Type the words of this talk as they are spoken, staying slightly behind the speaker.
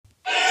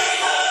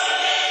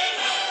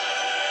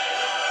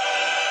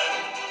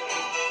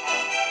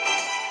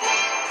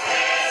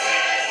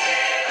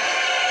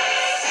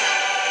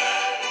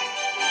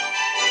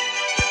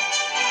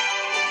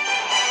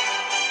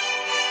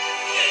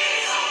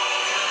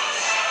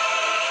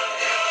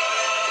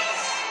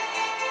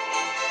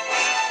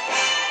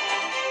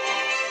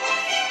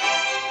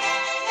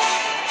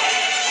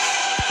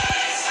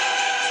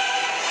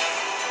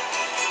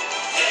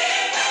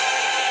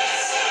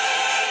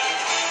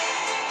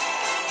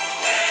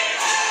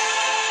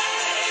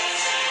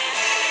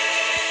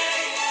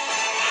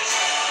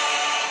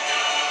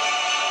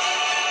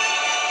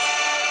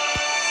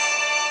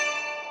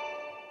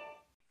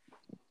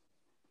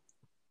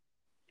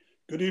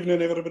Good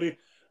evening, everybody.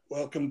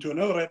 Welcome to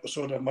another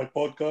episode of my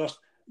podcast,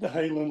 The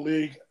Highland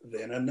League,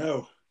 Then and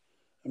Now.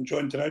 I'm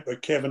joined tonight by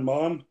Kevin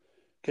Mann.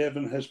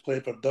 Kevin has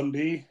played for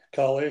Dundee,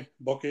 Caley,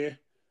 Buckie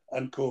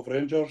and Cove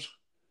Rangers.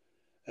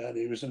 And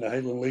he was in the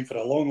Highland League for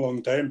a long,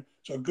 long time.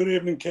 So good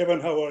evening,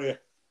 Kevin. How are you?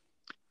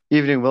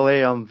 Evening,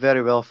 Willie. I'm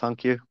very well,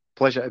 thank you.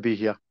 Pleasure to be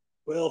here.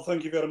 Well,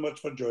 thank you very much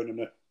for joining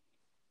me.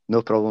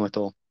 No problem at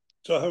all.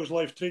 So how's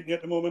life treating you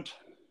at the moment?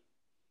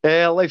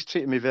 Life's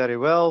treating me very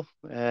well.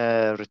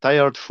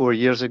 Retired 4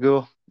 years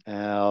ago,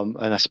 and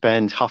I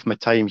spend half my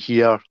time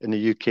here in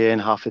the UK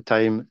and half the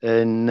time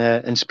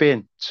in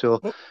Spain. So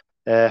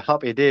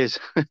happy days.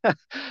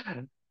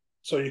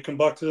 So you come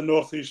back to the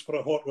northeast for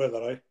a hot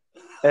weather,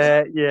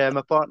 Yeah,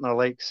 my partner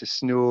likes the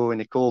snow and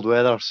the cold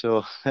weather,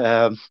 so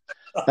I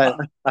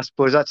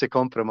suppose that's a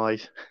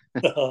compromise.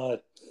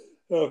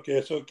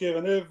 Okay, so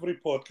Kevin, every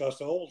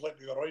podcast I always like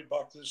to go right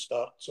back to the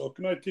start. So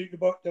can I take you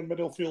back to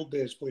Middlefield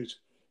days, please?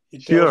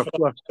 Sure.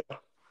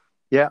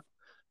 Yeah.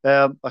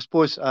 I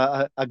suppose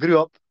I grew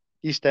up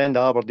East End,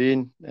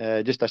 Aberdeen,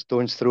 just a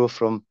stone's throw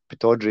from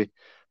Pittodrie,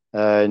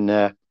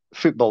 and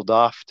football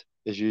daft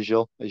as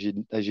usual, as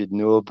you'd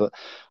know. But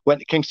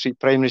went to King Street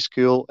Primary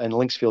School and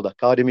Linksfield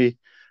Academy,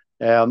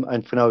 and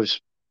when I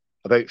was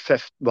about I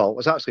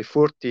was actually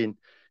 14.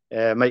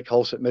 Mike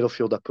Hulse at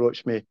Middlefield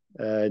approached me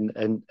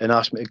and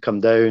asked me to come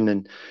down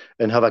and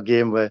have a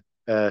game with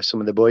some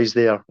of the boys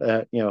there.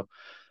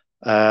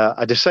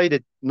 I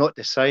decided not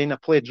to sign. I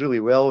played really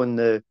well in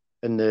the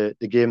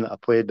game that I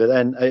played, but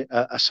then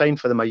I signed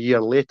for them a year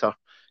later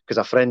because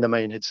a friend of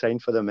mine had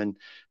signed for them and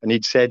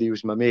he'd said he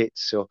was my mate.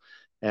 So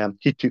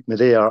he took me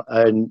there,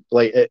 and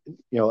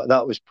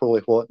that was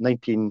probably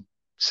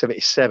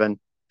 1977,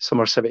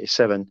 summer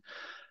 77,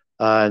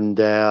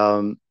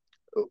 and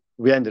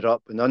we ended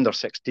up in the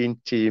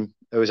under-16 team.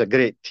 It was a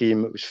great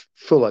team. It was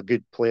full of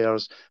good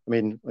players. I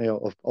mean,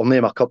 I'll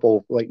name a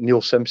couple like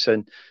Neil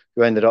Simpson,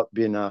 who ended up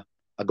being a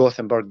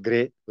Gothenburg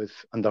great with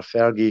under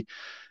Fergie.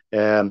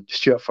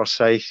 Stuart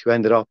Forsyth, who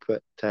ended up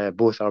at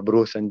both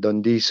Arbroath and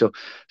Dundee. So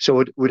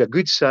with a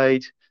good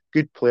side,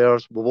 good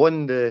players. We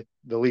won the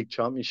league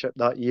championship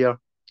that year,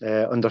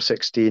 under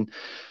 16,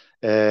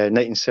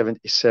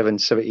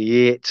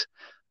 1977-78,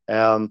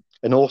 and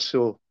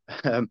also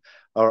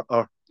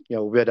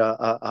we had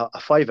a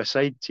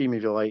five-a-side team,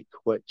 if you like,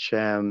 which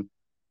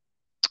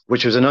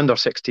was an under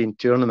 16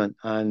 tournament,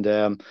 and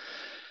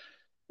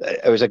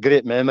it was a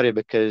great memory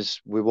because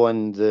we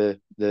won the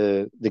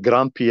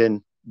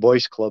Grampian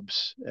Boys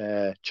Clubs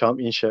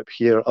championship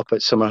here up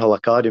at Summerhill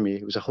Academy.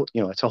 It was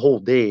it's a whole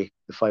day,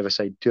 the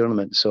five-a-side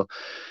tournament. So it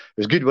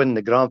was good winning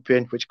the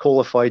Grampian, which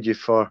qualified you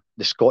for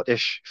the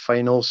Scottish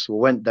finals. We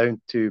went down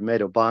to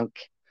Meadowbank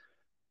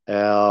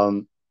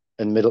in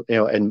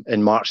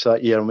March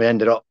that year, and we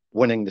ended up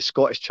winning the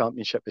Scottish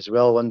Championship as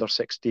well, under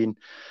 16,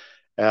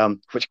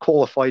 which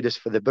qualified us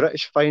for the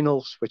British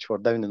finals, which were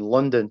down in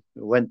London.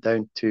 We went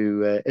down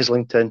to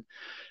Islington.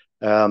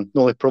 The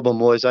only problem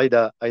was I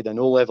had an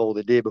O-level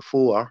the day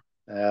before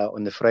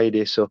on the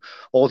Friday, so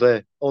all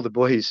the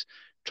boys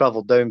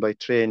travelled down by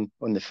train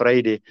on the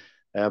Friday,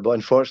 but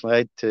unfortunately I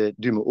had to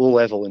do my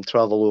O-level and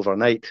travel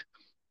overnight.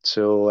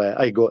 So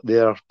I got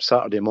there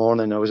Saturday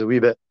morning. I was a wee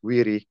bit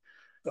weary,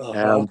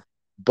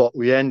 but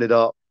we ended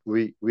up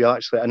we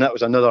actually, and that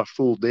was another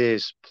full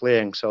day's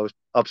playing, so I was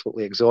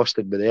absolutely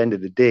exhausted by the end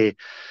of the day.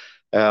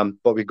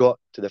 But we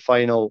got to the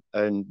final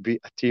and beat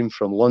a team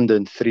from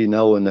London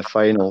 3-0 in the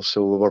final,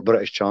 so we were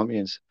British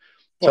champions.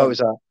 So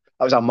that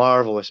was a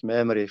marvellous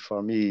memory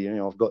for me.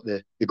 I've got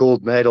the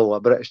gold medal,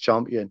 a British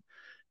champion.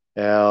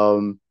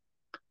 During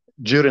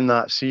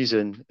that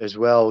season as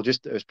well,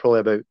 it was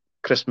probably about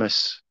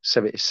Christmas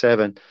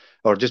 77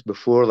 or just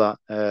before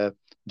that.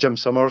 Jim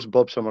Summers,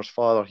 Bob Summers'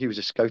 father, he was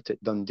a scout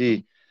at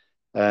Dundee,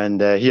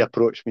 and he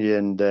approached me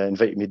and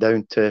invited me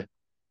down to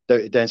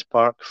Dens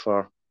Park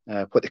for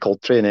what they call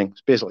training.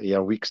 It's basically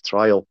a week's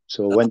trial.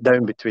 So I went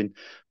down between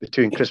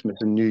Christmas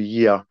and New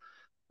Year,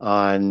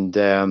 and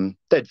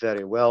did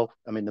very well.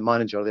 I mean, the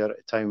manager there at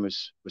the time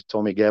was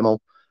Tommy Gemmell,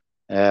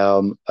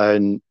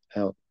 and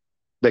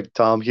Big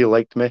Tom, he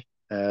liked me.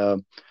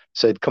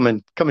 Said, come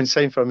and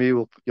sign for me.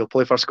 You'll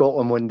play for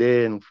Scotland one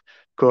day. And of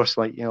course,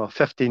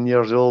 15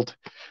 years old,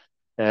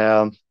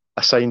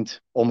 I signed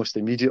almost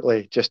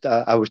immediately.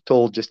 I was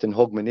told just in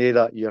Hogmanay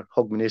that year,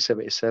 Hogmanay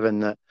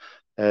 77, that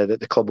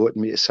the club wanted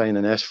me to sign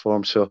an S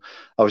form. So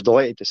I was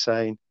delighted to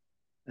sign.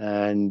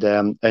 And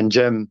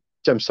Jim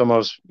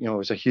Summers,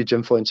 was a huge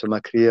influence on my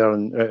career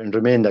and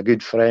remained a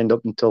good friend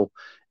up until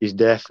his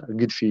death a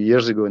good few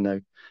years ago now.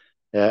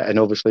 And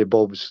obviously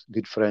Bob's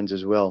good friends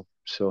as well.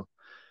 So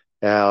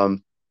I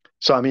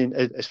mean,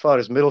 as far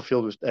as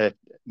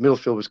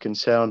Middlefield was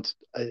concerned,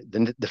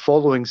 the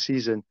following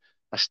season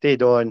I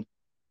stayed on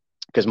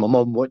because my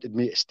mum wanted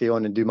me to stay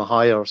on and do my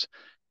hires.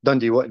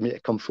 Dundee wanted me to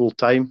come full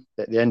time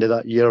at the end of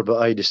that year, but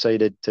I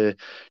decided to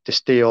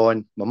stay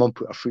on. My mum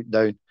put her foot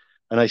down,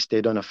 and I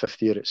stayed on a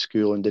fifth year at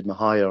school and did my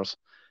hires.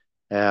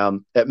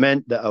 It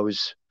meant that I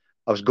was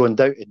going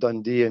down to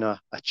Dundee on a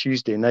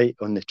Tuesday night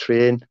on the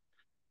train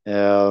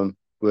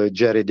with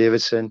Jerry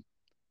Davidson,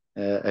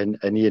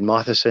 and Ian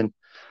Matheson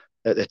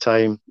at the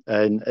time,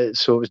 and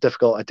so it was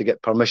difficult. I had to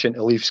get permission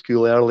to leave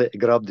school early to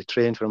grab the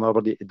train from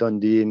Aberdeen to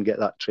Dundee and get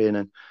that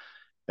training.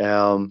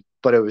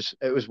 But it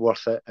was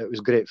worth it. It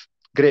was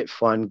great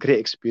fun, great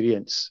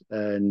experience,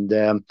 and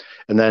then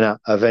I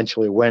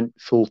eventually went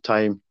full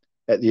time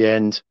at the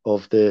end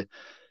of the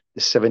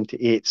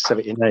 78,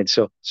 79.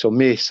 So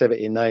May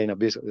 79, I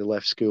basically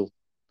left school.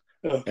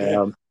 Okay.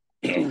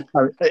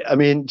 I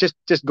mean,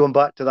 just going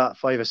back to that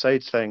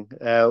five-a-side thing,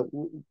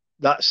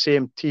 that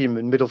same team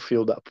in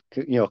Middlefield, that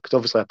because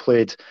obviously I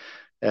played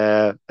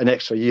an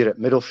extra year at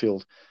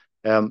Middlefield.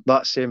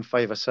 That same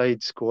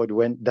five-a-side squad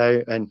went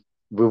down, and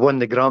we won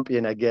the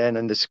Grampian again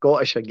and the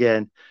Scottish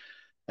again,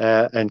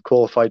 and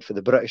qualified for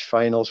the British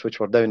finals, which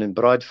were down in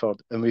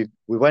Bradford, and we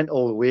went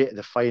all the way to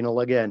the final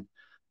again.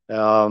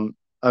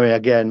 I mean,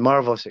 again,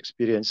 marvellous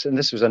experience. And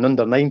this was an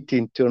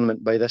under-19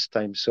 tournament by this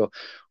time. So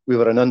we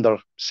were an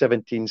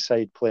under-17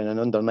 side playing an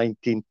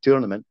under-19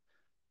 tournament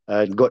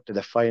and got to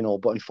the final.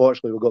 But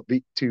unfortunately, we got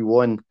beat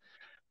 2-1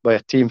 by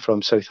a team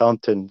from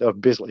Southampton. They're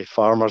basically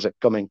farmers that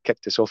come and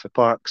kicked us off the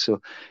park.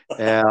 So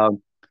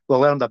we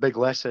learned a big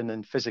lesson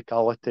in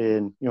physicality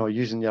and,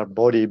 using your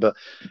body. But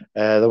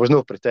there was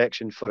no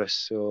protection for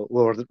us. So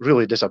we were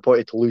really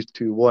disappointed to lose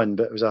 2-1.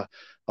 But it was a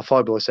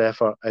fabulous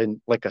effort. And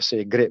like I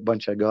say, great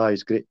bunch of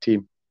guys, great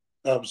team.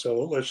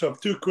 Absolutely. So I have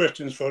two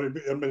questions for you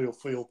about your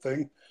Middlefield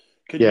thing.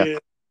 Can you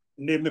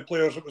name the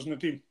players that was in the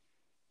team?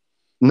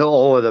 Not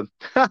all of them.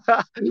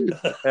 But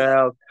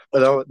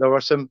there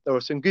were some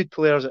good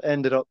players that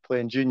ended up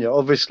playing junior.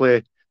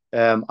 Obviously,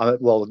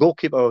 the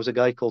goalkeeper was a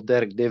guy called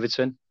Derek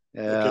Davidson.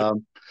 Okay.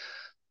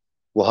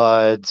 We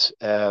had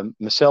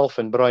myself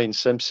and Brian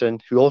Simpson,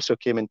 who also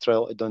came in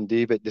trial to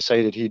Dundee, but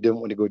decided he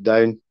didn't want to go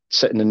down,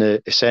 sitting in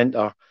the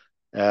centre.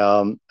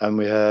 And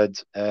we had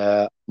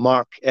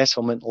Mark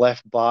Esselman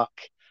left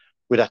back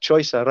with a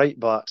choice of right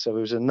back. So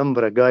there was a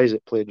number of guys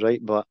that played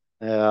right back.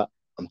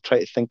 I'm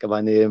trying to think of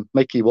a name.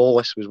 Mikey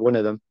Wallace was one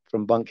of them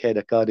from Bunkhead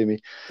Academy.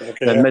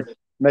 Okay. Then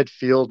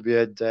midfield we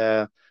had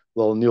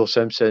Neil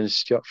Simpson,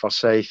 Stuart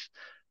Forsyth,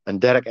 and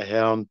Derek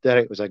Ahern.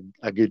 Derek was a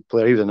good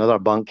player. He was another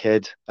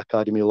Bunkhead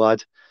Academy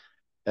lad.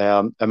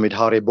 And we had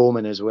Harry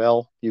Bowman as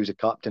well. He was the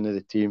captain of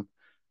the team.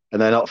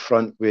 And then up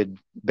front we had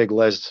Big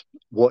Les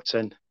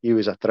Watson. He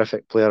was a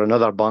terrific player,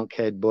 another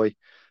Bunkhead boy.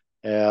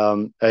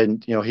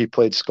 And he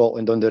played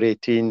Scotland under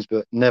 18s,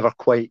 but never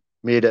quite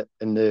made it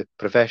in the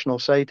professional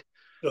side.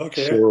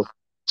 Okay.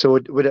 So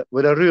with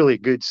a really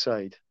good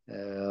side,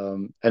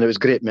 and it was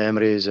great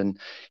memories, and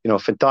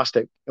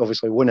fantastic.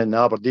 Obviously winning the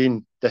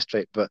Aberdeen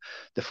district, but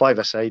the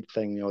five-a-side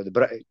thing,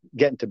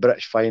 getting to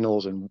British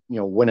finals and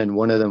winning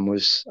one of them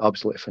was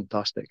absolutely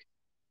fantastic.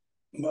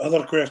 My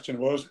other question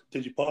was,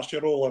 did you pass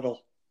your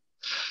O-level?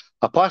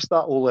 I passed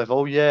that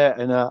O-level, yeah,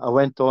 and I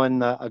went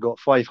on. I got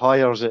 5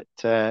 hires in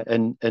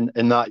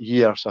that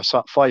year, so I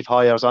sat 5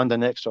 hires and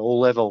an extra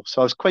O-level.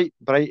 So I was quite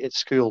bright at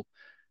school,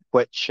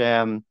 which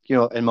in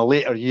my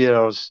later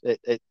years,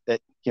 it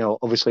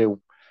obviously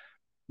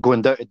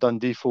going down to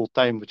Dundee full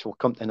time, which we'll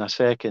come to in a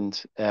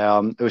second.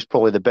 It was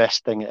probably the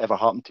best thing that ever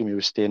happened to me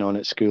was staying on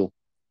at school.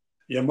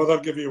 Your mother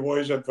gave you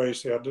wise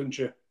advice there, didn't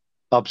she?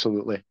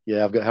 Absolutely,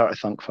 yeah. I've got her to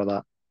thank for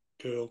that.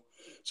 Cool.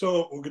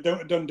 So we'll go down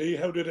to Dundee.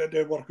 How did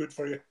it work out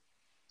for you?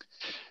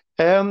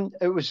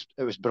 It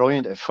was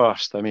brilliant at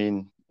first. I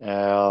mean,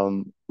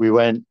 we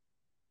went.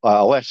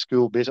 I left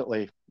school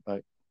basically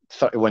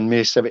 31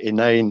 May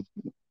 79,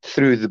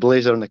 threw the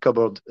blazer in the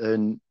cupboard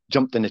and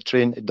jumped in the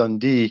train to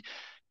Dundee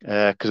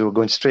because we were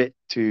going straight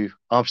to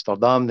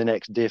Amsterdam the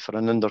next day for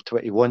an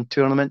under-21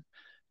 tournament.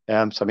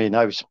 So I mean,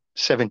 I was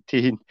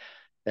 17.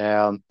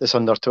 This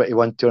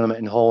under-21 tournament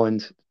in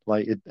Holland,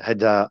 like it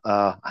had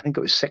I think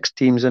it was 6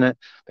 teams in it,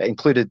 but it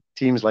included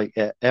teams like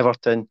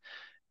Everton.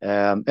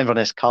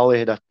 Inverness Caley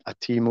had a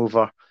team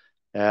over,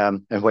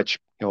 in which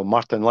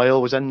Martin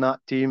Lyle was in that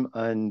team,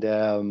 and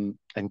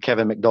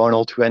Kevin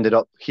McDonald, who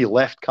he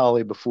left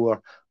Caley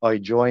before I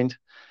joined,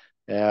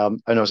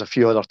 and there was a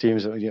few other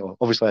teams.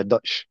 Obviously a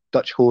Dutch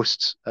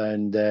hosts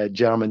and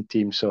German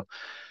team. So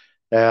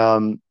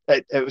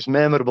it was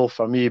memorable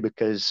for me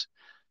because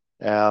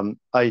and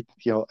the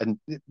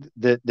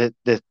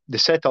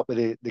setup of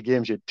the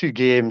games, you had 2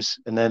 games,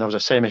 and then there was a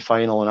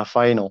semi-final and a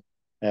final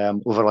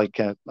over like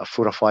a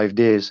 4 or 5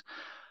 days.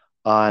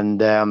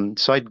 And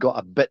so I'd got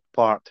a bit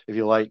part, if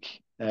you like,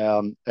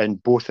 in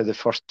both of the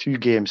first 2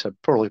 games.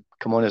 I'd probably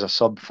come on as a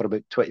sub for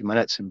about 20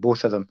 minutes in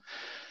both of them.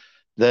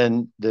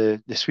 Then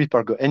the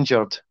sweeper got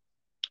injured.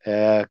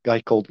 A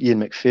guy called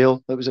Ian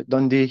McPhail that was at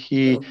Dundee.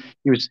 He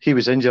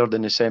was injured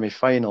in the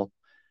semi-final,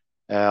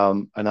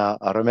 and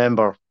I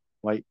remember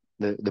like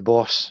the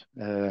boss,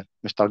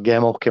 Mr.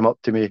 Gemmell, came up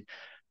to me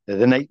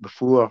the night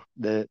before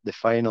the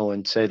final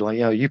and said, like,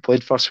 you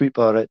played for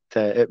sweeper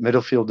at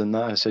Middlefield and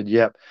that. I said,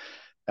 yep.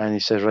 And he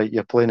says, right,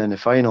 you're playing in the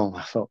final.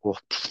 I thought, well,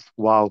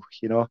 wow,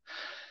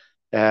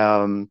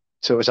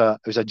 So it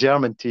was a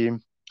German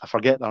team. I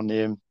forget their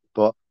name,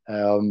 but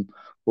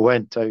we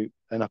went out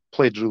and I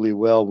played really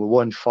well. We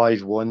won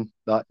 5-1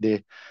 that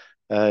day.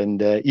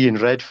 And Ian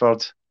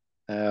Redford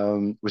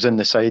was in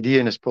the side.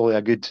 Ian is probably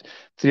a good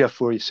 3 or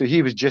 4 years. So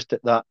he was just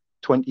at that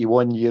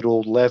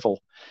 21-year-old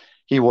level.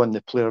 He won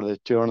the player of the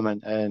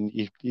tournament, and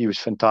he was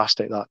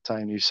fantastic that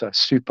time. He was a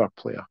super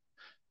player.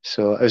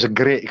 So it was a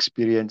great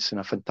experience and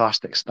a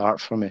fantastic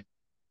start for me.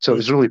 So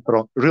it Good.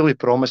 was really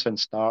promising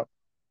start.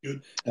 Good.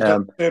 Is that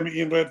Um, the time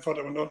Ian Redford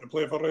that went on to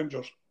play for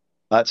Rangers?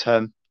 that's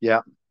him.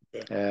 Yeah.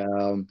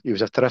 Yeah. He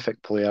was a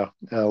terrific player,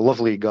 a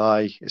lovely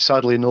guy.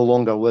 Sadly, no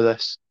longer with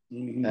us.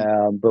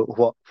 Mm-hmm. But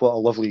what a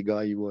lovely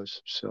guy he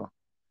was. So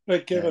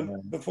Right, Kevin,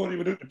 um, before he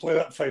went out to play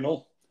that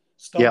final,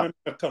 yeah, standing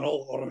in a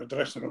tunnel or in a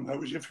dressing room, how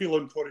was you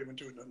feeling before he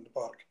went out in the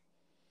park?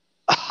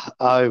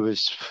 I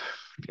was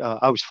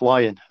I was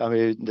flying. I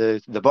mean,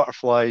 the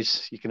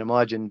butterflies. You can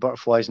imagine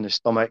butterflies in the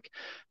stomach. It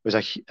was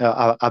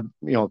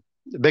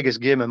the biggest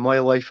game in my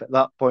life at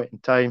that point in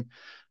time.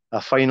 A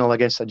final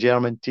against a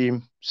German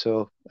team.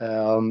 So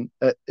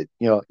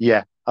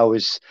yeah, I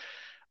was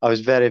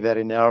very,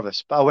 very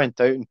nervous. But I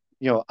went out and,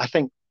 I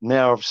think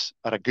nerves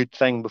are a good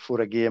thing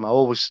before a game. I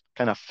always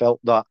kind of felt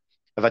that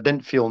if I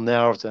didn't feel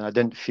nerves and I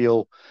didn't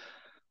feel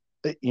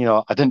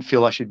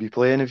I should be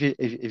playing. If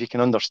you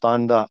can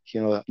understand that,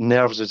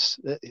 nerves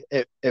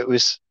it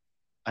was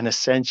an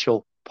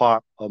essential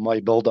part of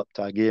my build up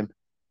to a game.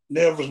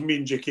 Nerves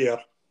means you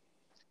care.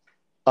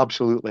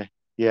 Absolutely,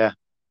 yeah.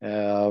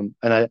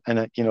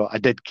 I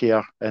did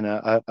care, and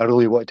I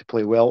really wanted to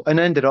play well, and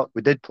ended up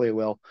we did play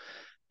well.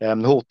 The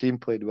whole team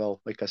played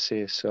well, like I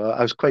say. So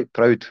I was quite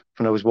proud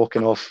when I was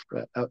walking off,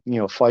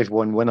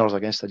 5-1 winners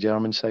against the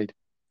German side.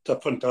 It's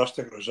a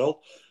fantastic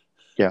result.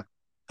 Yeah.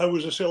 How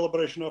was the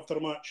celebration after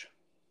the match?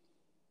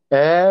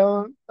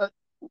 Um, uh,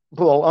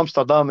 well,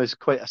 Amsterdam is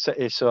quite a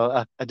city,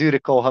 so I do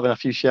recall having a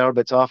few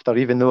sherbets after,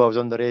 even though I was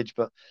underage.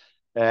 But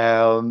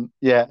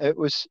yeah, it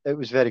was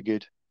very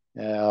good.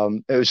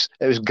 It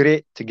was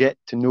great to get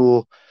to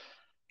know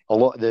a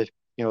lot of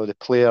the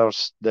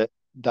players that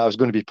I was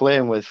going to be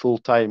playing with full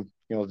time,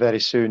 very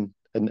soon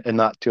in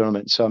that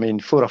tournament. So I mean,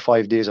 4 or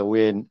 5 days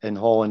away in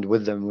Holland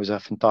with them was a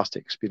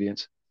fantastic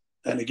experience.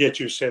 And to get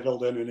you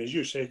settled in, and as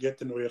you say, get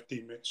to know your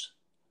teammates.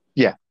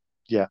 Yeah,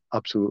 yeah,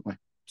 absolutely.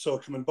 So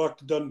coming back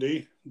to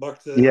Dundee,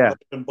 back to the Yeah. bread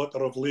and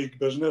butter of league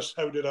business,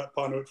 how did that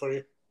pan out for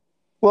you?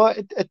 Well,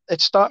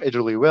 it started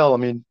really well. I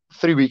mean,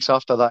 3 weeks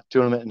after that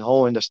tournament in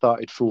Holland, I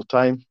started full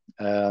time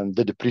and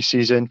did the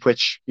pre-season,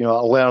 which, I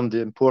learned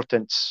the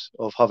importance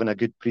of having a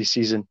good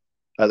pre-season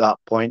at that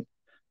point.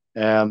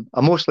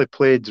 I mostly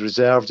played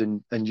reserves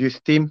and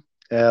youth team,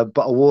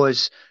 but it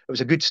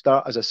was a good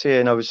start, as I say,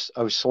 and I was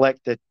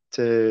selected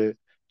to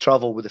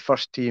travel with the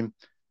first team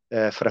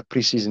for a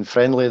pre-season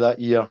friendly that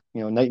year,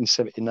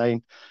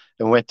 1979,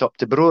 and went up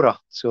to Brora.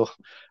 So,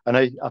 and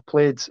I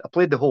played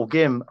the whole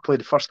game. I played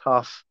the first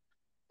half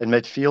in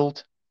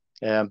midfield.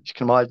 You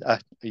can imagine,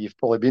 you've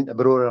probably been to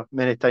Brora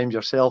many times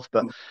yourself,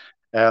 but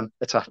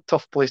it's a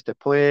tough place to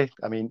play.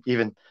 I mean,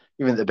 even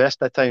at the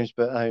best of times,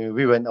 but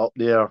we went up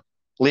there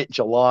late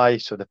July,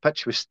 so the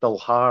pitch was still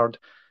hard.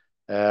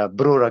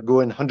 Brora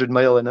going 100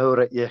 mile an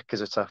hour at you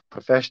because it's a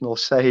professional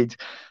side.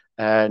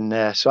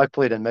 And so I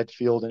played in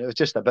midfield, and it was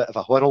just a bit of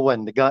a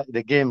whirlwind.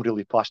 The game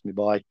really passed me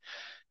by.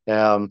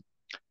 Um,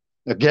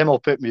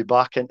 Gemmell put me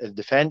back into the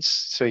defence,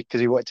 so because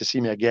he wanted to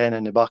see me again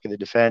in the back of the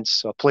defence.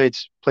 So I played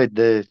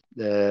the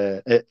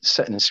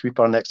sitting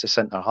sweeper next to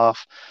centre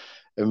half,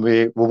 and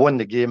we won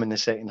the game in the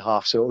second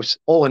half. So it was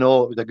all in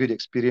all, it was a good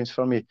experience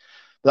for me.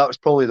 That was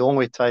probably the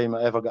only time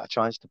I ever got a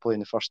chance to play in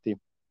the first team.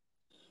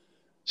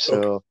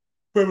 Okay. So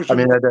Where was I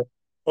your mean,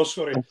 Oh,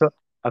 sorry.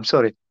 I'm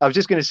sorry. I was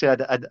just going to say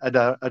I'd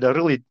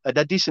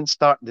a decent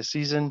start in the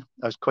season.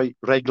 I was quite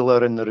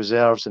regular in the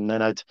reserves, and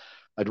then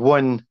I'd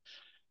won.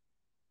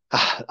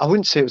 I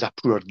wouldn't say it was a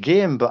poor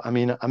game, but I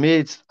mean, I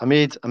made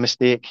a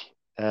mistake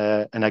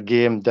in a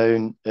game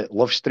down at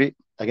Love Street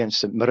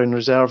against St Mirren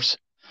reserves,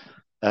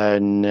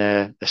 and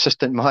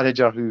assistant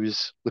manager who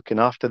was looking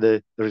after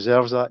the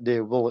reserves that day,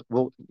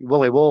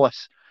 Willie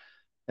Wallace,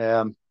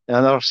 and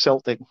another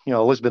Celtic,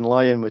 Lisbon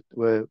Lion with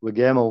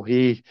Gemmell,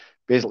 he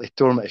basically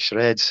tore me to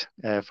shreds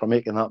for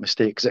making that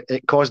mistake because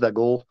it caused a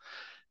goal,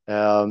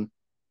 um,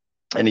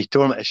 and he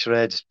tore me to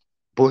shreds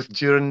both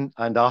during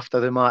and after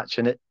the match,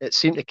 and it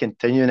seemed to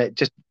continue, and it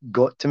just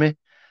got to me.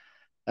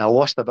 I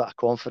lost a bit of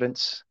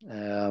confidence,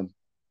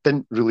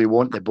 didn't really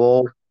want the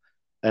ball,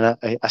 and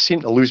I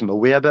seemed to lose my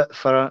way a bit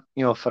for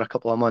a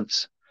couple of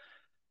months.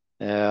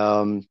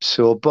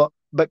 But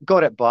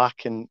got it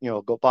back, and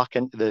got back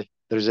into the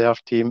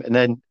reserve team, and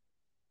then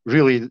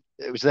really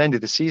it was the end of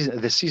the season.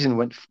 The season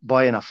went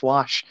by in a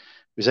flash.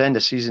 It was the end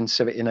of season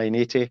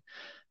 79-80.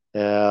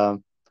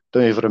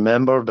 Don't even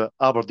remember, but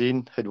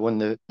Aberdeen had won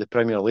the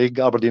Premier League.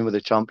 Aberdeen were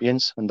the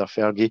champions under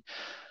Fergie,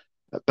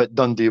 but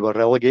Dundee were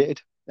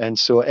relegated. And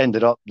so it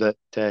ended up that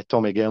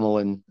Tommy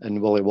Gemmell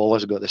and Willie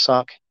Wallace got the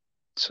sack.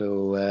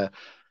 So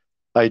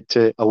I had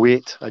to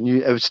await. I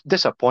knew it was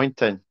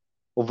disappointing,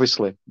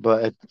 obviously,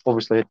 but I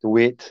obviously had to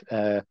wait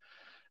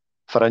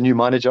for a new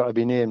manager to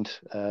be named.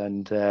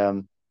 And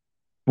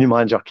new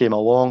manager came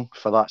along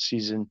for that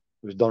season.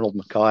 It was Donald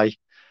Mackay.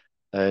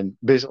 And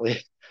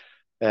basically,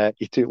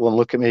 he took one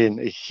look at me, and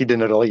he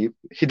didn't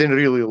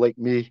really like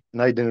me,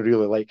 and I didn't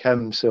really like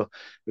him. So it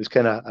was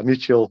kind of a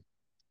mutual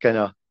kind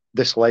of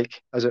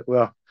dislike, as it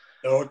were.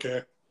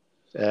 Okay.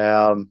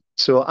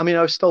 So I mean,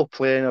 I was still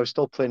playing. I was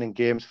still playing in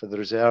games for the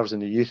reserves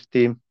and the youth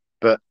team,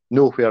 but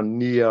nowhere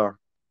near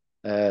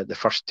the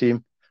first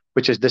team,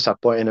 which is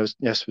disappointing.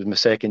 This was my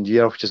second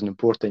year, which is an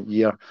important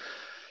year.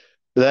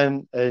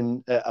 Then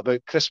in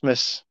about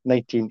Christmas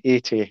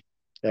 1980,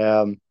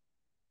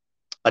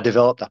 I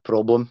developed a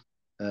problem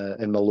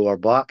in my lower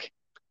back,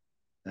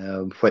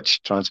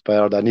 which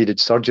transpired I needed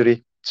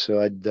surgery.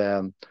 So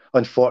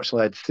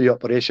unfortunately, I had 3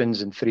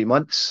 operations in 3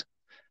 months,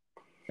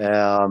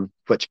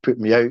 which put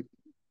me out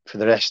for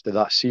the rest of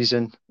that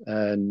season.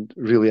 And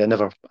really, I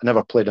never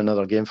played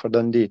another game for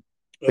Dundee,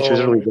 which was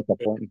All really right.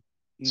 disappointing.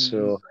 Mm-hmm.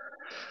 So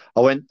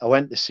I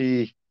went to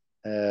see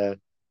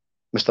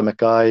Mr.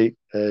 Mackay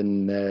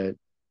in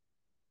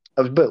it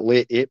was about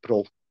late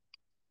April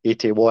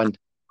 '81,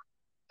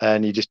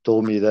 and he just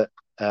told me that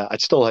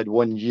I'd still had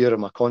 1 year of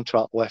my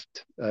contract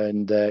left,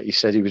 and he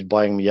said he was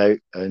buying me out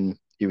and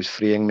he was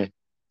freeing me.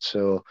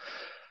 So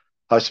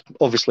I was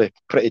obviously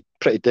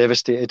pretty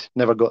devastated.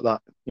 Never got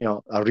that,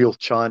 a real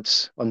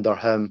chance under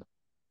him.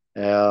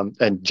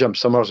 And Jim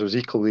Summers was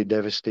equally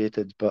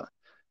devastated. But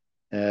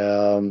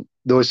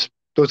those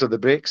are the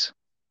breaks.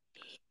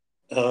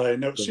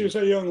 Now, see, as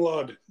a young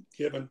lad,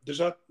 Kevin, does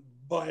that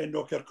buy and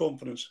knock your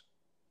confidence?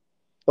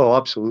 Oh,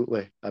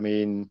 absolutely. I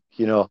mean,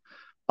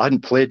 I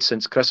hadn't played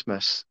since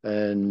Christmas,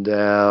 and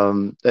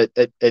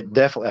it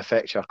definitely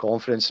affects your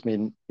confidence. I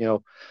mean, I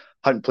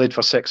hadn't played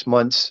for 6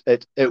 months.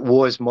 It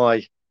was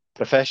my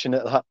profession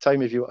at that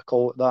time, if you want to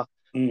call it that.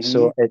 Mm-hmm.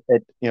 So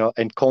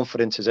and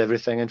confidence is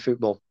everything in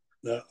football.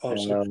 Yeah,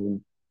 absolutely.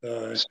 Um,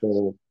 Uh,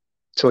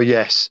 so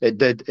yes, it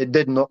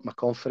did knock my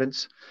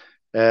confidence.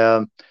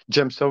 Um,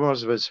 Jim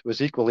Summers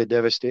was equally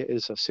devastated,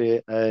 as I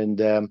say,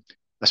 and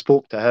I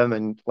spoke to him,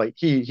 and like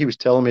he was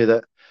telling me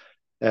that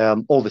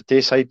all the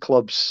Tayside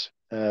clubs,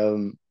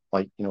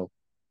 like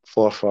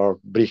Forfar,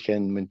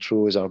 Brechin,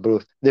 Montrose,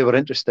 Arbroath, they were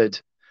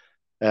interested.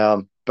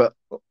 But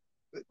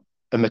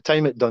in my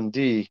time at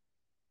Dundee,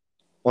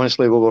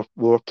 honestly, we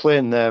were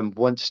playing them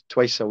once,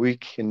 twice a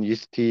week in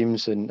youth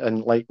teams,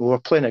 and like we were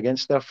playing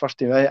against their first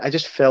team. I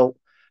just felt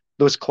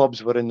those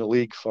clubs were in the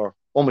league for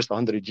almost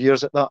 100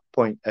 years at that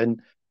point,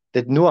 and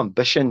they'd no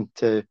ambition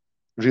to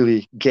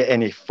really get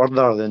any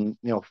further than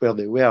where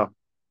they were.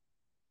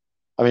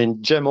 I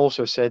mean, Jim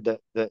also said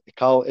that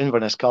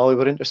Inverness Caley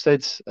were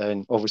interested,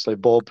 and obviously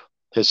Bob,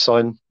 his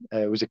son,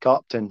 was the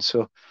captain.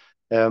 So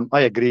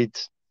I agreed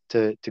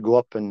to go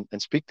up and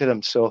speak to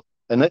them. So,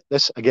 and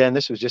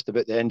this was just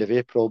about the end of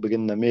April,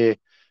 beginning of May.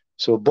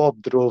 So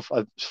Bob drove.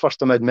 First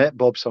time I'd met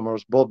Bob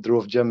Summers. Bob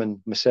drove Jim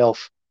and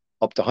myself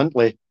up to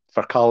Huntly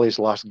for Caley's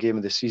last game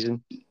of the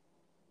season,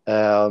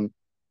 and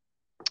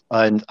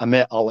I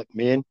met Alec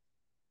Main,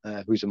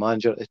 who's the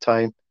manager at the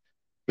time.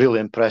 Really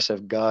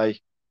impressive guy.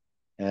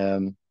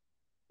 Um,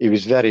 he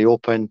was very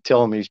open,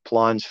 telling me his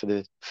plans for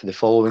the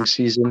following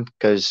season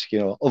because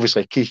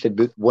obviously Keith had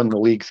won the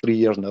league 3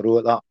 years in a row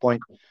at that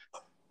point.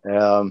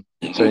 So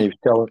he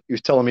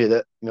was telling me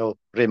that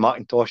Ray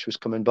McIntosh was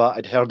coming back.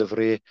 I'd heard of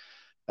Ray,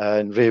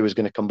 and Ray was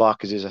going to come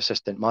back as his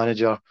assistant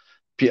manager.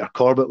 Peter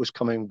Corbett was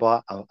coming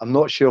back. I'm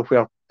not sure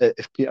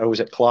if Peter was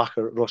at Clach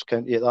or at Ross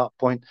County at that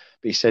point,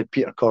 but he said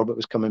Peter Corbett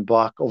was coming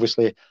back.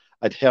 Obviously,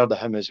 I'd heard of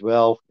him as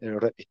well,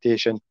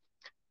 reputation.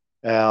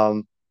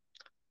 Um,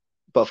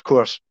 but of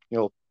course,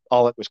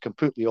 Alec was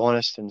completely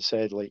honest and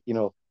said, like,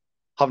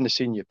 haven't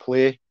seen you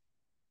play.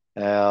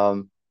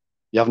 You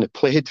haven't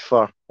played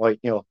for I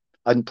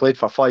hadn't played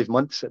for 5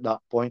 months at that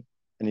point,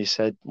 and he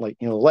said, like,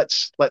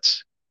 let's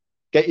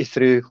get you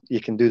through.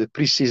 You can do the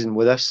pre-season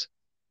with us.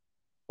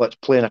 Let's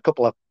play in a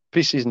couple of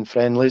pre-season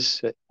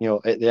friendlies. At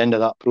the end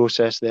of that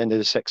process, the end of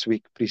the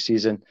 6-week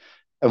pre-season,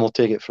 and we'll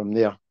take it from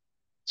there.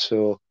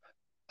 So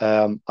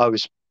I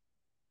was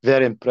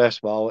very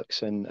impressed with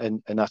Alex,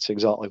 and that's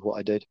exactly what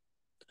I did.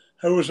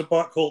 how was the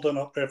back holding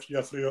up after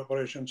your 3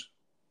 operations?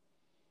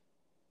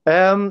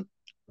 Um,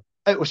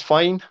 it was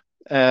fine.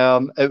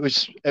 It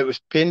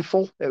was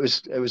painful. It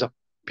was a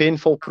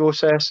painful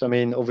process. I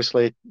mean,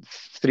 obviously,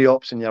 3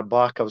 ops in your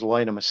back. I was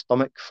lying on my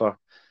stomach for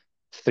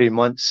 3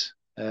 months,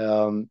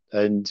 and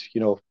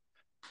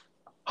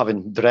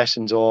having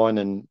dressings on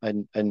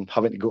and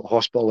having to go to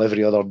hospital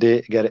every other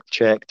day to get it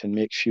checked and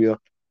make sure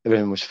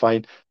everything was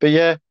fine. But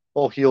yeah,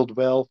 all healed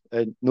well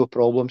and no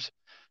problems.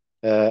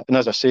 And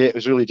as I say, it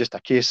was really just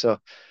a case of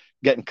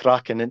getting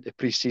cracking into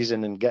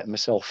pre-season and getting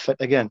myself fit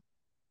again.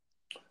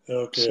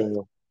 Okay.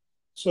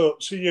 So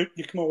So you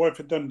come away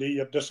from Dundee,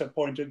 you're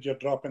disappointed, you're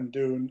dropping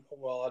down.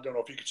 Well, I don't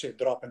know if you could say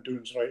dropping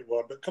down's the right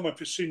word, but coming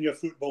from senior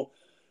football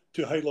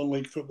to Highland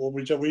League football,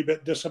 was you a wee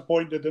bit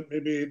disappointed that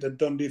maybe the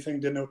Dundee thing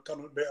didn't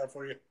turn out better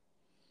for you?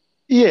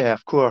 yeah,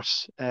 of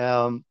course.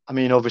 I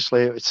mean,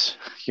 obviously, it's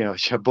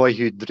your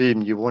boyhood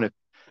dream. You want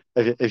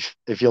to,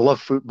 if you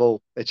love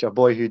football, it's your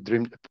boyhood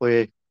dream to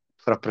play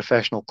for a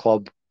professional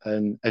club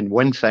and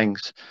win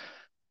things.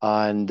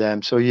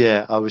 And so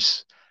yeah, I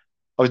was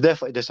I was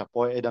definitely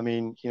disappointed. I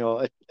mean,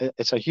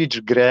 it's a huge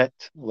regret,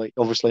 like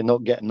obviously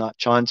not getting that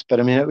chance. But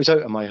I mean, it was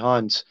out of my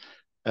hands.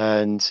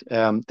 And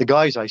the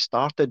guys I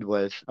started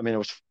with, I mean,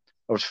 I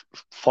was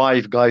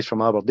five guys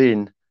from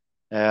Aberdeen.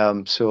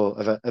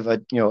 So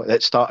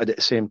it started at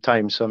the same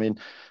time. So I mean,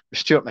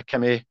 Stuart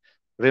McKimmie,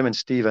 Raymond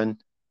Stephen,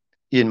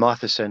 Ian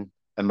Matheson,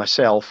 and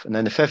myself. And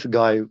then the fifth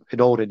guy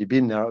had already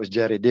been there. It was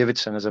Jerry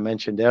Davidson, as I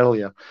mentioned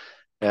earlier.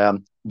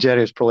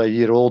 Jerry was probably a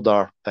year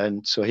older,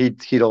 and so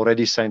he'd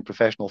already signed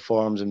professional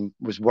forms and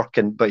was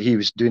working, but he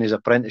was doing his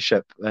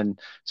apprenticeship, and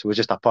so was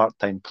just a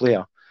part-time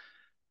player.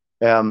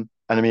 And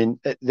I mean,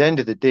 at the end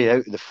of the day,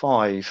 out of the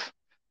five,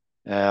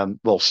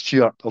 well,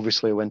 Stuart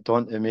obviously went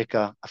on to make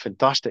a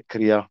fantastic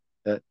career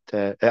at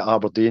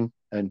Aberdeen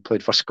and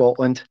played for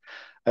Scotland.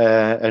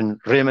 And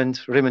Raymond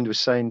Stevens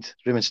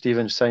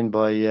was signed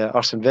by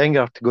Arsene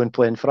Wenger to go and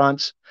play in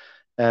France.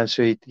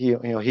 So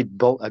he'd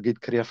built a good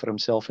career for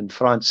himself in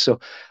France. So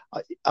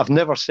I've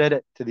never said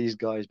it to these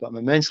guys, but I'm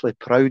immensely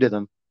proud of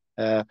them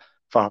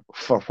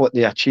for what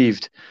they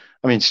achieved.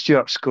 I mean,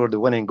 Stuart scored the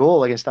winning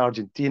goal against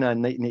Argentina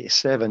in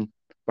 1987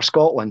 for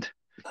Scotland.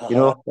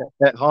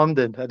 At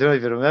Hampden. I don't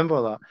even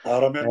remember that. I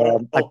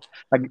remember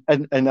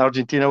it. And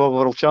Argentina were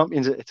world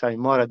champions at the time,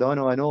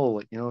 Maradona and all.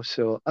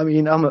 So I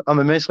mean, I'm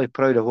immensely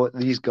proud of what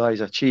these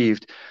guys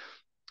achieved.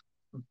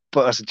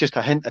 But it's just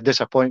a hint of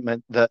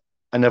disappointment that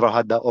I never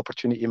had that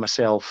opportunity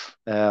myself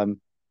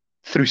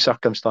through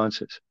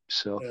circumstances.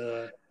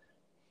 So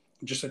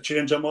just a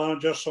change of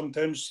manager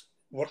sometimes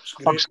works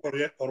great for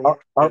you.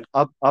 Or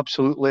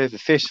absolutely. If the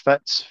face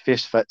fits.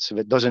 If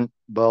it doesn't,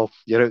 well,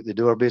 you're out the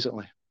door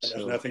basically. And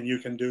there's nothing you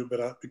can do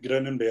but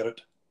grin and bear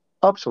it.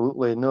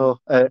 Absolutely, no.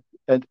 And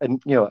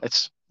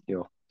it's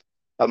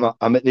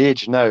I'm at the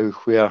age now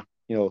where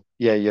you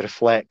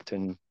reflect,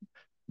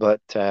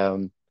 but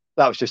that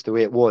was just the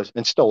way it was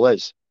and still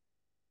is.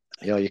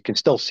 You can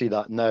still see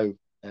that now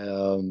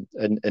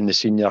in the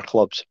senior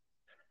clubs.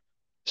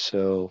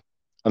 So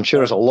I'm sure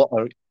there's a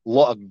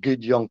lot of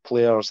good young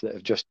players that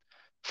have just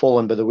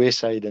fallen by the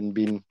wayside and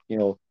been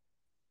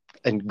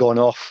and gone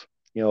off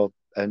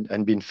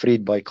and been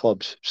freed by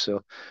clubs.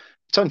 So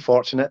it's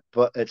unfortunate,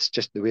 but it's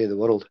just the way of the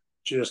world.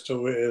 Just the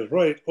way it is.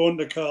 Right, on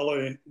to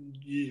Caley.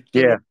 You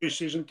did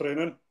pre-season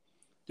training.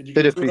 Did you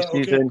get through that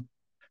okay?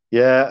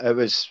 Yeah, it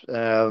was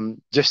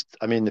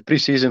the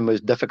pre-season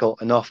was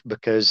difficult enough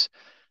because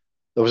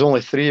there was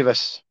only three of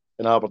us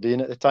in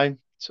Aberdeen at the time.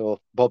 So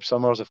Bob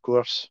Summers, of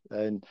course,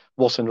 and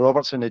Wilson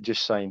Robertson had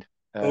just signed.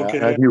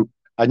 Okay.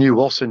 I knew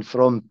Wilson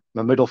from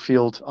my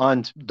Middlefield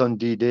and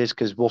Dundee days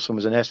because Wilson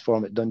was an S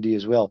form at Dundee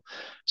as well.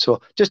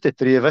 So just the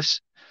three of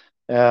us.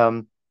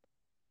 And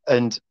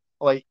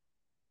like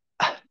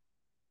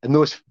in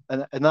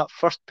that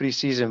first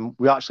pre-season,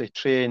 we actually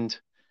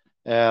trained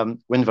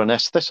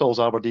Inverness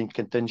Thistle's Aberdeen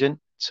contingent.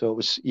 So it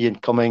was Ian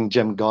Cumming,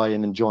 Jim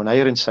Guyon, and John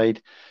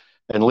Ironside.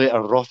 And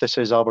later,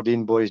 Rothus's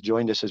Aberdeen boys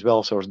joined us as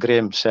well. So there was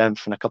Graham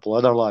Senf and a couple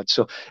of other lads.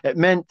 So it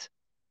meant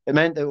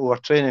that we were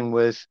training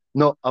with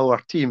not our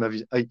team,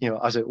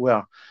 as it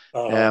were.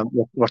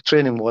 We're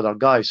training with other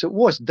guys. So it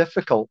was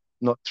difficult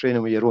not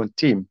training with your own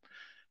team.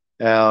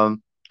 But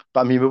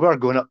I mean, we were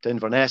going up to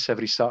Inverness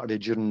every Saturday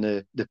during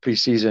the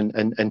pre-season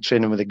and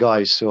training with the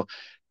guys. So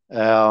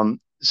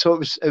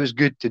it was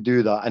good to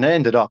do that. And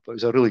it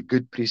was a really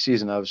good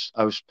pre-season. I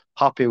was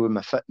happy with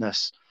my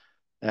fitness.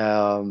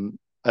 And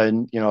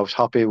I was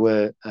happy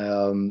with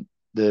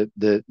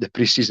the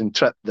pre-season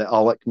trip that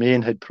Alec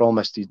Main had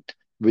promised he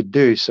would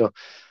do. So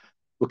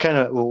we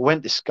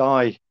went to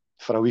Skye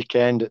for a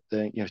weekend at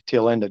the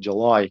tail end of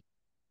July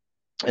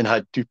and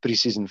had two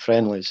pre-season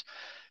friendlies.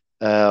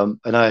 And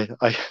I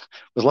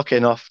was lucky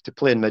enough to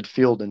play in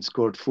midfield and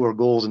scored 4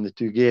 goals in the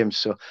 2 games.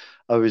 So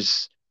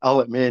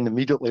Alec Main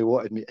immediately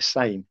wanted me to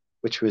sign,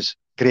 which was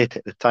great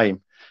at the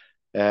time.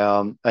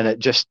 And it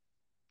just,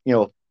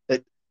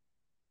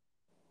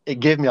 it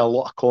gave me a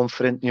lot of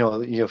confidence.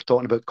 You're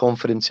talking about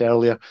confidence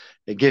earlier.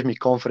 It gave me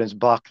confidence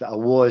back that I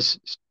was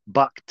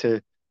back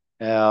to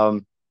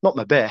not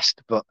my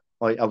best, but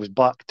I was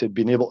back to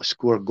being able to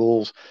score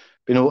goals,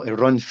 being able to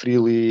run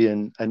freely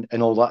and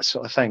all that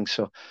sort of thing.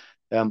 So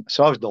I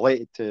was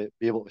delighted to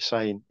be able to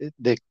sign.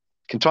 The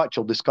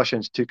contractual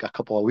discussions took a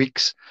couple of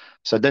weeks,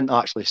 so I didn't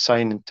actually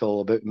sign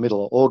until about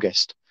middle of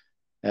August.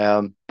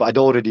 But I'd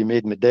already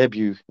made my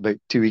debut about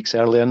 2 weeks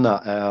earlier in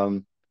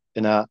that.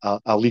 In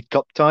a League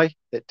Cup tie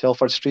at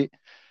Telford Street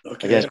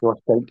against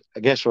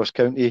Ross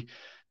County.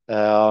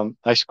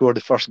 I scored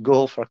the first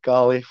goal for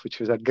Caley, which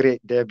was a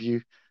great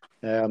debut,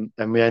 and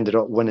we ended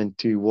up winning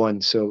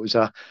 2-1. So it was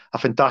a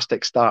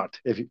fantastic start,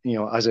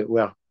 as it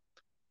were.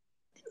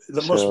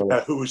 There must be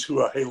a who's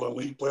who of Highland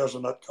League players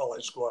in that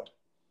Caley squad.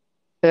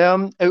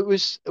 It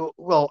was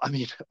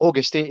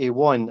August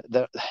 '81.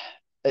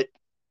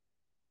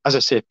 As I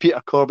say,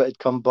 Peter Corbett had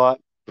come back,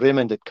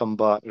 Raymond had come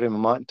back,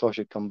 Raymond McIntosh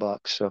had come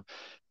back. So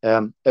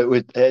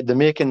it had the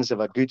makings of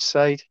a good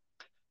side.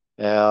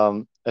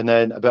 And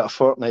then about a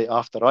fortnight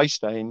after I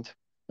signed,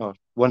 or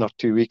 1 or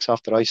 2 weeks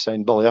after I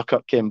signed, Billy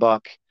Urquhart came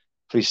back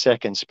for his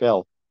second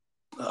spell.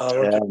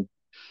 Okay.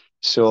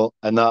 So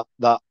and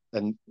that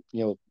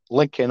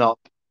linking up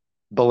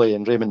Billy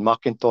and Raymond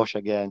McIntosh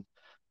again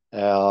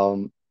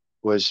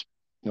was,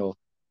 a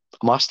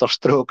master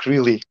stroke,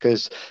 really,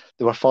 because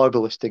they were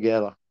fabulous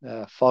together.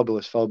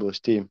 Fabulous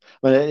team.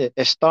 When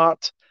it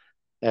start,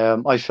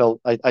 I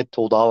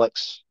told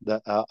Alex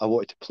that I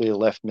wanted to play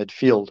left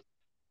midfield.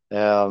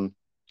 Alec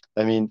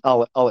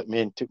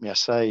Main took me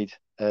aside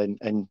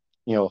and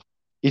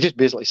he just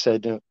basically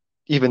said,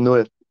 even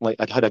though like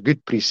I'd had a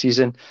good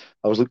pre-season,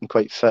 I was looking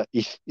quite fit.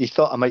 He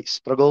thought I might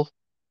struggle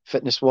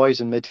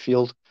fitness-wise in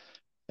midfield.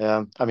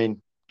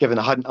 Given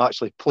I hadn't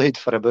actually played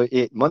for about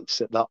 8 months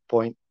at that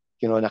point,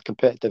 in a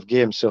competitive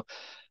game. So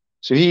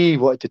he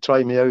wanted to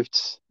try me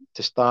out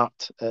to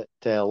start at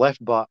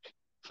left back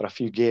for a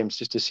few games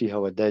just to see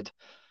how I did,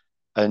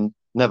 and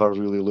never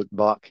really looked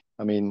back.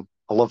 I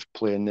loved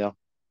playing there.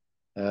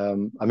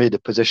 I made the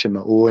position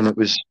my own. It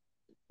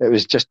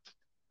was just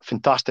a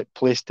fantastic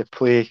place to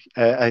play.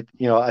 I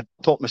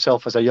taught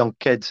myself as a young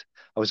kid.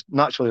 I was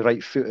naturally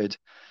right-footed,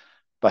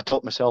 but I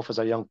taught myself as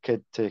a young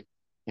kid to,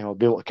 be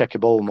able to kick a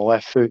ball with my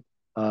left foot,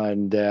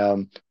 and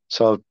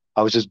so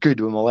I was as good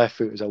with my left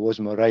foot as I was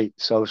with my right.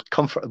 So I was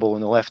comfortable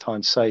on the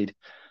left-hand side,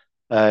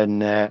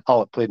 and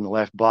Alec played in the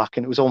left back,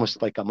 and it was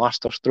almost like a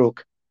master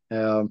stroke.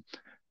 The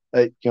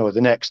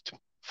next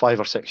 5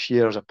 or 6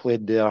 years, I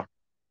played there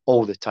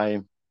all the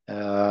time,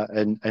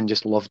 and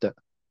just loved it.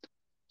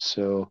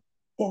 So,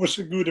 what was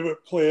so good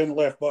about playing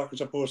left back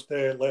as opposed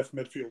to left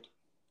midfield?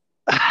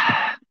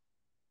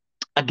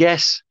 I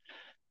guess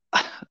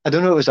I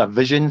don't know. It was a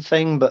vision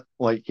thing, but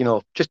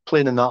just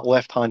playing in that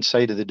left-hand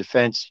side of the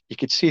defence, you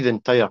could see the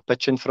entire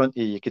pitch in front of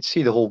you. You could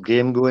see the whole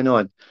game going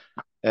on.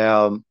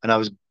 And I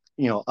was,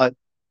 I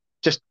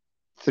just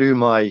through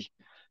my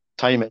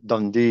time at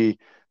Dundee,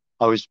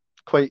 I was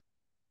quite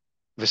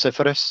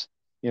vociferous.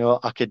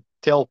 I could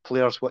tell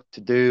players what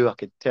to do. I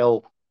could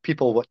tell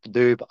people what to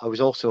do, but I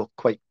was also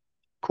quite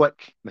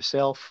quick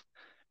myself.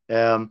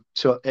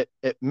 So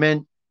it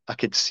meant I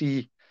could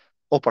see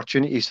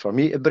opportunities for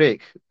me to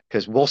break,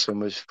 because Wilson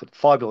was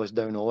fabulous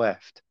down the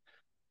left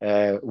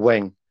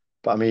wing.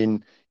 But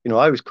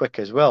I was quick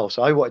as well,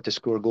 so I wanted to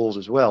score goals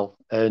as well.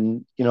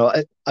 And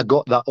I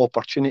got that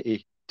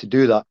opportunity to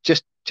do that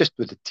just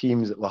with the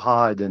teams that we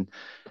had, and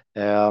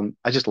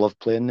I just loved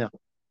playing there.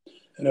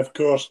 And of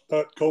course,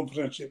 that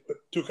confidence you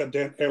took a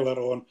dent earlier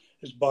on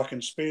is back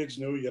in spades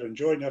now. You're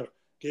enjoying your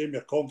game,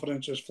 your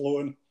confidence is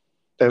flowing.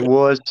 It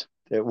was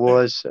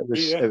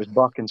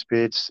back in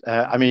spades.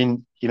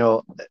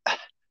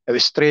 It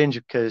was strange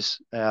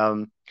because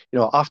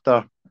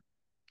after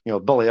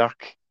Billy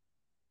Irk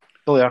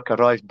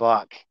arrived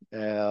back,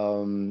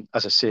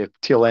 as I say,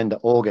 tail end of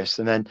August,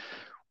 and then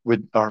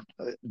with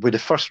the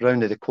first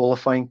round of the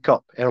qualifying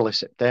cup early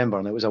September,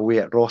 and it was away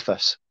at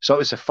Rothes. So it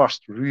was the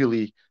first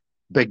really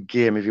big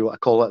game, if you want to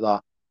call it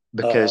that,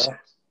 because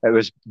it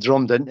was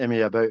drummed into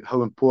me about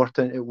how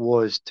important it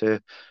was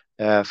to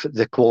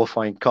the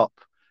qualifying cup,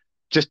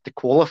 just to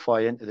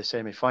qualify into the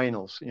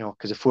semi-finals.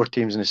 Because the 4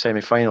 teams in the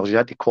semi-finals, you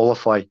had to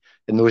qualify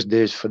in those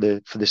days for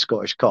the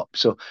Scottish Cup.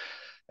 So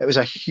it was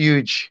a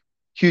huge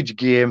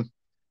game.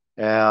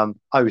 I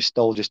was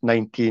still just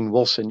 19,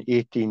 Wilson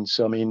 18.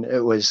 So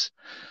it was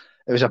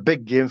a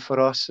big game for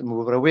us, and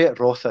we were away at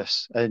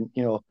Rothes, and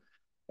it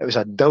was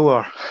a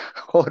dour,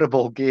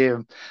 horrible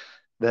game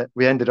that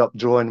we ended up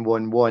drawing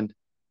 1-1.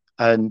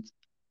 And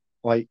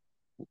like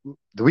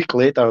the week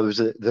later, there was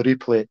the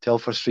replay at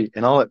Telford Street,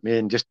 and Alec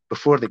Main, just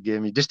before the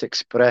game, he just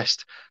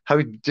expressed how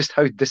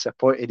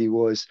disappointed he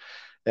was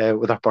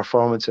with our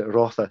performance at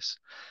Rothes.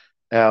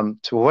 So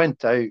we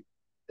went out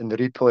in the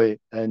replay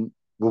and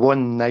we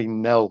won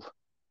 9-0.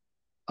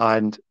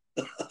 And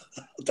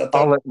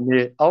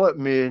Alec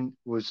Main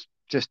was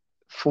just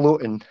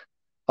floating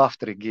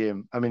after the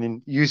game.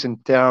 Using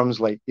terms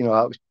like, that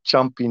was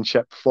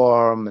championship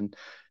form, and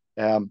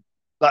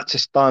that's a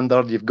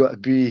standard you've got to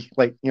be.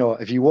 Like,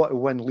 if you want to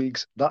win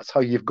leagues, that's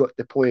how you've got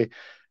to play.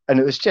 And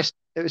it was just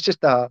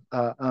a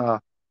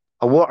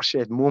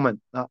watershed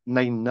moment, that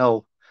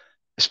 9-0,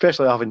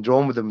 especially having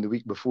drawn with them the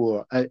week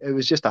before. It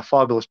was just a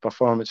fabulous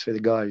performance for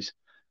the guys.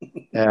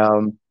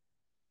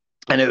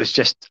 And it was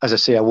just, as I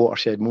say, a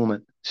watershed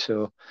moment.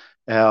 So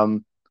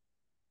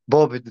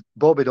Bob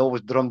had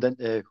always drummed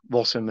into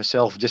Wilson and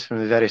myself just from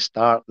the very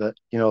start that,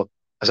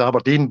 as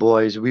Aberdeen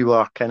boys, we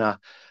were kind of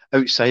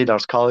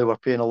outsiders. Caley were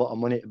paying a lot of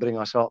money to bring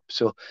us up.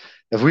 So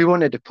if we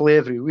wanted to play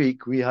every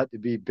week, we had to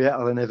be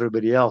better than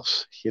everybody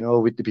else. We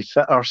had to be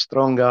fitter,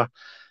 stronger,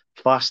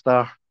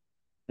 faster,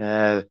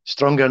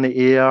 stronger in the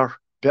air,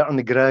 better on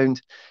the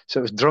ground. So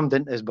it was drummed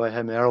into us by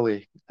him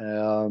early.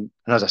 And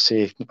as I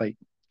say, like,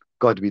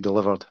 God, we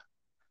delivered.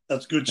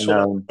 That's good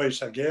solid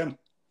advice again.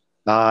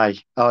 Aye,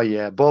 oh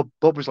yeah. Bob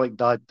was like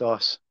dad to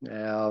us.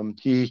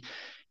 He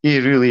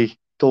really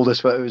told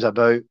us what it was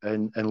about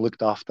and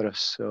looked after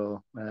us.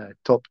 So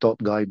top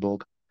guy,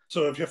 Bob.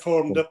 So if you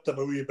formed up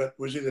a wee bit,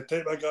 was he the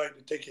type of guy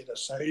to take you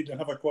aside and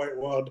have a quiet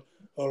word,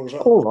 or was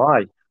that?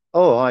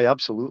 Oh aye,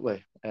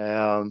 absolutely.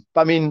 But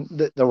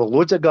there were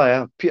loads of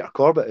guys. Peter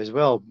Corbett as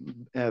well.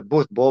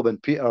 Both Bob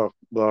and Peter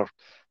were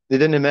they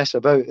didn't mess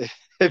about.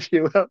 If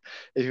you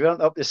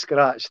weren't up to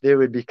scratch, they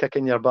would be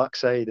kicking your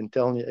backside and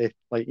telling you to,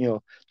 like,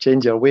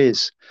 change your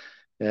ways.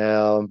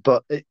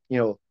 But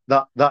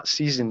that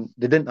season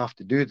they didn't have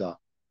to do that.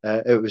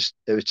 It was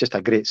just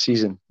a great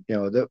season,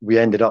 that we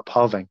ended up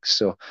having.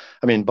 So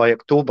I mean, by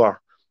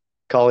October,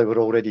 Caley were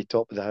already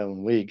top of the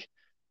Highland League,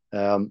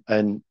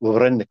 and we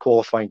were in the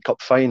qualifying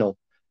cup final,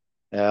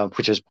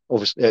 which is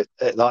obviously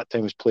at that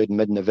time was played in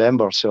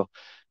mid-November. So,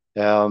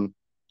 and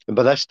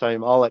by this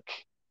time,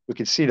 we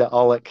could see that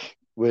Alec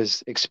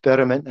was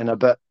experimenting a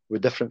bit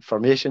with different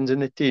formations in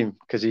the team,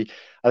 because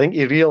I think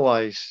he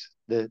realised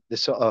the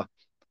sort of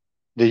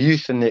the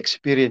youth and the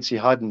experience he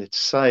had in the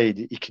side.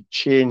 He could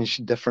change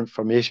different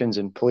formations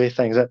and play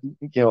things. I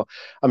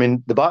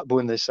mean, the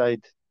backbone of the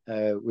side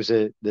was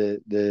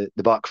the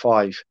back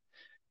five.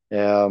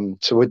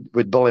 So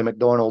with Billy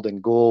McDonald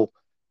in goal,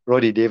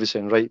 Roddy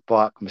Davison right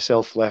back,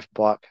 myself left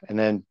back, and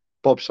then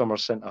Bob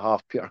Summers centre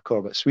half, Peter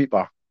Corbett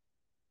sweeper.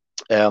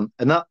 And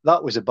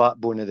that was the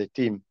backbone of the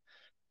team.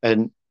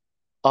 And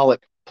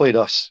Alec played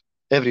us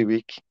every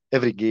week,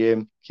 every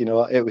game.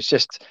 It was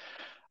just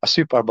a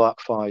super back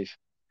five.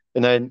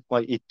 And then,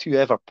 like, he had two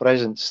ever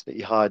presents that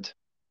he had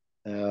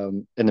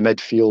in the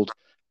midfield.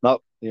 That,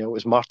 it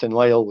was Martin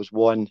Lyle was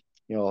one,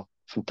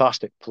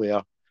 fantastic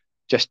player,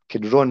 just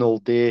could run all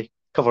day,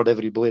 covered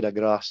every blade of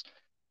grass.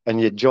 And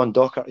you had John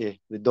Docherty,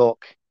 the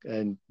Doc,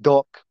 and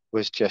Doc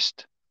was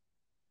just,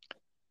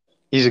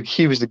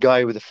 he was the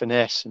guy with the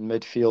finesse in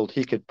midfield.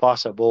 He could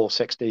pass a ball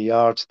 60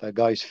 yards to a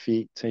guy's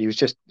feet. He was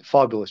just a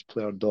fabulous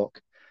player, Doc.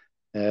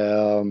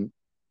 And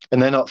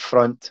then up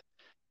front,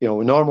 we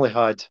normally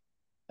had,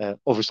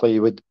 obviously,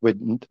 with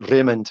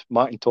Raymond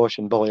McIntosh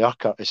and Billy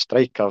Urquhart as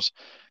strikers.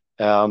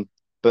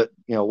 But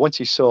once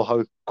he saw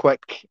how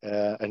quick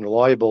and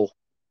reliable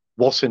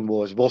Wilson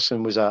was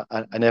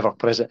an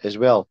ever-present as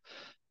well.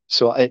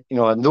 So,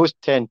 and those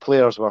 10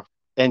 players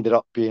ended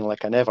up being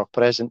like an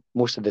ever-present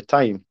most of the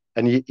time.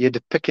 And you had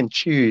to pick and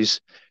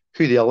choose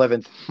who the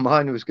 11th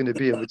man was going to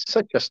be. And with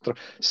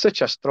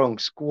such a strong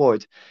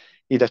squad,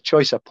 you had a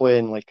choice of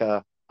playing like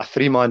a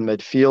three-man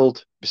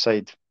midfield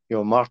beside,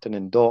 Martin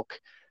and Doc.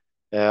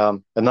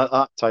 And at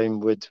that time,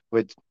 with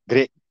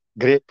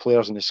great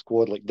players in the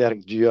squad like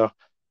Derek Dewar,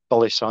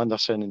 Billy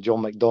Sanderson, and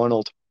John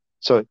McDonald.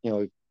 So,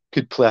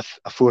 could play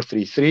a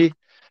 4-3-3.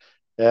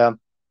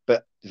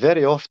 But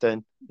very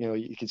often,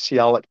 you could see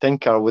Alec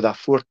Tinker with a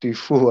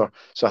 4-2-4.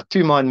 So a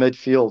two-man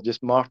midfield,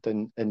 just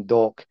Martin and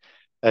Doc,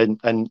 and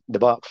the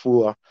back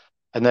four.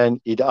 And then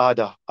he'd add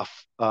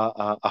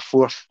a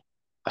fourth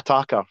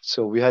attacker.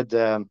 So we had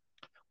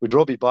with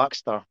Robbie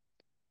Baxter,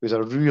 who was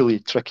a really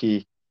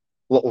tricky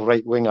little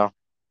right winger.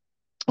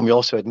 And we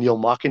also had Neil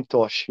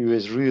McIntosh, who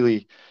is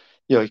really,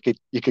 you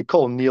could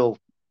call Neil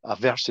a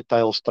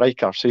versatile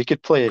striker. So he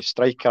could play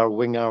striker,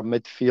 winger,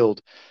 midfield.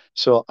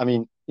 So, I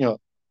mean,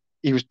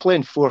 he was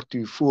playing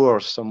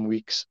 4-2-4 some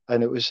weeks,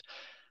 and it was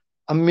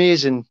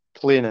amazing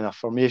playing in a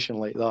formation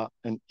like that.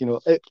 And,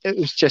 it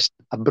was just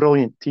a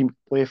brilliant team to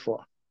play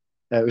for.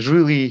 It was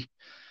really,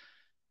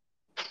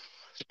 I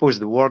suppose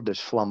the word is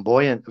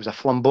flamboyant. It was a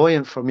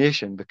flamboyant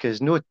formation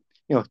because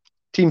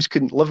teams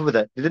couldn't live with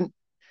it. They didn't.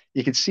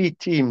 You could see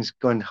teams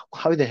going,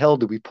 how the hell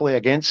do we play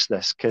against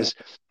this? Because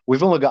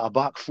we've only got a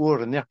back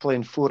four and they're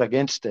playing four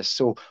against us.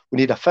 So we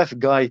need a fifth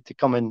guy to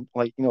come and,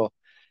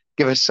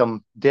 give us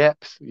some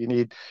depth. You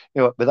need,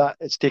 but that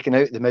it's taken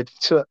out the mid.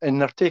 So,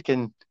 and they're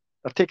taking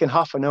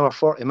half an hour,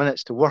 40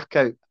 minutes to work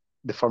out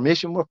the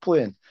formation we're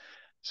playing.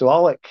 So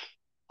Alec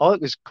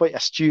was quite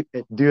astute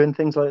at doing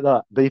things like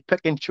that. But he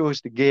picked and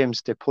chose the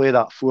games to play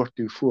that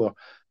 4-2-4.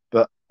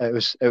 But it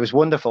was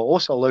wonderful. It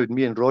also allowed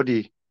me and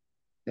Roddy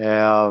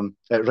at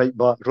right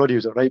back. Roddy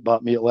was at right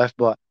back, me at left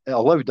back. It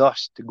allowed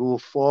us to go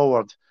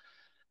forward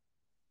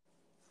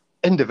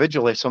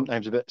individually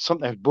sometimes, but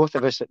sometimes both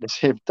of us at the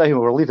same time. We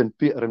were leaving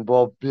Peter and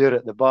Bob bare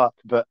at the back.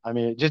 But I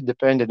mean, it just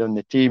depended on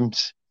the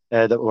teams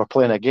that we were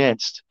playing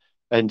against,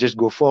 and just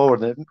go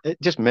forward. And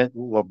it just meant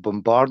we were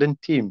bombarding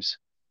teams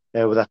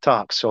with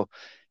attacks. So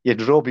you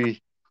could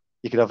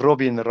have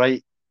Robbie in the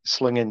right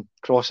slinging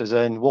crosses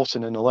in,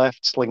 Wilson in the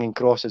left slinging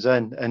crosses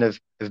in, and if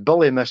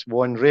Billy missed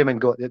one,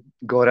 Raymond got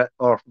it,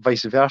 or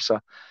vice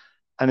versa.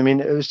 And I mean,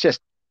 it was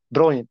just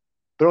brilliant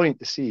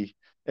to see,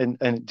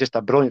 and just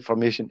a brilliant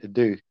formation to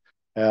do.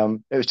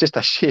 It was just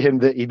a shame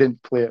that he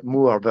didn't play it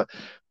more, but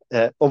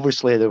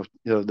obviously there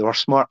were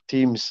smart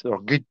teams, there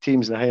were good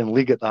teams in the Highland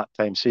League at that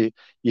time, so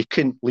you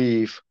couldn't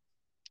leave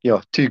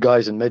two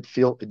guys in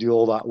midfield to do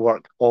all that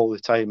work all the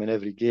time in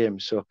every game.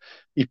 So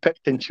he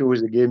picked and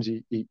chose the games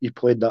he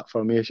played that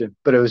formation.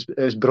 But it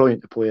was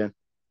brilliant to play in.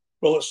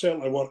 Well, it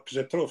certainly worked because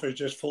the trophies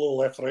just flow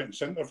left, right, and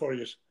centre for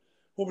you.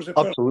 What was the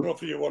first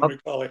trophy you won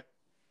with Caley?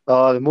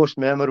 The most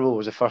memorable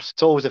was the first.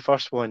 It's always the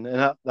first one,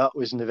 and that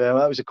was November.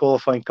 That was a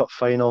qualifying cup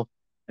final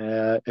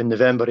in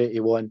November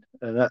 '81,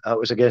 and that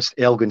was against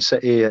Elgin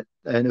City,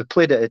 and we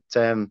played it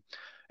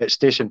at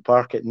Station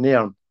Park at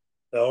Nairn.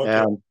 Oh,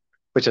 okay.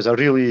 Which is a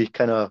really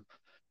kind of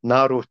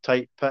narrow,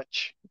 tight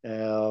pitch.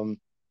 And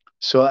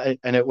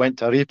it went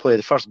to a replay.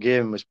 The first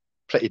game was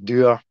pretty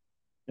dour.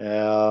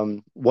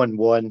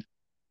 1-1,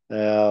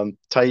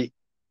 tight,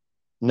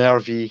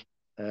 nervy.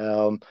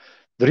 The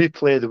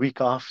replay the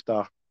week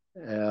after,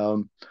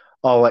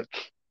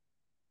 Alec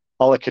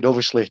had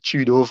obviously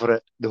chewed over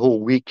it the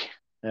whole week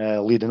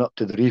leading up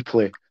to the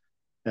replay,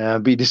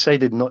 but he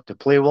decided not to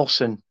play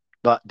Wilson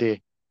that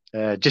day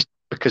just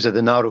because of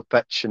the narrow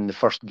pitch in the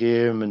first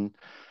game, and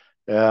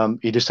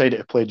he decided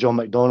to play John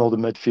McDonald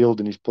in midfield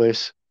in his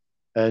place.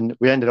 And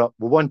we ended up,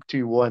 we won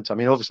 2-1. I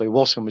mean, obviously,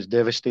 Wilson was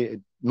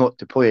devastated not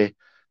to play,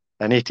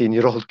 an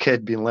 18-year-old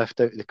kid being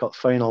left out of the cup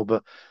final.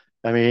 But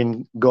I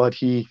mean, God,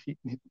 he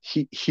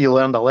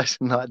learned a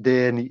lesson that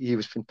day, and he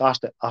was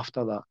fantastic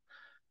after that.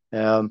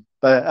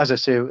 But as I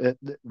say, we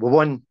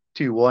won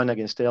 2-1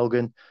 against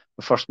Elgin,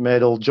 the first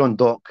medal. John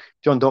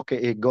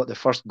Docherty got the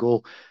first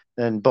goal,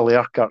 and Billy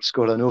Urquhart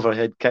scored an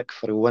overhead kick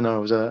for a winner.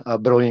 It was a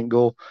brilliant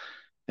goal.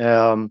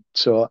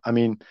 So, I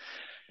mean,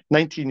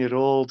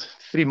 19-year-old,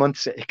 3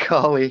 months at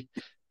Caley,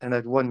 and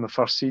I'd won my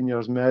first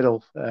seniors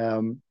medal.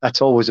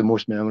 That's always the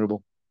most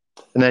memorable.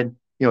 And then,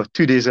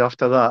 2 days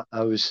after that,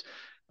 I was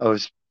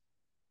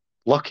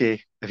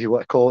lucky, if you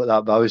want to call it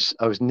that, but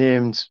I was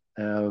named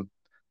the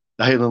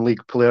Highland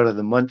League Player of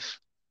the Month.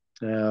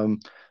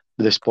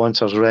 The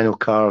sponsors, Renault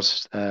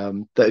cars,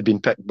 that had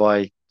been picked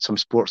by some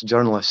sports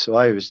journalists. So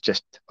I was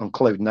just on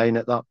cloud nine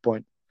at that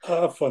point.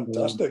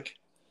 Fantastic.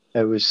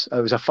 It was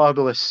a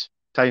fabulous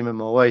time in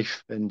my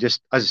life, and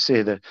just as I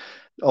say,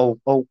 all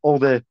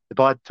the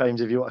bad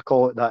times, if you want to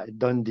call it that, at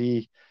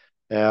Dundee,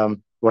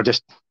 were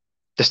just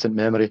distant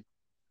memory.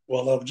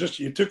 Well,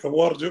 you took a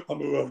word out my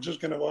mouth. I was just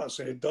going to want to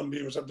say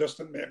Dundee was a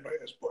distant memory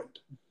at this point.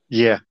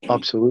 Yeah,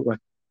 absolutely.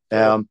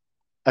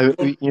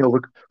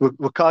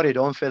 We carried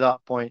on for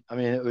that point. I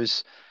mean, it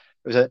was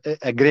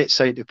a great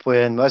side to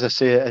play in. As I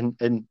say,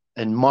 in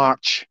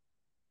March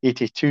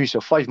 '82,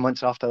 so 5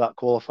 months after that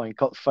qualifying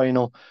cup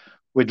final,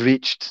 we'd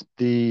reached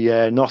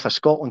the North of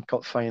Scotland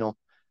Cup final.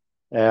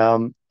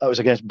 That was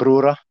against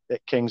Brora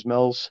at Kings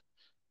Mills,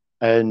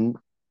 and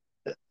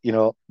we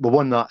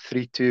won that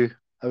 3-2.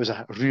 It was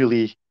a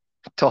really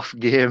tough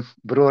game.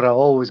 Brora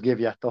always gave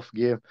you a tough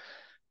game.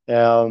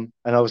 And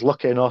I was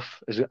lucky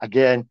enough,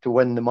 again, to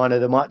win the Man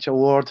of the Match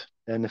award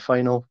in the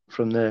final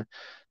from the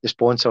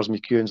sponsors,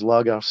 McEwen's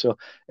Lager. So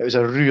it was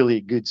a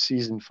really good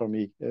season for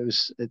me. It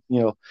was,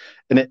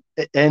 and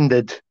it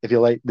ended, if you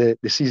like, the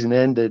season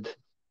ended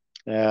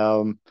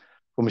when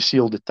we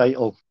sealed the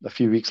title a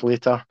few weeks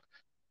later.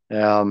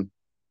 And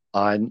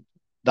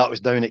that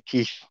was down at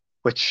Keith,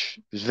 which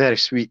was very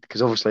sweet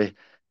because obviously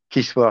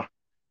Keith were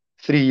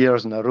 3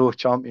 years in a row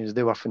champions.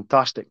 They were a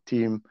fantastic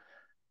team.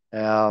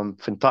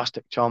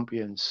 Fantastic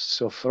champions.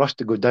 So for us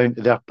to go down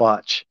to their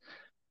patch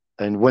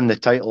and win the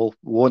title,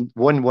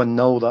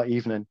 1-0 that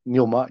evening.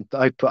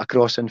 I put a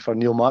cross in for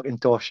Neil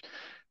McIntosh,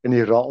 and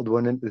he rattled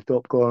one into the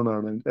top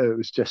corner, and it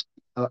was just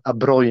a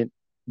brilliant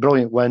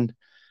win.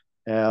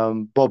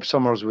 Bob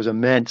Summers was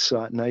immense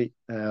that night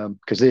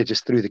because they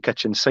just threw the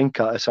kitchen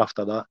sink at us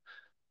after that,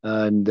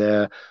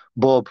 and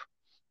Bob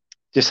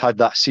just had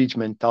that siege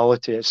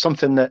mentality. It's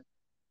something that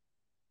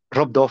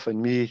rubbed off on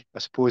me, I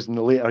suppose, in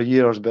the later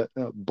years, but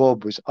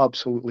Bob was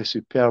absolutely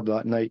superb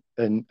that night,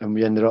 and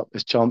we ended up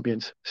as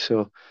champions.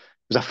 So it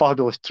was a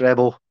fabulous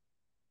treble,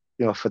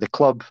 for the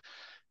club,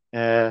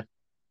 for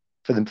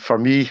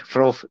me,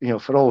 for all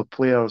the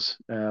players,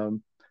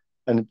 and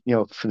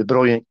for the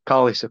brilliant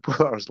Caley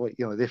supporters.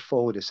 They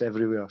followed us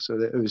everywhere. So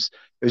it was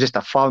just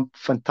a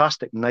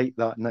fantastic night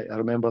that night. I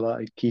remember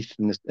that at Keith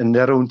in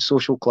their own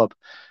social club.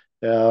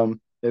 It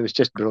was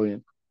just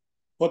brilliant.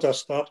 What a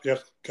start to your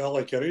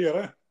Caley career,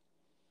 eh?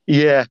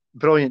 Yeah,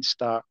 brilliant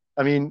start.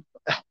 I mean,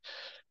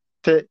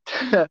 we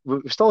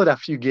still had a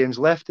few games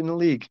left in the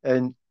league,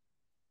 and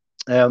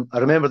I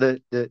remember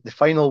the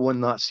final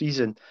one that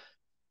season.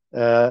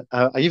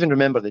 I even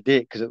remember the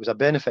date because it was a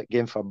benefit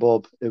game for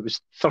Bob. It was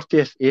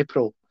 30th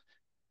April,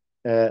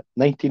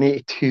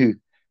 1982,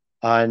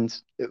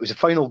 and it was a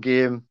final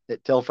game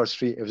at Telford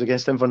Street. It was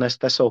against Inverness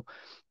Thistle,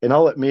 and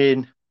Alec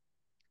Main.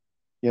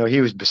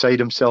 He was beside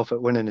himself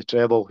at winning the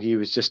treble. He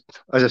was just,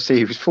 as I say,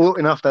 he was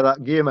floating after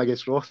that game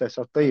against Rothes.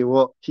 I'll tell you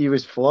what, he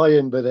was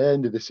flying by the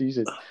end of the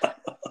season.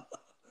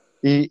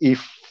 He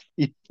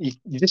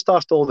just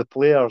asked all the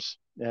players.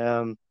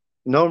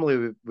 Normally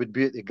we would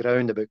be at the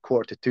ground about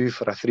 1:45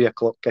 for a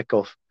 3:00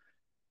 kickoff.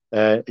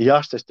 He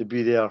asked us to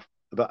be there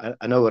about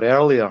an hour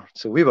earlier,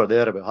 so we were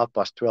there about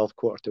 12:30,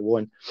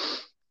 1:15.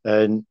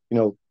 And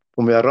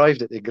when we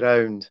arrived at the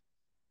ground,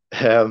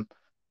 there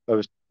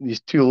was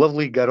these two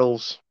lovely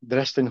girls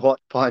dressed in hot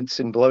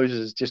pants and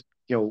blouses, just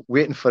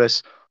waiting for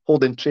us,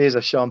 holding trays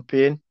of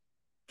champagne,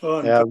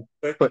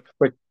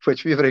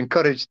 which we were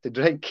encouraged to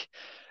drink.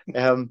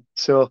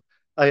 So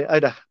I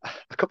had a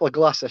couple of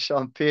glasses of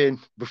champagne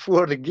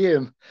before the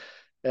game.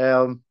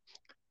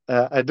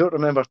 I don't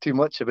remember too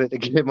much about the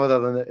game other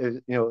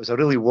than it was a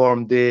really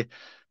warm day,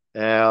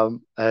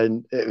 and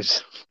it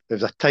was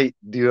a tight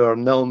draw,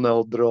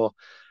 0-0 draw.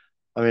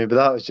 I mean, but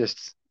that was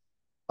just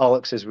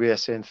Alex's way of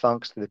saying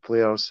thanks to the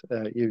players.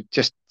 You're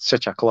just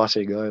such a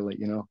classy guy,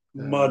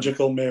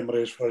 Magical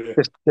memories for you.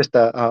 Just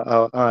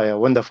a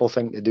wonderful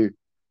thing to do.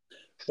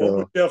 What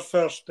was So, your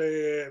first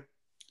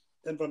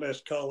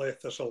Inverness Caley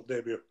Thistle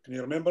debut? Can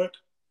you remember it?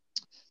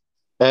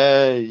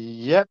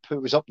 yep,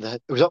 it was up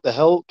the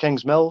hill,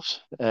 Kings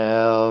Mills.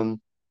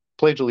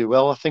 Played really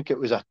well. I think it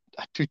was a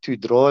 2-2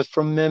 draw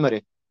from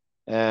memory.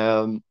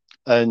 Um,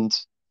 and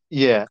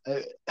yeah,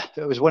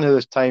 it was one of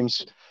those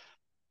times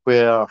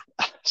where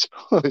I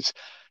suppose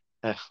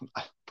I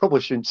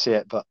probably shouldn't say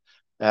it, but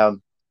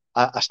um,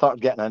 I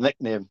started getting a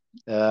nickname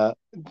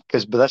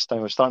because by this time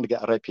I was starting to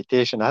get a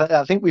reputation.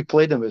 I think we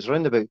played him. It was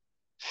around about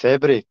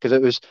February because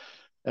it was,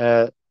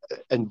 uh,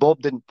 and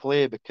Bob didn't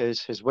play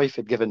because his wife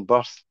had given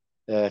birth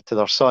to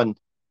their son.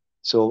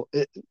 So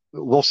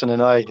Wilson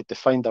and I had to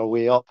find our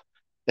way up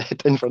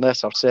at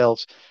Inverness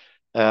ourselves.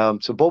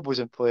 So Bob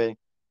wasn't playing,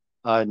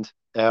 and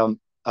I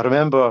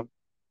remember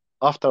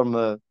after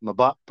my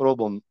back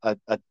problem, it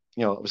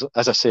was,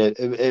 as I said,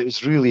 it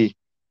was really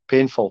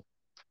painful.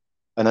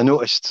 And I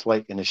noticed,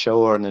 like in the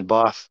shower and in the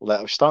bath, that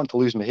I was starting to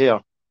lose my hair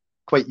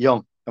quite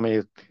young. I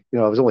mean,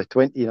 I was only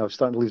 20 and I was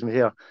starting to lose my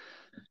hair.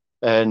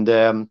 And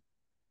I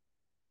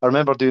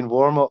remember doing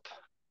warm up,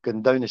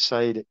 going down the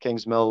side at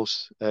Kings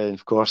Mills. And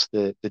of course,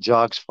 the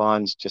Jags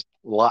fans just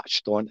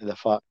latched onto the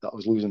fact that I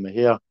was losing my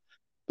hair.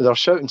 But they're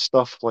shouting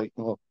stuff like,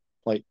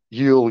 like,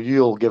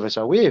 you'll give us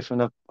a wave.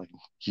 And I'm like,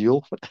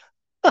 you'll?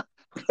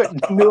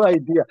 No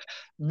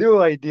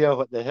idea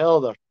what the hell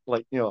they're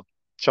like,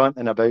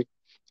 chanting about.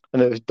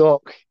 And it was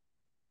Doc.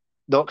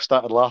 Doc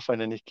started laughing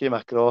and he came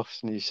across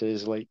and he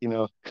says, like,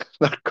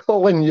 they're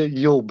calling you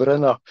Yul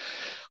Brynner,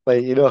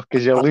 like,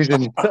 because you're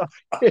losing.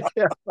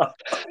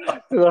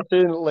 They're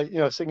saying, like,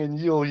 singing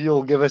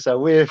Yule, give us a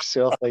wave.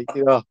 So, like,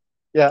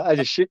 yeah, I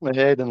just shook my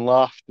head and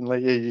laughed. And,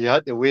 like, you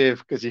had to wave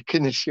because you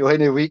couldn't show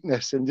any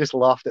weakness and just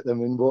laughed at them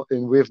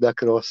and waved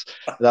across.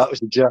 That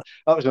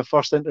was my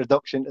first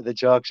introduction to the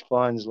Jags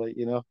fans, like,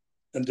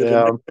 And did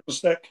it make a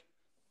stick?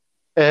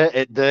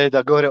 It did.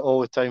 I got it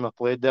all the time I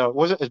played there. It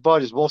wasn't as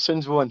bad as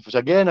Wilson's one, which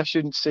again I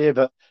shouldn't say,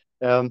 but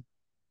at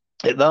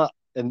that,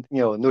 and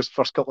in those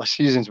first couple of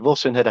seasons,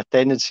 Wilson had a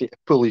tendency to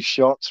pull his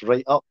shorts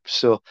right up,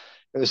 so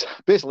it was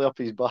basically up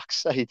his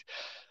backside.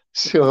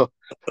 So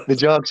the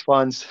Jags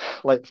fans,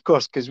 like, of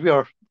course, because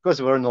we're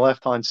on the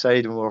left hand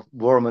side and we're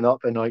warming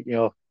up, and like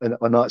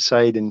on that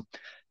side, and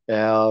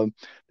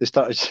they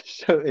started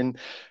shouting,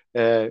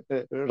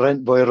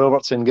 "Rent boy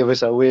Robertson, give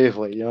us a wave!"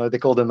 Like, they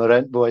called him a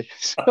rent boy.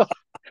 So,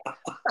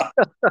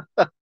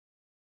 that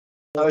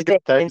was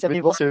good times. I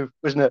mean, Wilson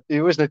wasn't it?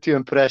 He wasn't too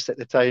impressed at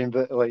the time,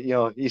 but like,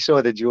 he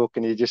saw the joke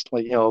and he just,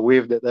 like,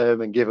 waved at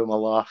them and gave him a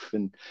laugh,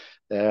 and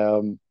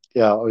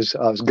yeah, it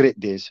was great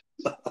days.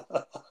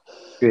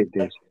 Great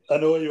days. I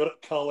know you were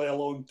at Caley a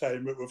long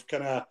time, but with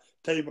kind of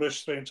time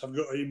restraints, I've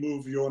got to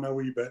move you on a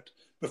wee bit.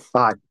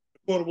 Aye.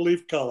 Before we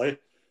leave Caley,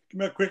 give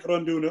me a quick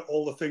rundown of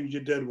all the things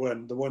you did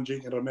win, the ones you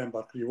can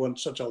remember, because you won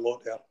such a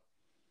lot there.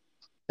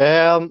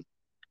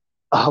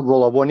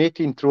 Well, I won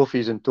 18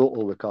 trophies in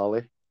total with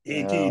Caley.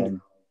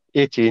 18.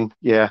 18,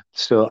 yeah.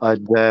 So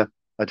I'd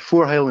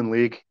 4 Highland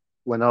League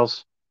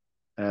winners,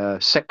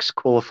 6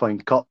 qualifying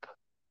cup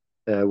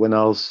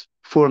winners,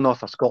 4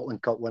 North of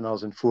Scotland Cup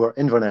winners, and 4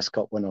 Inverness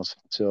Cup winners.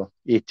 So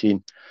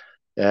 18.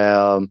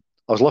 I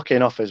was lucky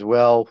enough as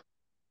well.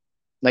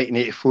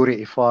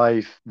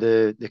 1984-85,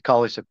 the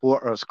Caley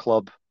Supporters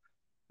Club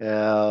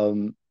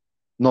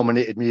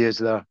nominated me as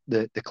the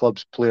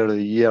club's Player of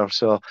the Year.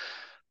 So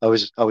I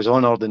was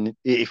honoured in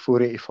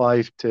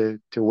 84-85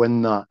 to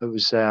win that.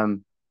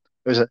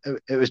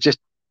 It was just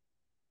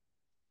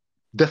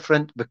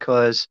different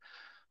because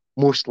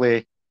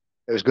mostly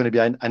it was going to be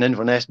an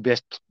Inverness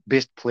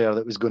based player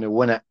that was going to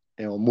win it,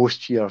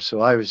 most years.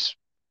 So I was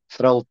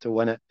thrilled to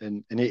win it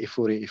in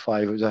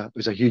 84-85. It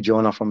was a huge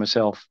honour for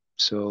myself.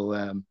 So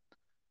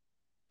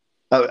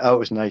that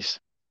was nice.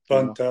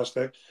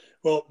 Fantastic.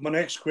 Well, my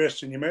next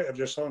question, you might have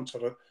just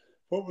answered it.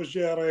 What was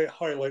your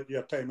highlight of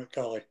your time at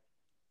Caley?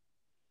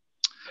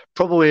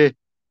 Probably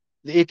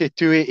the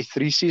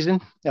 82-83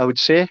 season, I would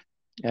say.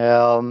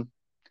 Because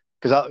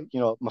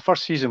my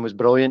first season was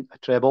brilliant, a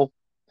treble.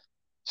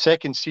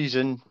 Second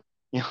season,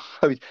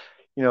 was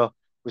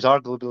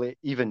arguably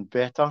even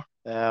better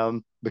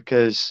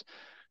because,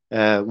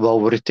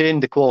 we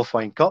retained the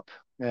qualifying cup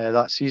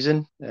that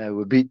season.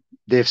 We beat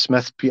Dave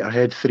Smith,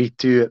 Peterhead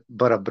 3-2 at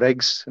Borough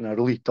Briggs in a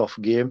really tough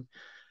game.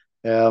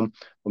 And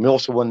we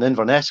also won the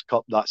Inverness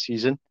Cup that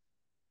season.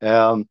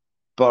 But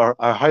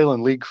our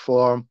Highland League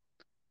form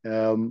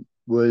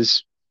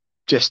was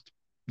just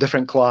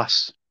different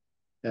class.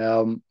 We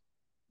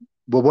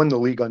won the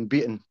league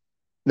unbeaten.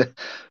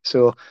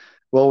 So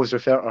we always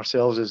refer to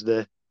ourselves as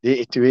the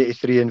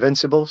 82-83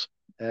 Invincibles.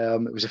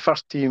 It was the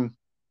first team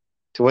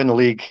to win the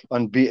league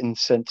unbeaten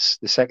since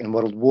the Second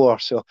World War.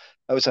 So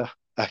that was a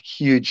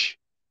huge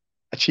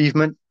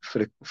achievement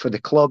for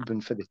the club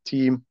and for the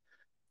team.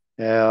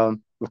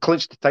 We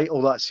clinched the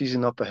title that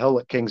season up a hill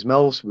at Kings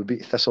Mills. We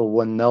beat Thistle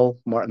 1-0.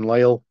 Martin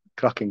Lyle,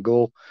 cracking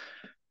goal,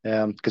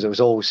 because it was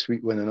always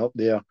sweet winning up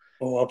there.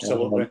 Oh,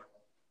 absolutely.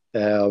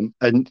 And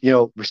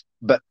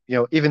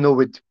even though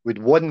we'd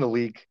won the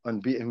league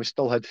unbeaten, we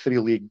still had 3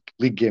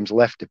 league games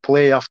left to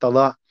play after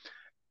that.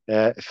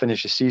 to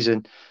finish the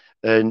season.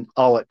 And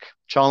Alec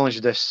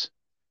challenged us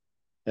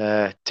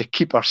to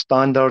keep our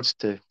standards,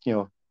 to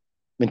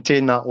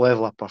maintain that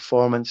level of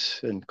performance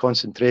and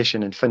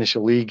concentration, and finish a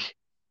league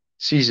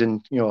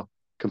season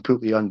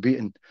completely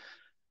unbeaten.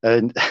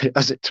 And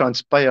as it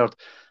transpired,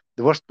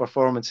 the worst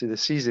performance of the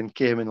season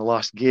came in the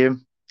last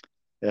game.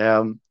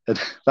 And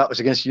that was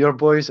against your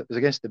boys. It was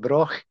against the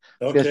Broch,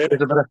 against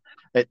Fraserburgh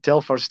at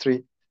Telford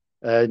Street.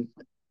 And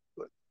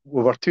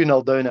we were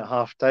 2-0 down at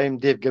half time.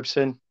 Dave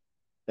Gibson,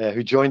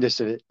 who joined us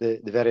the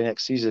very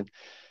next season,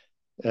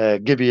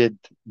 Gibby had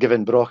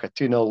given Broch a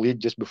 2-0 lead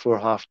just before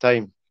half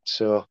time.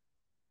 So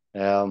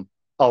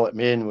Alec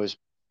Main was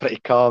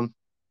pretty calm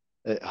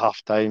at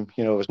half time.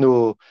 There was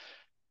no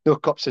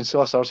cups and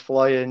saucers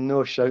flying,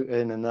 no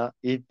shouting and that.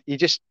 He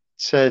just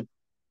said,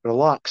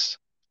 relax.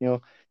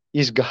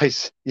 These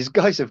guys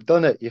have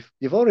done it.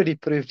 You've already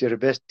proved you're the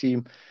best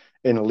team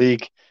in the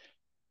league.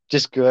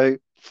 Just go out,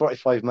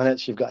 45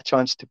 minutes, you've got a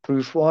chance to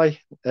prove why.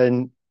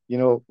 And, we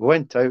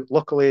went out.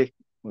 Luckily,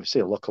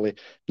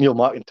 Neil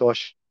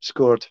McIntosh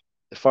scored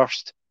the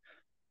first.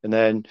 And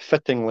then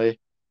fittingly,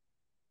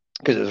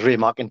 because it was Ray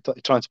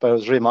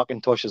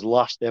McIntosh's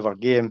last ever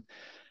game,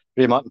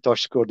 Ray McIntosh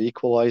scored the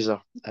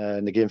equaliser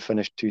and the game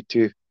finished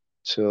 2-2.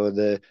 So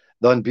the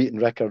unbeaten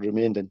record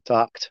remained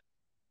intact.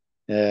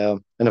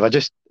 And if I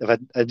just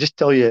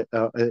tell you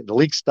the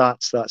league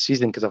stats that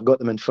season, because I've got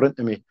them in front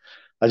of me,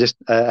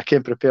 I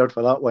came prepared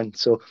for that one.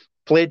 So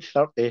played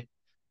 30,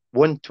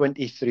 won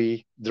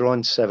 23,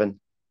 drawn 7,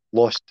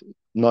 lost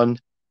none.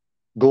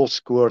 Goals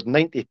scored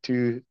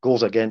 92,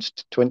 goals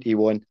against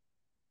 21.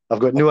 I've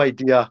got no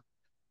idea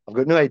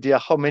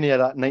how many of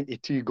that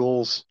 92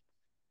 goals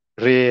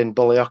Ray and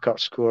Billy Urquhart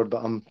scored,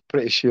 but I'm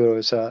pretty sure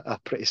it's a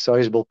pretty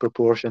sizable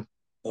proportion.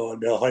 Oh,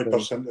 it'd be a high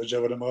percentage, I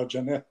would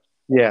imagine, yeah.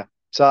 Yeah,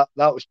 so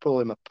that was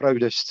probably my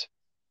proudest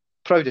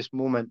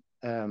moment,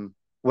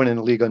 winning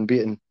the league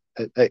unbeaten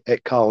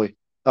at Caley.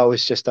 That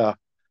was just a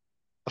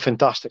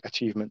fantastic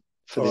achievement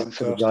for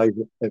the guys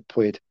that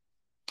played.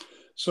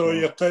 So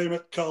your time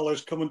at Caley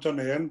is coming to an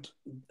end.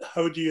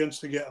 How do you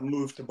instigate a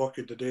move to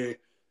Buckie? Did they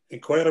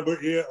inquire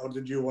about you, or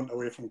did you want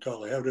away from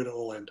Caley? How did it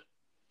all end?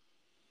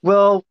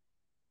 Well,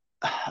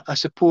 I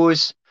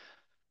suppose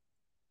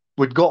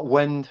we'd got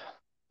wind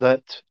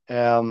that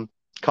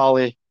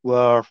Caley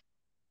were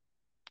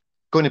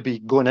going to be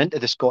going into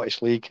the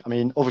Scottish League. I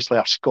mean, obviously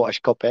our Scottish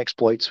Cup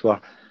exploits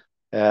were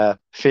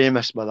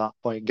famous by that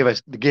point.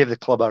 They gave the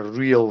club a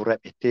real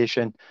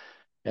reputation,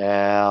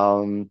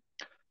 and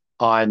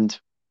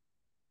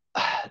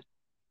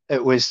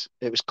it was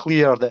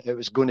clear that it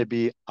was going to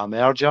be a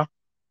merger.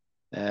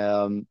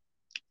 It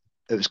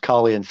was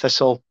Caley and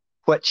Thistle,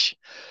 which,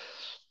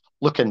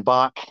 looking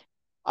back,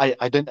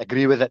 I didn't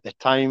agree with at the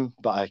time,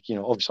 but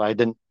obviously I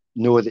didn't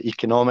know the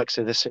economics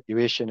of the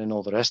situation and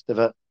all the rest of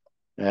it.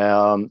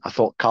 I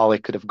thought Caley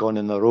could have gone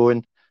on their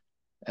own.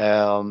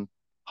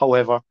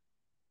 However,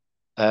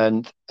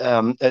 it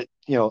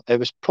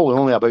was probably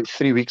only about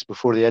 3 weeks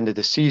before the end of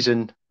the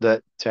season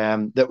that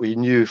we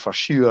knew for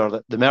sure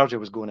that the merger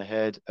was going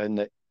ahead, and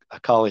that a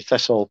Caley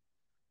Thistle,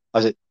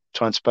 as it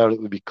transpired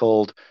it would be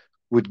called,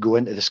 would go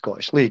into the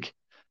Scottish League.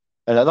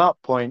 And at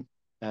that point,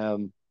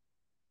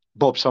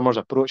 Bob Summers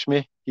approached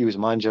me. He was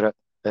manager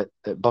at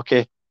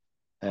Buckie.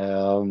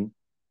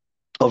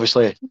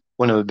 Obviously,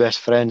 one of my best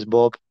friends,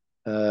 Bob,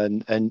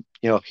 and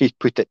he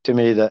put it to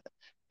me that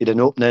he had an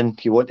opening.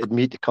 He wanted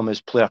me to come as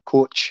player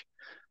coach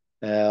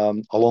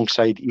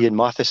alongside Ian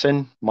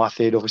Matheson.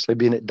 Matthew had obviously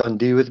been at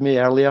Dundee with me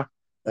earlier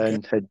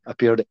and had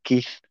appeared at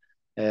Keith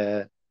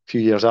a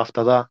few years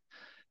after that.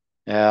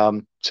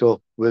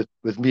 So with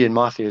me and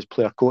Matthew as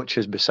player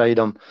coaches beside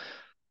him,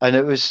 and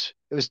it was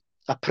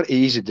a pretty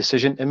easy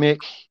decision to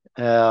make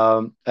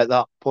at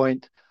that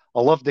point. I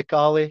loved the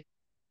Caley.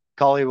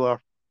 Caley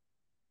were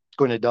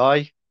going to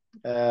die,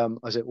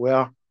 as it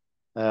were,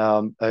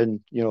 and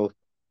the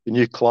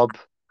new club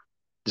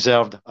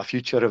deserved a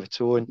future of its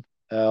own.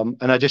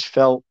 And I just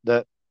felt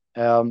that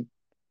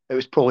it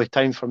was probably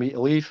time for me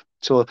to leave.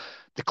 So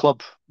the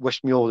club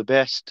wished me all the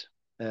best.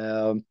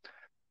 Sergei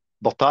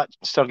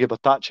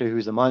Bertacci, who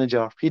was the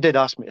manager, he did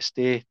ask me to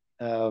stay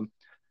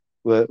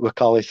with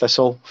Caley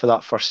Thistle for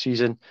that first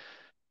season.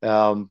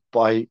 But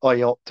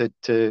I opted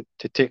to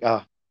take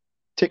a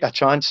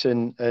chance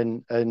and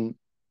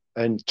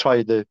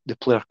try the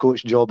player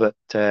coach job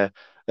at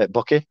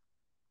Buckie.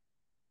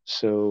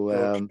 So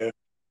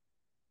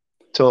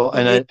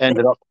and I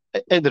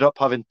ended up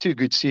having 2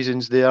 good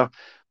seasons there.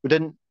 We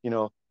didn't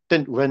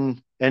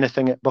win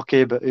anything at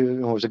Buckie, but it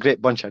was a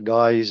great bunch of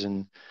guys,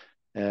 and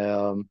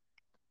it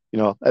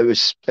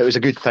was a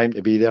good time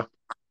to be there.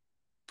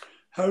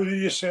 How did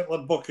you settle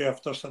at Buckie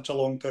after such a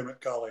long time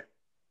at Caley?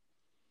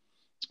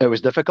 It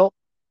was difficult.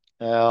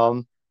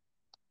 I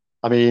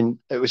mean,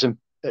 it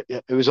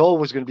was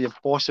always going to be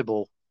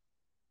impossible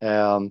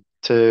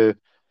to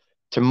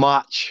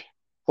match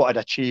what I'd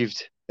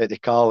achieved at the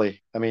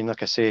Caley. I mean,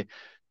 like I say,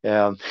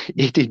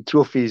 18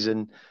 trophies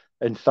in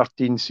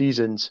 13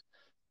 seasons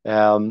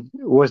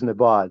wasn't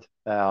bad.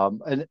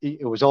 And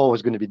it was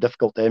always going to be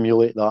difficult to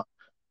emulate that.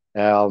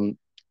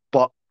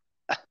 But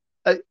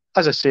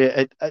as I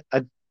say,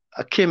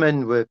 I came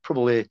in with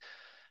probably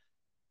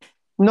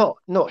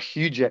not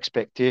huge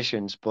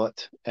expectations,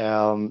 but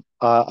I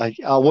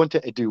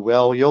wanted to do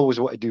well. You always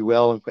want to do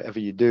well in whatever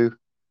you do,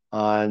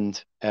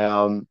 and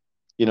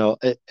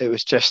it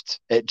just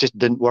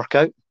didn't work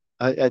out.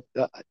 At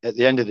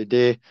the end of the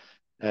day,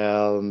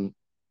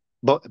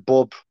 but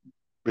Bob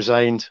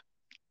resigned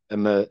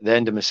in the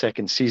end of my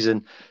second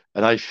season,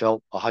 and I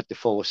felt I had to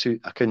follow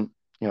suit. I couldn't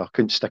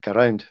stick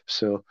around.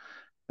 So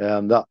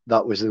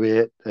that was the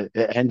way it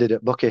ended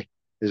at Buckie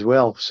as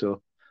well.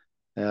 So,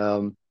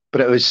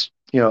 but it was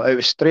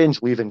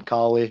strange leaving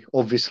Caley.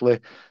 Obviously,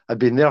 I'd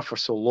been there for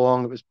so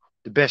long. It was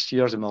the best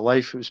years of my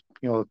life. It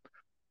was,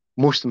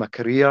 most of my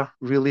career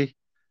really,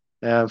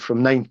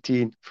 from age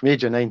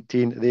of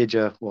 19 to the age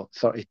of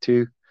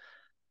 32.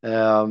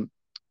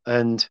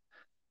 And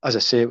as I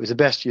say, it was the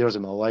best years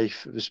of my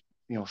life. It was,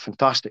 a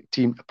fantastic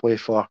team to play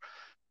for.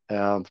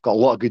 Got a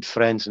lot of good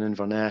friends in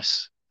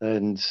Inverness,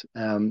 and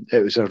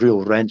it was a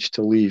real wrench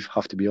to leave,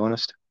 have to be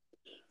honest.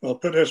 Well,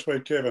 put it this way,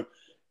 Kevin.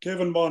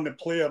 Kevin Mann, the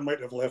player,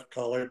 might have left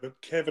Caley, but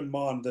Kevin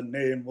Mann, the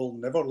name, will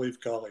never leave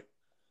Caley.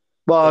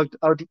 Well,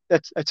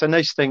 it's a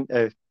nice thing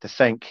to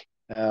think.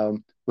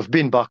 We've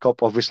been back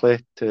up,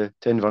 obviously, to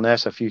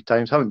Inverness a few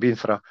times. Haven't been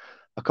for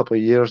a couple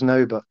of years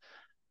now, but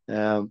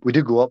we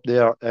do go up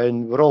there,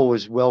 and we're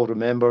always well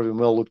remembered and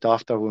well looked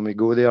after when we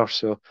go there.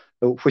 So,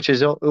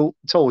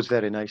 it's always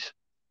very nice.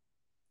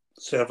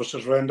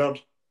 Services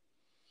rendered.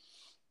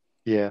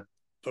 Yeah,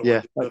 For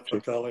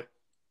Caley.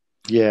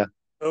 Yeah.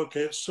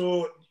 Okay,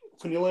 so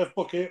when you left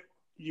Buckie,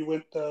 you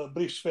went a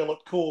brief spell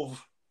at Cove.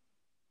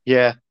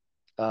 Yeah,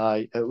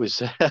 it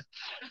was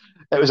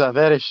it was a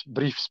very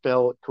brief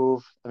spell at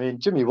Cove. I mean,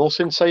 Jimmy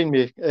Wilson signed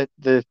me. It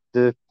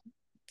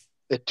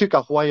took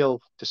a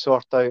while to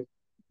sort out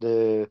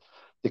the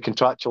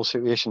contractual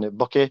situation at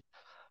Buckie,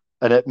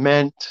 and it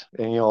meant,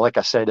 like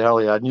I said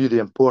earlier, I knew the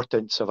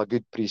importance of a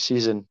good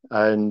pre-season,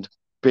 and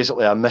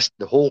basically I missed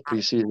the whole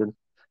pre-season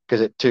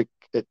because it took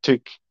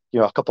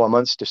a couple of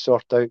months to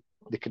sort out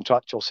the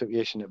contractual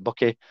situation at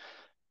Buckie.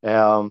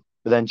 But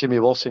then Jimmy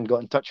Wilson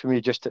got in touch with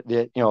me just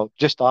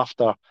just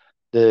after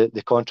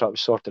the contract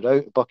was sorted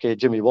out at Buckie.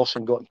 Jimmy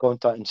Wilson got in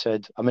contact and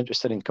said, "I'm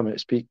interested in coming to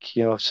speak."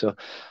 So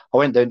I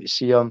went down to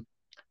see him,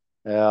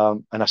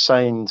 and I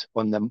signed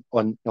on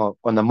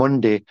the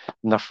Monday,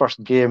 and their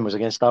first game was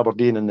against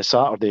Aberdeen on the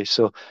Saturday.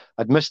 So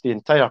I'd missed the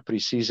entire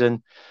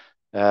pre-season.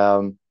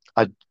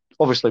 I'd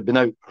obviously been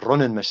out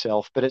running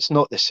myself, but it's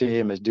not the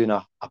same as doing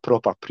a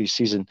proper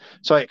pre-season.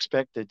 So I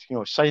expected,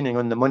 signing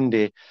on the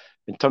Monday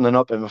and turning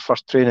up in my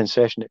first training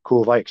session at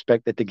Cove, I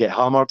expected to get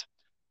hammered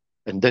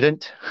and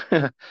didn't.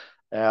 I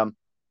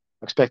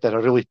expected a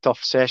really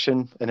tough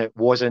session, and it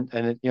wasn't.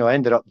 And I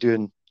ended up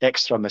doing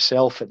extra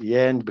myself at the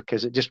end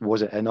because it just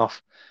wasn't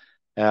enough.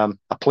 I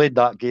played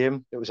that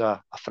game. It was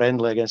a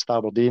friendly against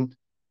Aberdeen,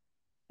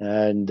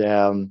 and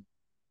it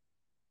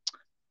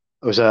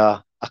was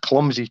a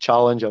clumsy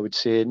challenge, I would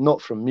say, not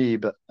from me,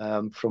 but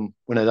from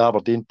one of the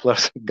Aberdeen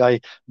players, a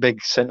guy,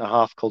 big centre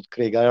half called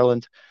Craig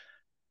Ireland,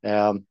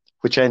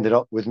 which ended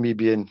up with me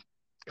being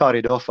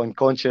carried off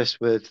unconscious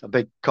with a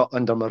big cut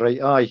under my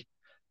right eye.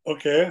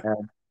 Okay.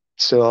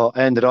 So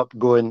I ended up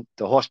going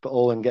to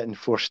hospital and getting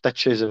 4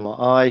 stitches in my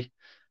eye.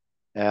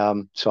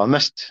 So I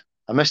missed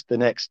the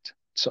next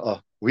sort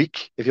of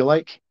week, if you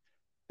like.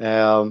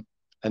 And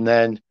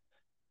then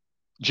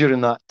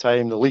during that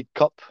time, the League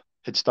Cup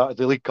had started.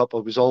 The League Cup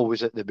was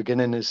always at the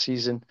beginning of the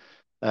season,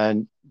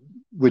 and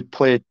we'd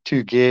played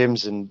 2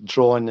 games and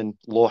drawn and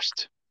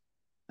lost.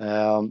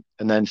 And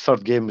then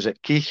third game was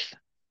at Keith,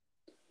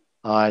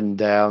 and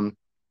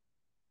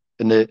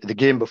in the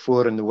game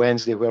before on the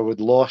Wednesday where we'd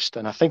lost,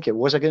 and I think it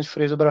was against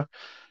Fraserburgh,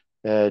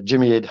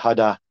 Jimmy had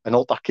an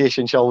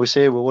altercation, shall we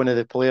say, with one of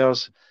the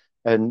players,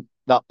 and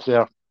that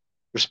player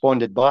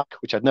responded back,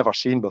 which I'd never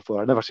seen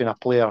before. I'd never seen a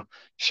player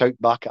shout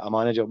back at a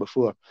manager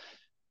before.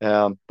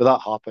 But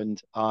that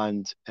happened,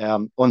 and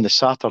on the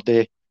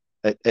Saturday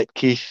at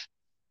Keith,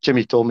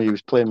 Jimmy told me he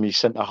was playing me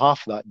centre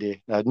half that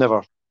day. I'd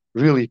never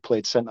really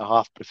played centre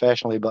half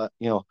professionally, but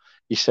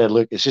he said,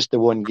 "Look, it's just the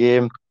one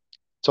game.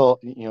 So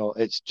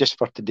it's just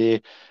for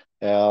today.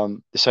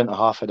 The centre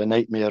half had a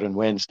nightmare on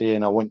Wednesday,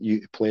 and I want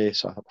you to play."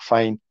 So I thought,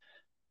 fine.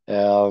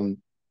 And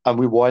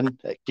we won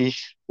at Keith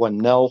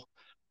 1-0.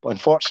 But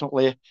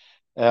unfortunately,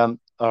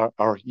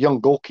 our young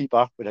goalkeeper,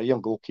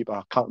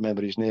 I can't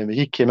remember his name,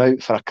 he came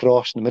out for a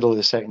cross in the middle of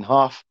the second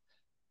half,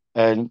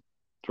 and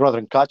rather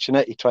than catching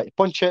it, he tried to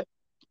punch it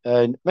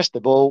and missed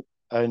the ball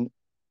and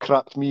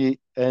cracked me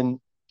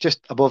in just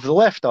above the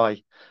left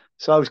eye.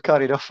 So I was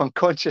carried off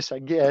unconscious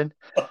again,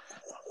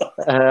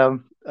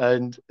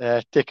 and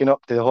taken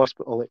up to the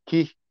hospital at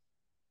Keith,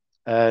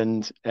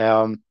 and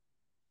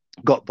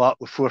got back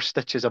with 4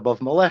 stitches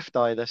above my left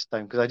eye this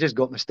time because I just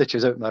got my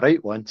stitches out my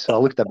right one, so I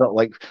looked a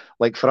bit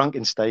like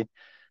Frankenstein.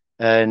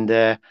 And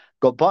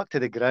got back to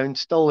the ground,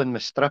 still in my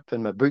strip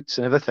and my boots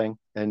and everything,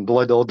 and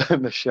blood all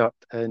down my shirt.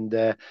 And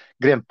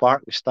Graham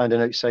Park was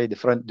standing outside the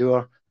front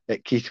door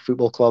at Keith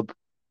Football Club,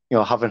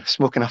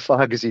 smoking a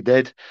fag as he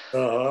did.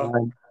 Uh-huh.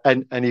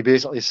 And he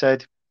basically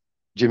said,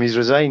 Jimmy's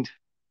resigned.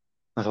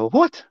 I thought,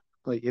 what?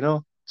 Like,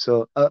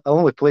 so I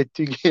only played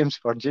 2 games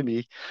for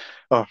Jimmy,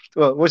 or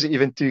well, it wasn't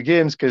even 2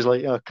 games because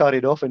I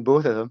carried off in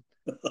both of them.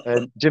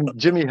 And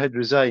Jimmy had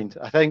resigned.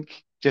 I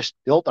think just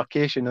the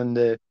altercation on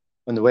the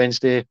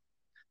Wednesday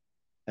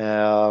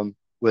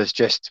was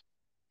just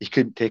he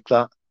couldn't take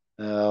that,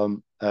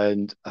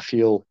 and I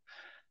feel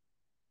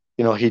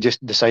he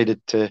just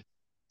decided to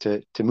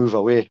move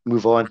away,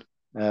 move on,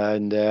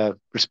 and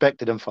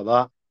respected him for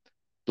that.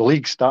 The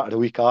league started a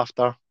week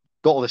after,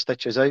 got all the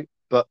stitches out,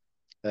 but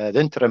the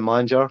interim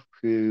manager,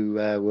 who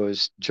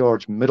was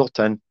George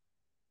Middleton,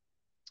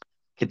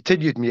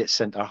 continued me at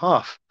centre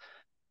half.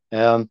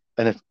 And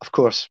of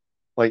course,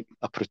 I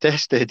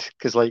protested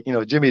because,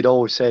 Jimmy had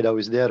always said I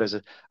was there as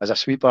a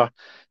sweeper.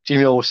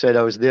 Jimmy always said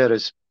I was there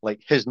as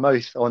his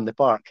mouth on the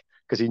park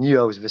because he knew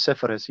I was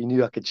vociferous. He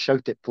knew I could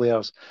shout at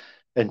players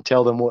and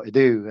tell them what to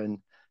do.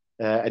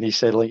 And he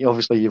said,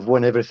 obviously you've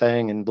won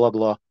everything and blah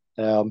blah.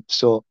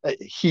 So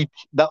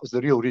that was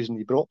the real reason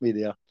he brought me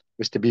there,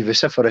 was to be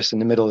vociferous in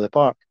the middle of the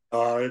park.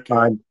 Oh,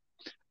 okay.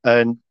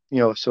 And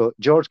so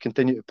George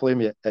continued to play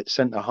me at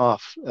centre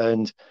half,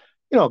 and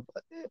you know,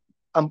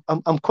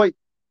 I'm quite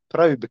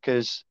proud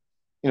because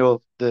the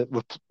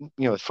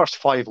first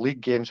 5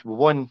 league games we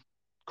won.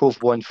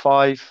 Cove won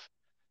 5,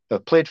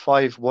 played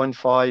 5, won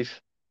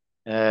 5,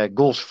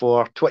 goals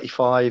for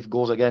 25,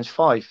 goals against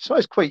 5. So I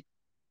was quite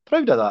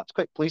proud of that. I was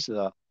quite pleased with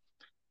that.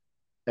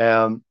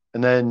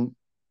 And then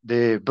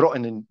they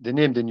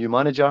named a new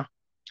manager.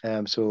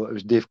 So it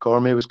was Dave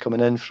Cormier was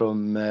coming in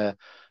from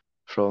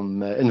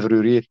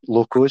Inverurie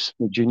Locos,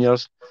 the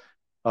juniors,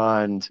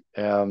 and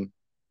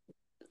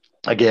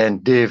again,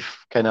 Dave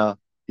kind of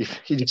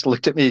he just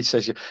looked at me and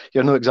says,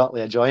 "You're not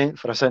exactly a giant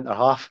for a centre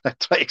half." I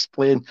try to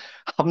explain,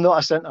 I'm not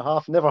a centre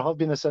half, never have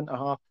been a centre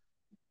half.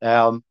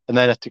 And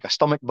then I took a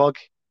stomach bug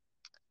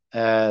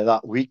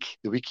that week,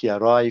 the week he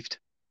arrived,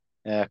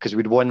 because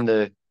we'd won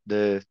the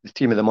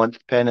team of the month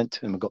pennant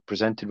and we got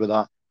presented with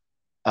that.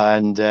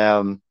 And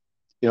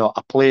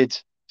I played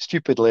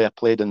stupidly. I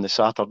played on the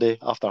Saturday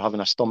after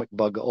having a stomach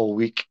bug all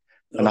week,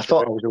 and I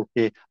thought I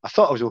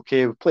was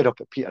okay. We played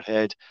up at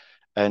Peterhead,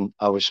 and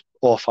I was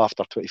off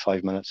after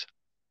 25 minutes.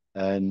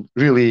 And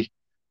really,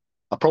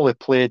 I probably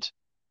played.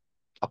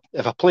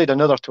 If I played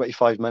another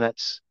 25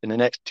 minutes in the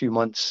next 2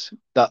 months,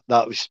 that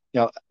was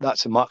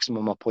that's the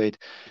maximum I played.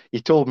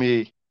 He told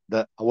me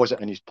that I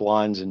wasn't in his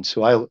plans, and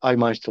so I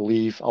managed to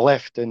leave. I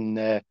left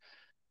in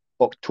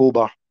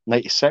October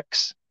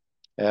 '96.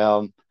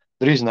 The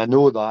reason I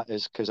know that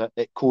is because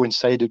it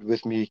coincided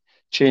with me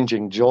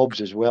changing jobs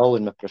as well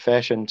in my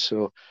profession.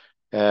 So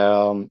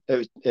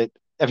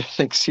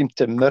everything seemed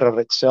to mirror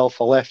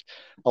itself. I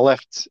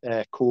left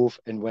Cove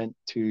and went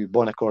to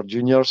Bonaccord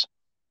Juniors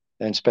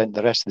and spent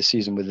the rest of the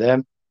season with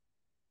them.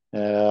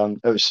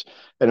 It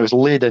was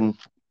laden.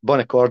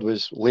 Bonaccord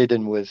was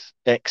laden with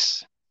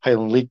ex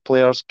Highland League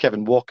players.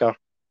 Kevin Walker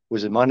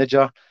was the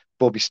manager.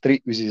 Bobby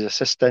Street was his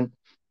assistant.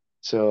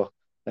 So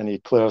any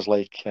players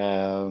like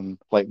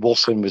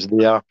Wilson was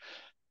there,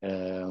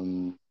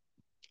 Andy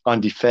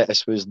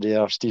Fettis was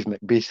there, Steve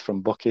McBeath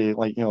from Buckie,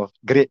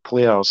 great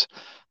players.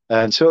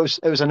 And so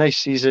it was a nice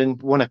season.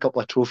 Won a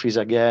couple of trophies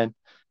again,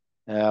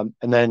 and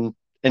then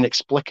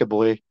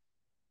inexplicably,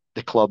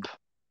 the club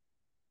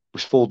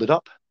was folded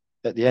up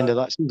at the end of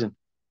that season.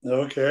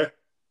 Okay.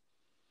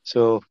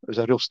 So it was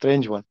a real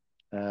strange one.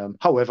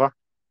 However,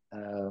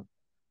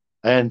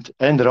 and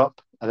ended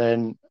up, and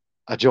then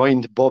I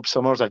joined Bob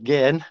Summers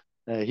again.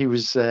 He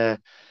was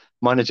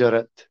manager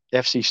at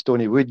FC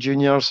Stony Wood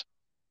Juniors,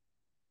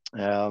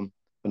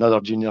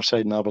 another junior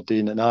side in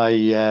Aberdeen, and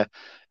I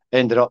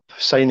ended up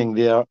signing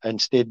there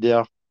and stayed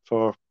there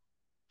for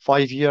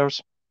 5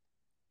 years,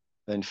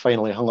 and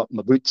finally hung up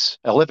my boots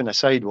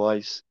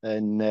 11-a-side-wise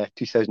in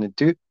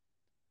 2002.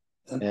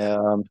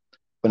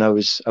 When I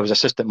was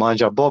assistant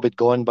manager. Bob had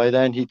gone by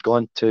then. He'd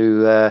gone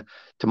to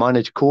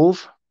manage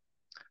Cove,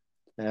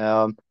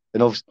 and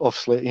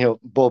obviously,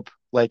 Bob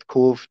led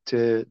Cove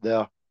to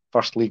their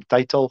first league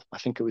title. I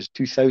think it was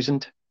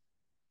 2000.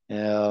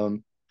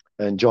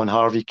 And John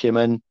Harvey came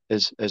in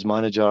as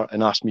manager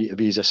and asked me to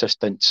be his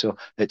assistant. So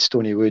at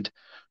Stony Wood.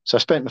 So I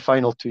spent my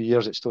final 2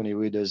 years at Stony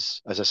Wood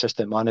as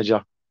assistant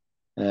manager,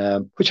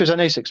 which was a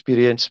nice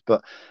experience.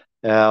 But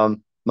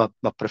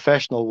my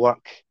professional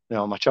work,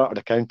 I'm a chartered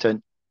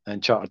accountant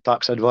and chartered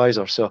tax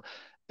advisor. So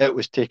it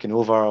was taken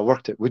over. I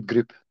worked at Wood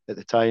Group at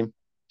the time,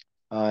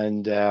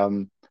 and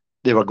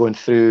they were going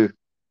through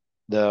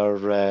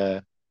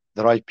their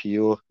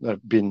IPO. They're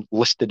being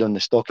listed on the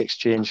stock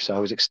exchange. So I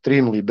was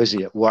extremely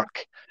busy at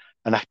work,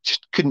 and I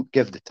just couldn't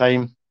give the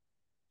time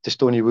to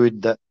Stony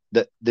Wood that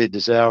they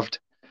deserved.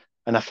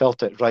 And I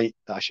felt it right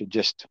that I should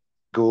just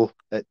go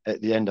at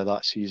the end of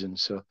that season.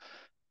 So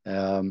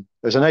it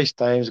was a nice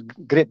time. It was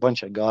a great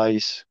bunch of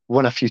guys.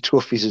 Won a few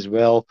trophies as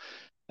well,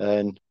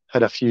 and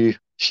had a few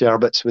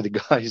sherbets with the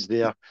guys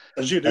there.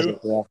 As you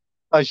do.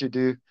 As you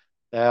do.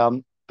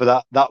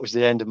 But that was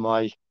the end of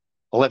my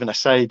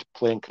 11-a-side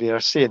playing career. I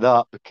say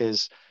that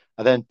because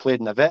I then played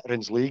in the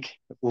Veterans League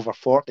over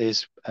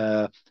 40s.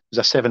 It was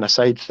a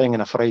 7-a-side thing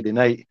on a Friday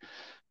night.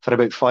 for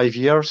about 5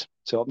 years,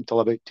 so up until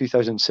about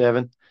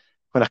 2007,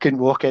 when I couldn't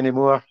walk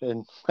anymore,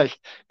 and like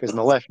because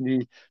my left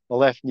knee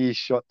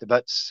shot to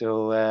bits.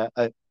 So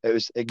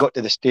it got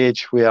to the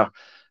stage where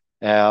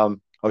I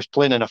was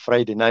playing on a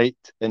Friday night,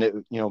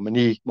 and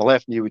my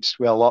left knee would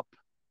swell up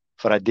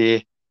for a day,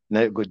 and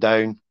then it would go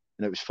down,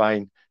 and it was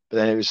fine. But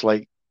then it was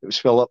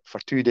swell up for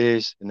 2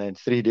 days, and then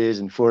 3 days,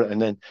 and four,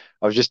 and then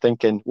I was just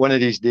thinking, one of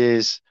these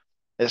days,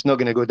 it's not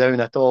going to go down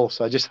at all.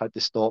 So I just had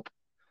to stop.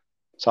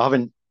 So I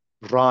haven't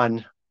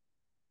ran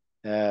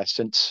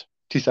since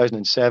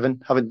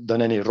 2007. Haven't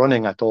done any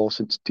running at all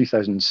since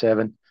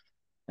 2007,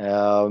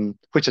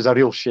 which is a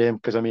real shame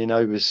because when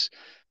I was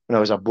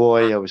a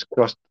boy, I was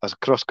as a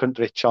cross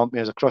country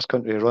champion, as a cross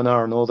country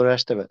runner, and all the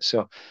rest of it.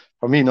 So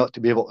for me not to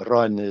be able to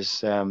run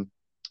is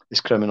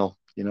criminal,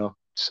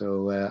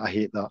 So I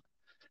hate that.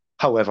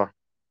 However,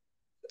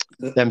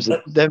 them's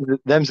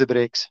the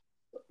breaks.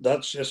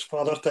 That's just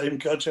father time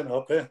catching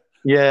up, eh?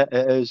 Yeah,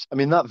 it is. I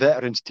mean, that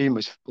veterans team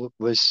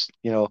was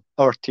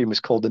our team was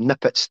called the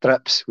Nippet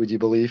Strips. Would you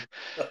believe?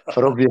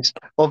 For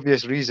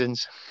obvious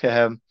reasons.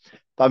 But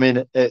I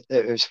mean, it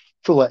was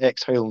full of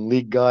ex-Highland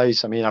League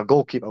guys. I mean, our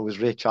goalkeeper was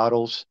Ray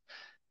Charles,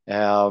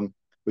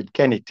 with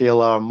Kenny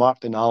Taylor,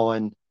 Martin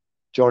Allen,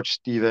 George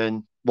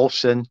Stephen,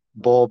 Wolfson,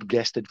 Bob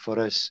guested for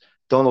us.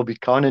 Donald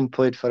Buchanan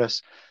played for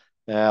us.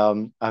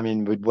 I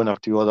mean, with one or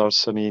two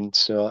others. I mean,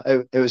 so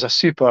it was a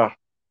super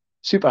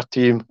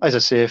team. As I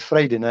say,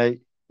 Friday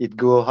night, you'd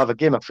go have a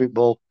game of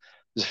football.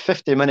 It was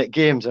 50-minute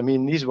games. I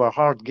mean, these were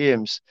hard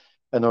games.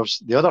 And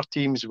the other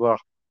teams were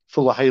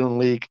full of Highland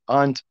League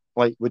and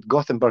like with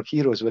Gothenburg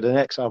Heroes with an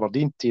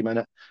ex-Aberdeen team in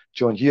it,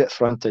 John Hewitt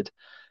fronted.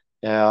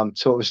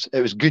 So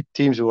it was good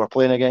teams we were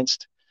playing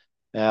against.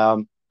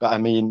 But I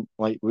mean,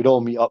 like we'd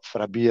all meet up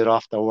for a beer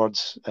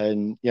afterwards,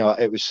 and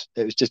it was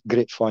just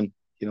great fun,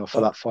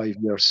 for that 5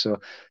 years. So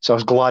I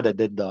was glad I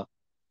did that.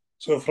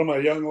 So from a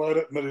young lad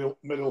at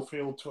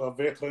Middlefield to a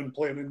veteran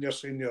playing in your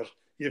seniors,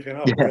 you've been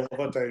a whale of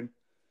a time.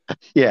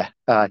 Yeah,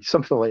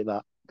 something like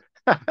that.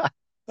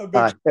 A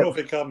big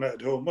trophy cabinet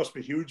at home must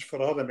be huge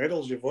for all the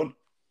medals you've won.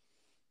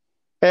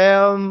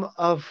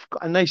 I've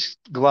got a nice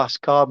glass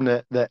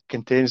cabinet that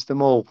contains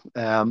them all.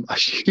 I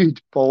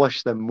should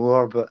polish them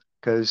more, but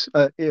because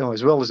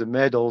as well as the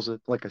medals,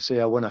 like I say,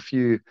 I won a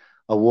few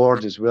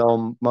awards as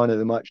well, Man of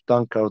the Match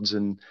Dunkards,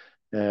 and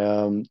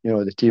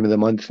the Team of the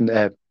Month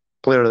and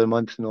Player of the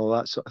Month and all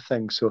that sort of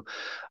thing. So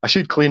I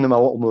should clean them a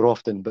little more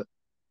often, but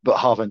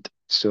haven't.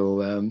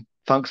 So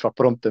thanks for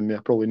prompting me. I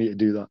probably need to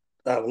do that.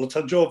 Well, it's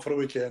a job for a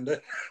weekend, eh?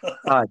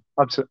 Aye,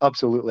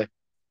 absolutely.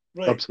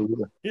 Right.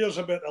 Absolutely. Here's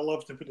a bit I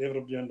love to put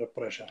everybody under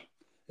pressure.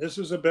 This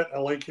is a bit I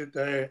like it.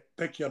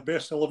 Pick your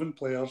best 11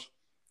 players,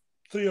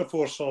 3 or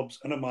 4 subs,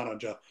 and a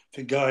manager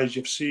for guys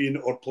you've seen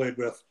or played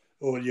with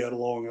over your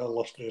long,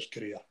 illustrious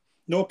career.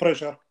 No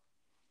pressure.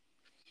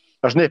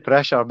 There's no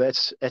pressure,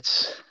 but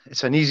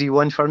it's an easy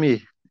one for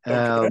me.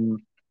 Okay.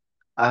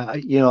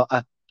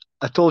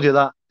 I told you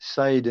that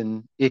side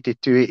in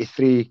 82,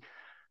 83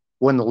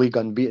 won the league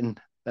unbeaten,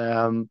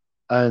 and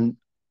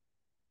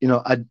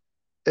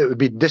it would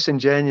be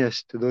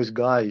disingenuous to those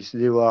guys.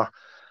 They were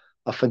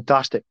a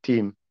fantastic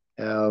team.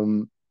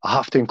 I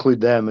have to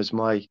include them as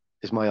my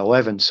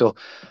 11. So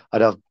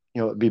I'd have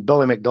it'd be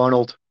Billy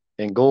McDonald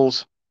in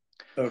goals.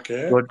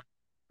 Okay.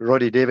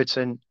 Roddy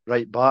Davidson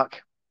right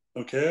back.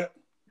 Okay.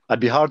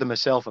 I'd be hard on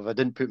myself if I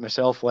didn't put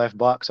myself left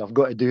back, so I've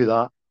got to do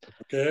that.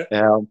 Okay.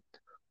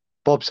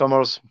 Bob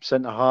Summers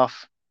centre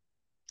half.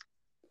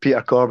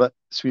 Peter Corbett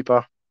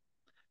sweeper.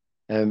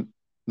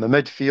 My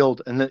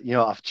midfield, and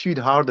I've chewed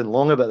hard and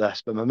long about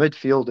this, but my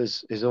midfield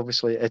is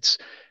obviously it's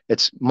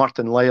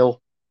Martin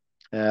Lyle,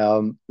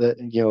 our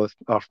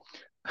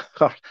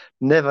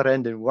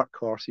never-ending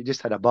workhorse. He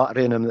just had a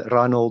battery in him that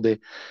ran all day,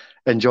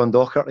 and John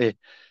Docherty.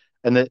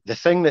 And the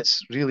thing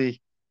that's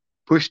really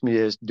pushed me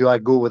is, do I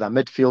go with a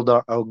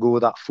midfielder or go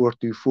with that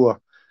 4-2-4?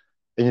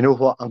 And you know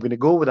what? I'm going to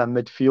go with a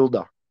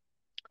midfielder.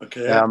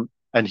 Okay.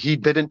 And he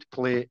didn't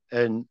play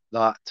in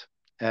that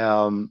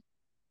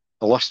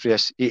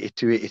illustrious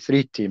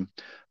 82-83 team,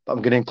 but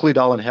I'm going to include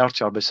Alan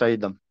Hercher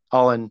beside them.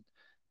 Alan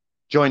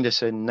joined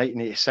us in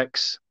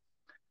 1986.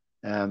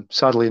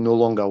 Sadly, no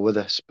longer with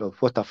us, but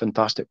what a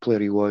fantastic player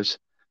he was.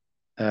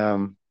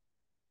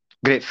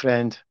 Great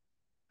friend,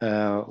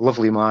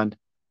 lovely man.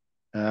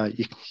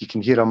 You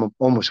can hear him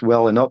almost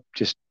welling up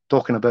just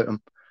talking about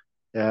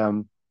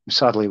him.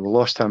 Sadly, we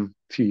lost him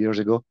a few years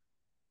ago.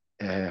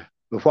 But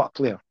what a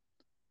player.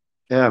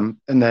 And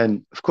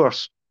then, of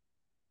course,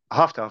 I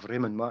have to have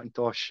Raymond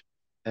McIntosh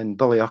and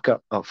Billy Uckert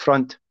up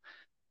front,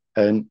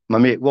 and my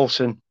mate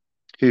Wilson,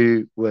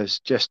 who was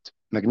just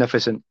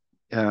magnificent,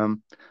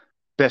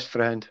 best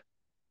friend,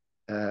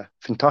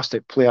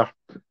 fantastic player,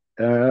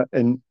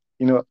 and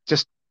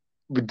just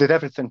we did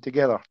everything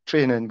together,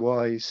 training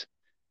wise,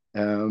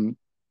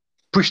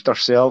 pushed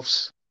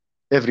ourselves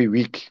every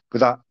week with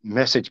that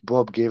message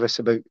Bob gave us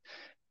about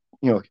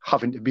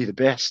having to be the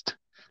best,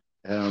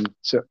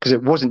 so because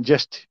it wasn't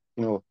just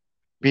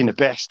being the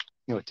best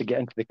to get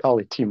into the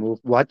Caley team.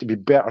 We had to be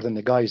better than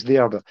the guys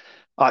there, but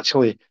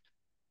actually,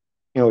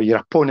 your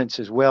opponents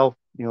as well.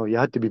 you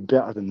had to be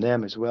better than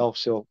them as well.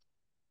 So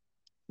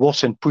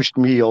Wilson pushed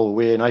me all the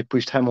way, and I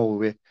pushed him all the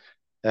way.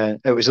 And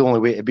it was the only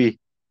way to be.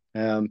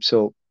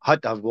 So I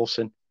had to have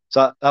Wilson.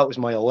 So that was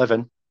my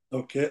 11.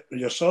 Okay,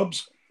 your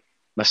subs?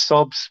 My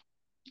subs,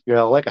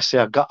 yeah, like I say,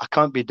 I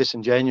can't be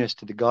disingenuous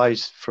to the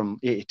guys from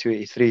 82,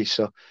 83.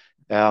 So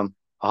I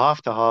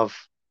have to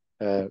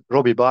have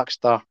Robbie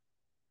Baxter,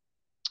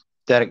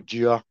 Derek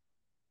Dewar,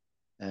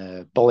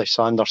 Billy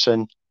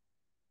Sanderson.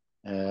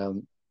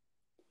 Did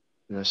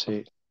I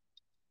say?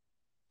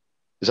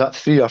 Is that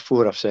 3 or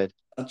 4 I've said?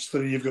 That's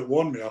three. You've got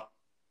one there.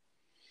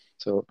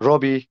 So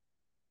Robbie,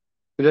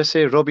 did I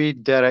say Robbie,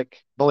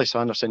 Derek, Billy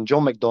Sanderson,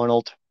 John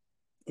McDonald,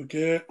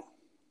 Okay.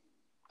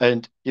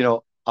 and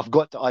I've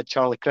got to add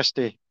Charlie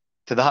Christie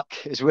to that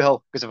as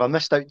well, because if I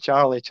missed out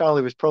Charlie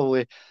was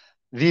probably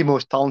the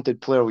most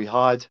talented player we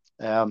had.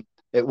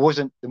 It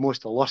wasn't the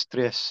most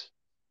illustrious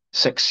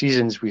 6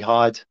 seasons we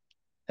had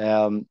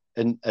in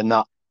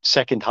that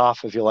second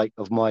half, if you like,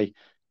 of my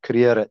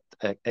career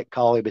at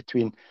Caley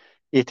between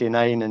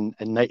 89 and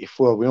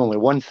 94. We only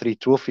won 3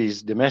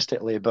 trophies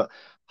domestically, but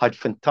had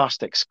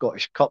fantastic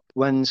Scottish Cup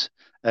wins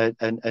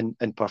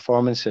and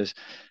performances.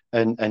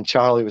 And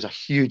Charlie was a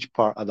huge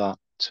part of that.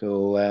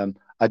 So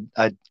I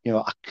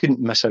couldn't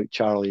miss out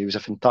Charlie. He was a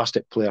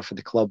fantastic player for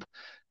the club,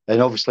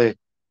 and obviously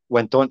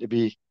went on to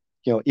be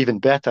even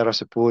better, I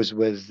suppose,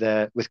 with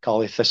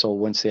Caley Thistle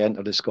once they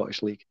entered the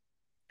Scottish League.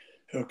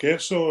 Okay,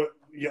 so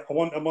yeah, I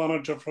want a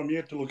manager from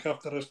you to look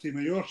after this team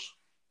of yours.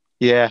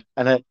 Yeah,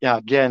 and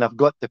again, I've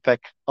got to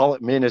pick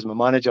Alec Main as my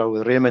manager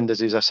with Raymond as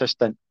his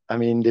assistant. I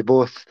mean, they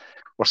both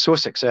were so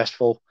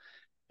successful.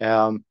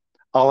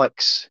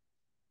 Alex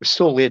was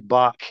so laid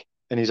back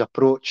in his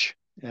approach.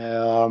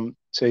 So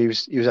he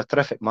was a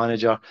terrific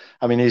manager.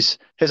 I mean, his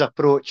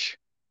approach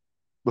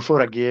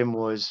before a game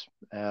was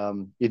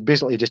he'd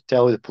basically just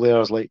tell the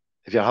players, like,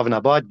 if you're having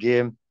a bad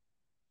game,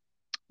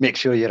 make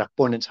sure your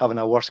opponent's having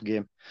a worse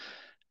game.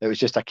 It was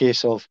just a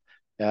case of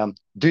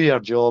do your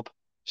job,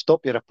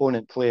 stop your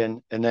opponent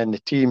playing, and then the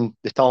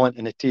talent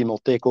in the team will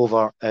take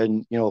over,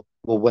 and will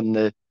win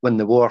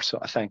the war,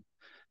 sort of thing.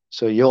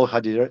 So you all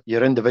had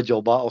your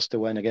individual battles to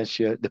win against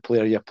the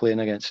player you're playing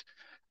against,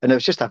 and it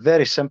was just a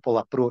very simple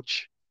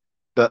approach,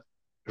 but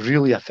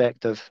really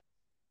effective.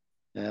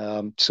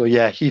 So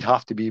yeah, he'd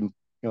have to be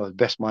the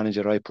best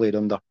manager I played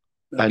under,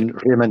 Okay.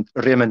 and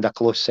Raymond a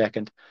close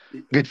second.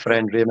 Good Okay.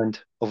 friend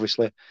Raymond,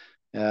 obviously,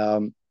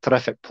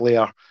 terrific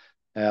player.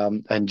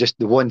 And just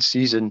the one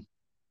season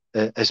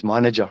as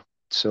manager.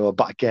 So,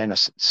 but again,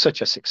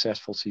 such a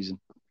successful season.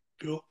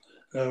 Cool.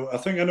 Now, I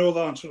think I know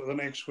the answer to the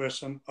next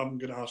question I'm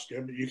going to ask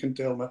you, but you can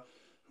tell me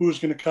who's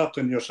going to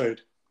captain your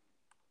side.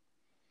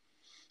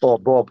 Oh,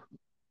 Bob.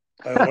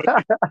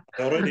 I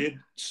already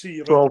see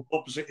you right Well,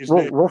 opposite his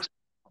well, name.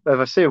 if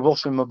I say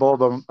Wilson and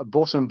Bob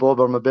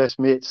are my best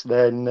mates,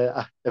 then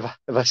if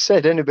I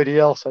said anybody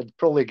else, I'd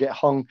probably get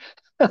hung.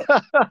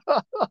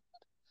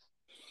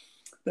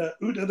 Out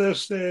of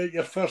this,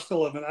 your first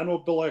 11, I know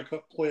Bill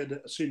Eckert played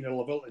at senior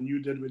level and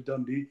you did with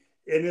Dundee.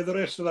 Any of the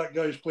rest of that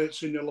guys play at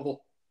senior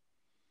level?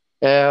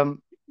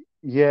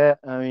 Yeah,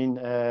 I mean,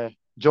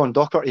 John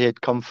Docherty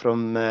had come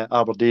from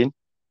Aberdeen.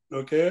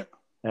 Okay.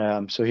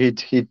 So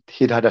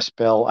he'd had a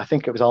spell. I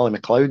think it was Ali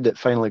McLeod that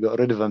finally got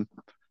rid of him.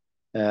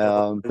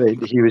 But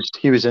he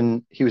was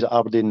at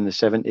Aberdeen in the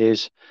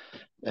 70s.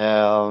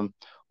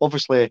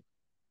 Obviously,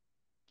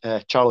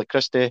 Charlie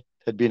Christie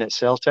had been at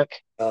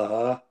Celtic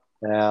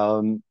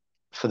um,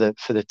 for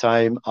the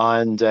time,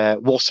 and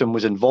Wilson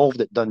was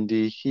involved at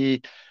Dundee.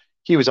 He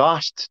was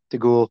asked to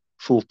go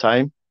full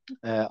time.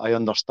 I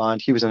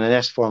understand he was in an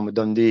S form with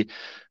Dundee,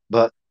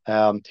 but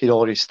he'd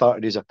already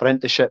started his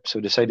apprenticeship, so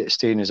decided to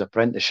stay in his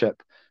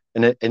apprenticeship.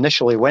 And it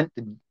initially went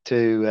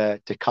to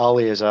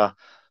Caley as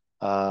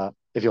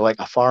if you like,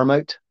 a farm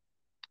out.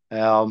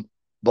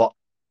 But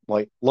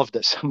like loved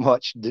it so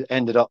much,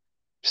 ended up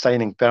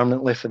signing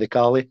permanently for the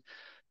Caley.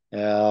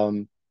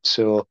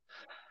 So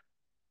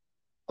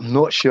I'm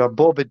not sure.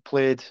 Bob had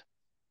played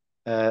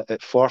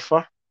at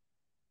Forfar.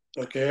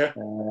 Okay.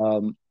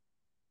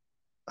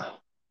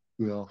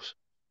 Who else?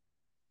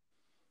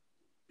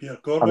 Pierre I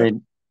Corbett.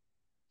 mean,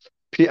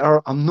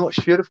 Peter. I'm not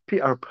sure if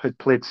Peter had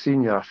played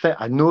senior.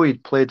 I know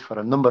he'd played for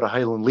a number of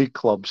Highland League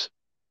clubs,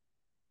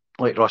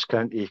 like Ross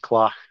County,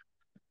 Clach.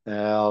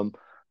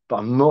 But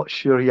I'm not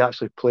sure he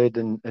actually played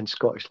in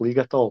Scottish League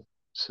at all. Oh,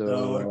 So,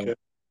 okay.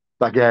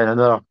 but again,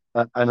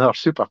 another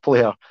super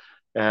player.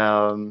 He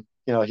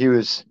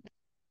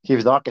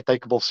was the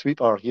archetypal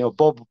sweeper.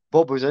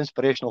 Bob was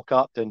inspirational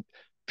captain.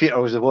 Peter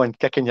was the one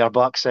kicking your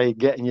backside,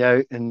 getting you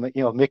out, and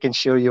making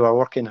sure you were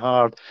working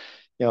hard.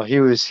 He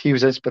was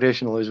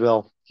inspirational as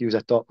well. He was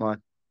a top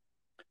man.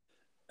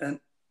 And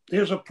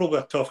here's probably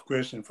a tough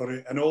question for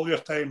you. In all your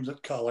times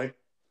at Caley,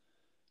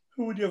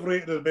 who would you have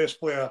rated as the best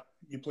player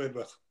you played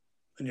with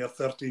in your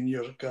 13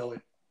 years at Caley?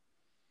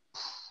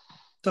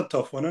 It's a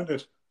tough one, isn't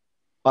it?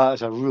 That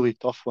is a really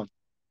tough one.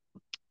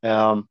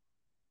 Um,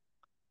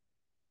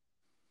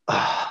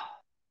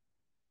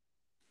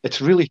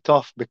 it's really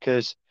tough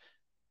because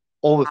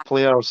all the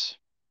players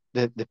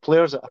that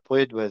I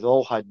played with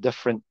all had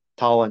different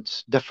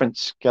talents, different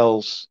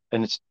skills,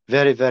 and it's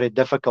very, very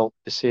difficult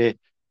to say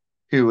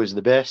who was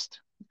the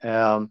best.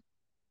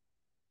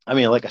 I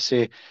mean, like I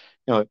say,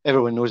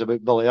 everyone knows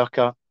about Billy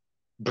Urquhart,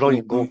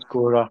 brilliant goal Mm-hmm.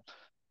 scorer,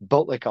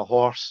 built like a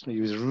horse.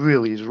 He was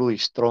really, really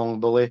strong,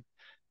 Billy.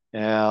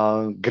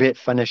 Great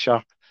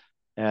finisher.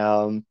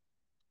 Um,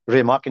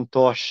 Ray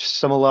McIntosh,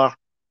 similar,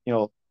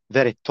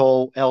 very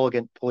tall,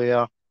 elegant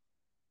player.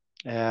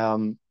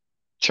 Um,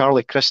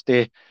 Charlie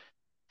Christie,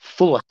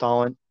 full of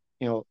talent,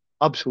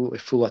 absolutely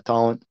full of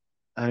talent.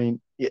 I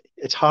mean,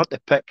 it's hard to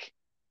pick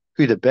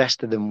who the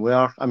best of them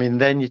were. I mean,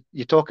 then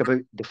you talk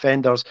about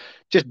defenders,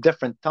 just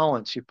different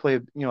talents. I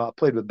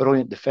played with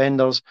brilliant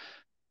defenders.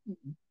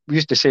 We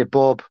used to say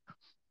Bob,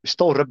 we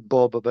still rib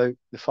Bob about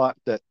the fact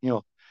that,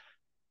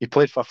 he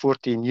played for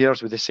 14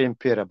 years with the same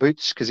pair of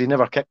boots because he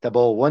never kicked the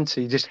ball once.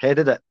 He just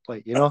headed it.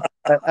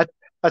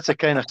 That's the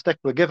kind of stick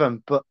we give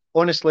him. But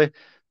honestly,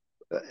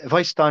 if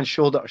I stand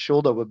shoulder to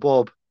shoulder with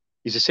Bob,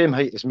 he's the same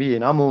height as me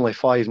and I'm only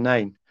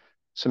 5'9".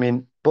 So, I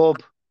mean,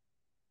 Bob,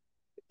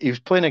 he was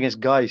playing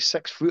against guys,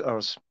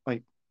 6-footers.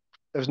 Like,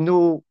 there's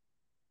no,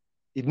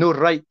 he'd no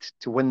right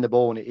to win the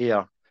ball in the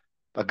air.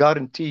 I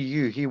guarantee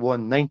you, he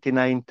won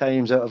 99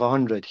 times out of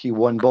 100. He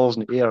won balls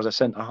in the air as a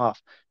centre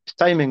half. His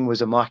timing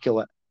was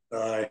immaculate.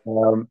 Aye.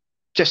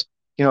 Just,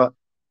 you know,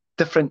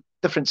 different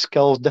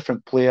skills,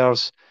 different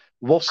players.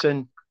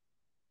 Wilson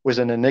was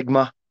an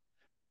enigma.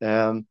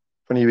 When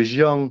he was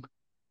young,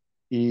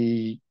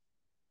 he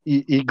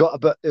he got a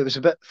bit. It was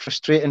a bit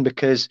frustrating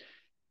because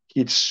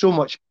he had so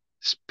much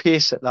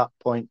pace at that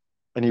point,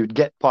 and he would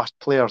get past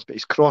players, but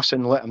his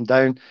crossing let him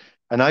down.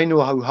 And I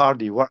know how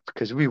hard he worked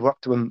because we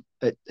worked with him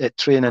at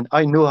training.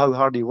 I know how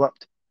hard he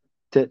worked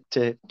to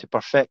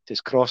perfect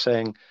his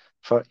crossing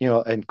for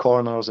in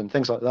corners and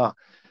things like that.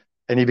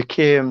 And he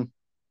became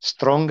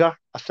stronger,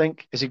 I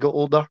think, as he got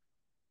older.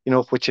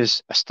 Which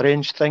is a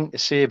strange thing to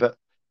say, but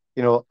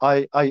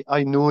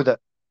I know that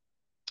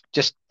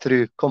just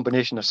through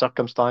combination of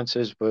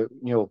circumstances, with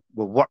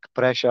work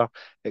pressure,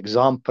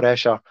 exam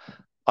pressure,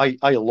 I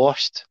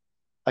lost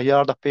a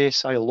yard of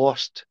pace. I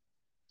lost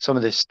some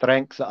of the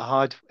strength that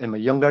I had in my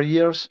younger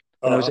years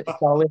when I was at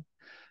Uh-huh.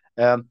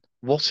 Italy.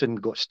 Wilson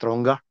got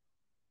stronger,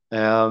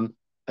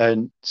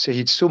 and so he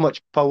had so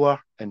much power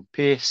and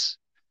pace,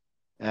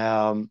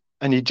 and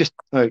he just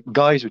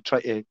guys would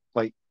try to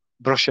like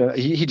brush him.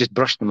 He just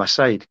brushed them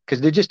aside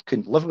because they just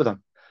couldn't live with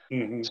him.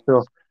 Mm-hmm.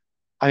 So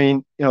I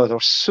mean, there were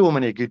so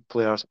many good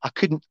players. I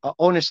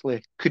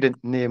honestly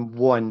couldn't name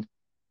one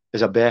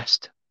as a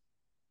best.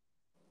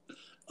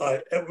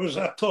 Aye. It was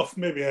a tough,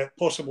 maybe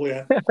possibly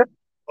an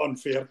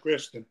unfair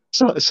question.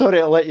 So sorry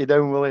to let you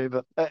down, Willie,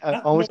 but I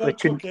No, honestly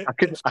that's couldn't. okay. I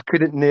couldn't. I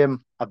couldn't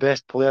name a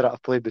best player that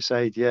I've played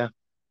beside. Yeah,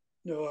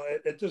 No,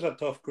 it is a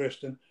tough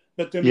question.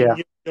 But I mean, yeah,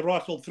 you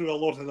rattled through a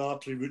lot of the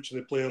attributes of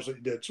the players that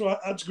you did. So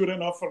that's good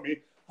enough for me.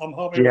 I'm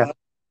happy with yeah. that.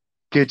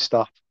 Good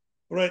stuff.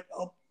 Right.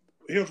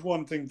 Here's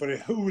one thing for you.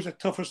 Who was the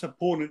toughest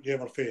opponent you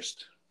ever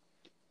faced?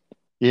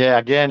 Yeah,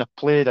 again, I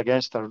played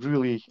against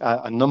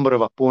a number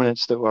of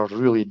opponents that were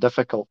really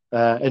difficult,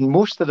 and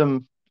most of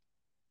them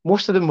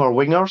were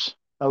wingers,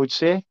 I would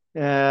say.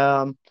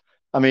 I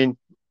mean,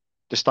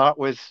 to start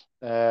with,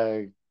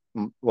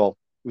 well,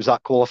 it was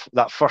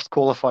that first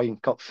qualifying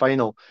cup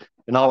final,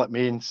 and Alec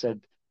Main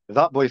said, "If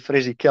that boy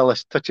Fraser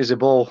Kellis touches the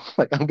ball,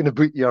 like I'm going to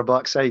boot your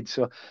backside."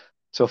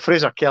 So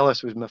Fraser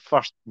Kellis was my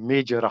first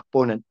major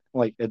opponent,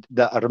 like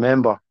that I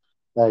remember.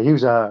 He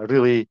was a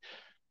really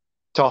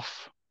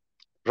tough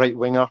right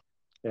winger.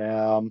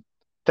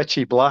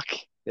 Pitchy Black,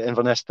 the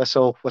Inverness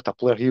Thistle, what a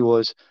player he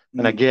was.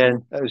 And Mm.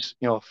 again, it was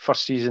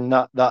first season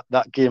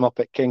that game up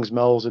at Kings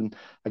Mills, and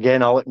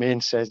again Alec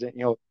Main says that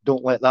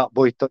don't let that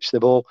boy touch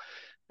the ball.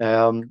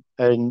 And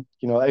it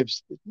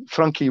was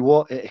Frankie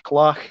Watt at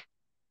Clach.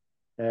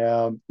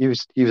 He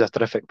was a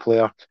terrific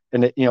player,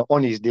 and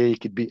on his day he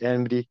could beat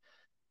anybody.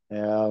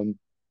 Um,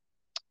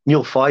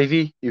 Neil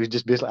Fivey, he was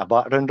just basically a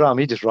battering ram.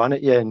 He just ran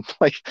at you, and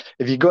like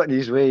if you got in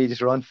his way, he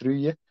just ran through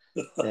you.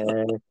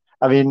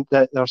 I mean,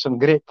 there are some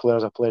great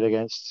players I played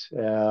against.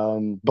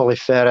 Billy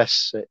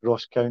Ferris at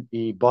Ross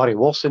County, Barry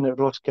Wilson at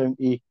Ross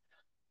County,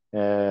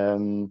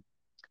 um,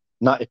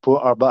 Natty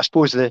Porter. But I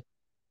suppose the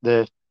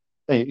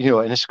in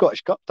the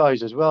Scottish Cup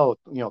ties as well.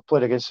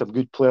 Played against some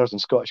good players in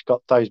Scottish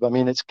Cup ties. But I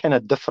mean, it's kind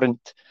of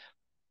different.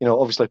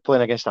 Obviously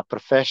playing against a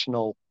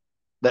professional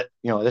that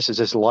this is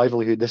his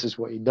livelihood. This is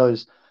what he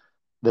does.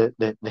 The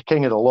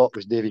king of the lot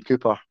was Davy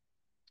Cooper.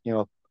 You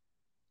know,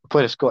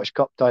 played a Scottish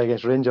Cup tie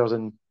against Rangers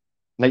in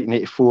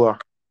 1984,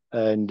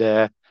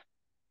 and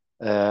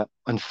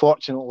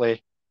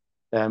unfortunately,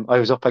 I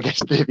was up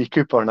against Davy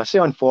Cooper, and I say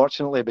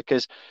unfortunately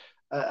because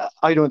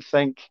I don't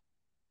think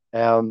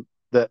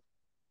that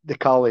the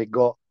Caley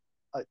got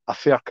a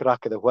fair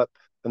crack of the whip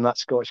in that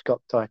Scottish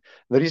Cup tie.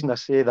 The reason I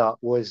say that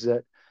was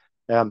that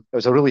it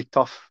was a really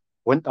tough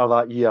winter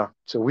that year,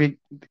 so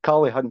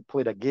Caley hadn't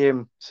played a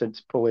game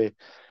since probably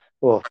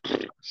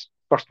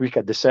first week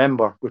of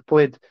December. We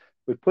played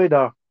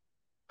our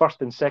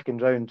first and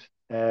second round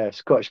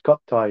Scottish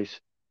Cup ties.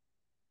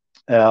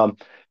 And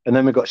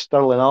then we got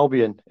Stirling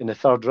Albion in the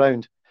third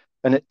round.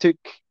 And it took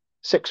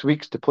 6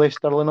 weeks to play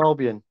Stirling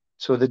Albion.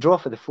 So the draw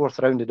for the fourth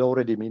round had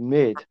already been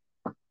made.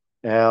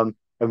 And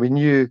we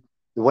knew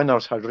the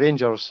winners had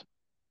Rangers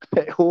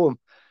at home.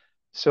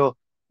 So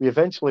we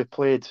eventually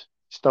played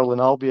Stirling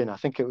Albion. I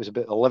think it was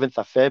about 11th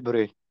of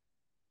February,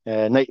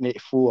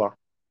 1984.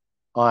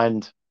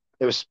 And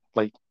it was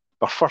like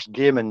our first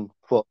game in,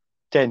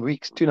 10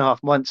 weeks,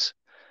 2.5 months.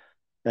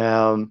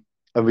 And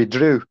we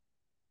drew.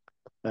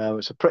 It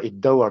was a pretty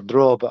dour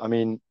draw, but I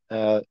mean,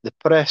 the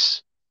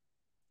press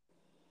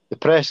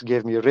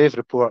gave me rave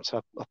reports.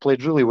 I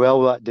played really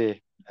well that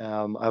day.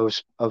 I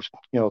was, it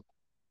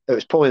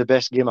was probably the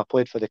best game I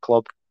played for the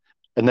club.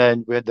 And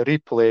then we had the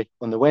replay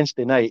on the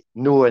Wednesday night,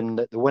 knowing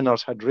that the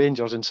winners had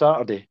Rangers on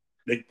Saturday.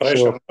 Big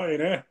pressure,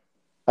 eh?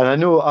 And I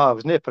know I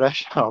was no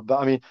pressure, but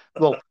I mean,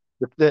 well,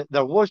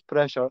 there was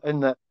pressure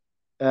in that.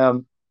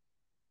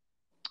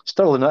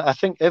 Stirling, I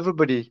think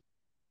everybody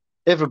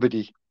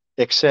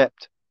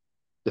except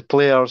the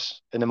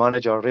players and the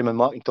manager, Raymond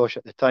McIntosh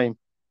at the time,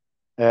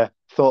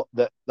 thought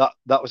that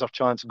was our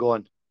chance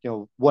gone.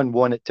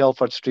 1-1 at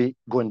Telford Street,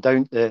 going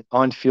down to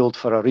Anfield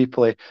for a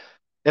replay.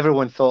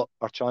 Everyone thought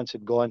our chance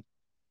had gone.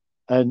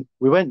 And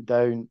we went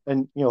down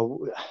and,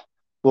 we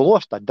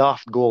lost a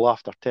daft goal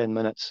after 10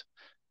 minutes.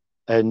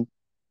 And,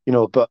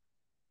 but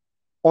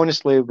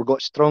honestly, we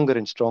got stronger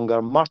and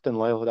stronger. Martin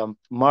Lyle had a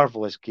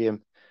marvellous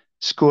game,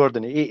 scored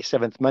in the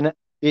 87th minute,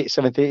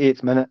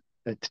 88th minute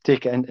to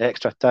take it into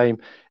extra time.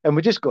 And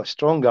we just got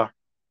stronger.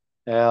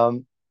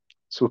 So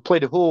we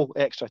played the whole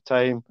extra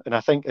time. And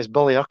I think, as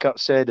Billy Urquhart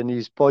said in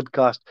his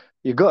podcast,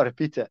 you've got to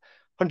repeat it.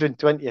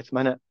 120th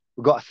minute,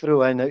 we got a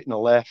throw in out on the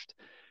left.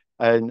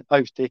 And I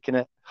was taking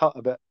it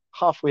about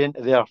halfway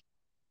into their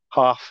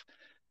half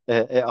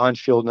at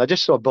Anfield. And I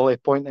just saw Billy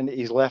pointing at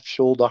his left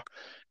shoulder.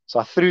 So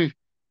I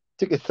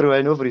took a throw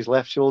in over his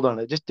left shoulder, and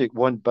it just took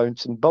one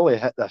bounce. And Billy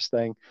hit this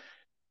thing.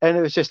 And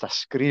it was just a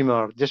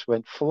screamer, just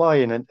went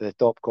flying into the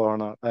top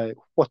corner.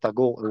 What a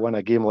goal to win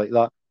a game like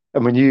that.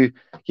 And we knew,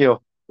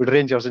 with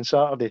Rangers on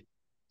Saturday.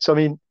 So, I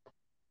mean,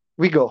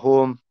 we got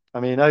home. I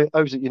mean, I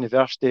was at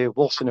university.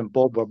 Wilson and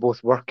Bob were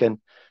both working.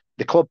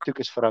 The club took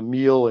us for a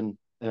meal and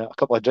a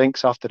couple of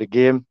drinks after the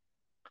game.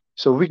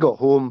 So we got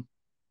home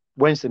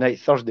Wednesday night,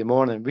 Thursday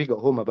morning. We got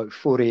home about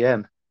 4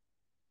 a.m.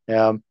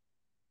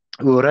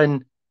 We were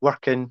in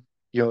working,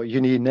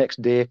 uni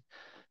next day.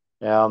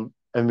 And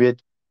we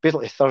had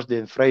basically Thursday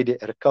and Friday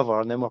to recover,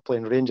 and then we're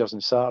playing Rangers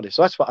on Saturday.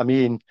 So that's what I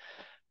mean.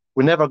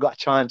 We never got a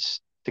chance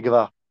to give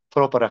a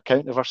proper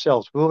account of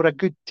ourselves. We were a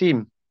good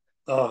team.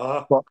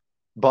 Uh-huh.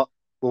 But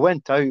we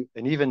went out,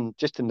 and even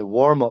just in the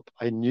warm-up,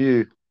 I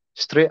knew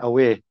straight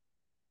away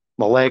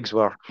my legs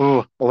are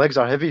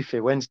heavy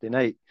for Wednesday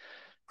night.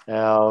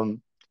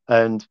 And,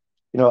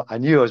 I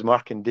knew I was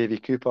marking Davy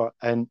Cooper.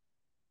 And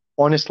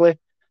honestly,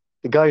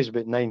 the guy was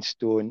about 9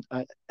 stone.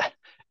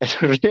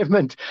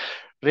 And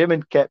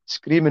Raymond kept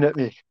screaming at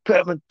me,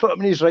 put him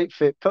in his right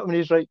foot, put him in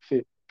his right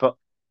foot. But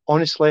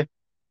honestly, it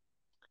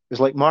was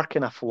like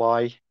marking a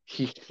fly.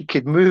 He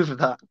could move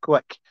that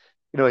quick.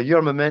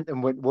 Your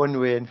momentum went one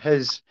way and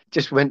his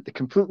just went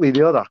completely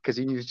the other because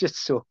he was just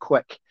so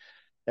quick.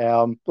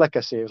 Like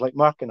I say, it was like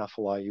marking a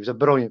fly. He was a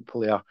brilliant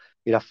player.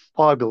 He had a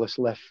fabulous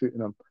left foot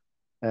in him.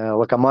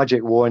 Like a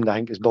magic wand, I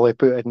think, as Billy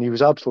put it, and he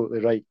was absolutely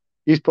right.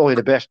 He's probably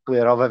the best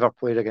player I've ever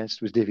played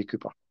against was Davy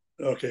Cooper.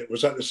 Okay,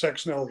 was that the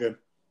 6-0 game?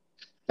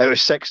 It was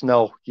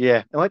 6-0,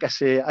 yeah. And like I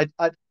say,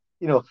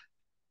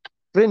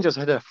 Rangers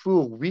had a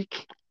full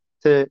week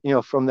to,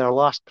 from their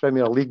last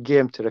Premier League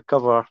game to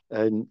recover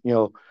and,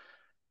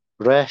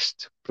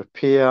 rest,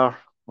 prepare,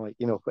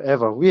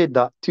 whatever. We had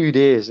that 2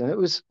 days, and it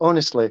was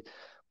honestly,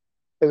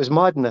 it was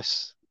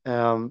madness.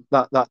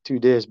 That 2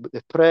 days, but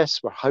the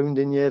press were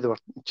hounding you. They were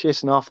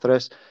chasing after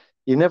us.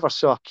 You never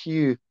saw a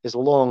queue as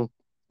long,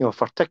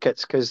 for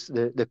tickets because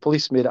the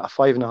police made it a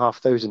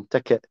 5,500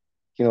 ticket,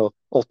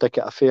 all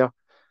ticket affair.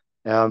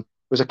 There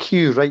was a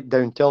queue right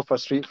down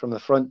Telford Street from the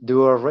front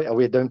door, right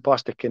away down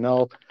past the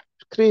canal. It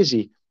was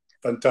crazy.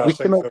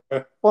 Fantastic.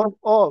 It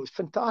was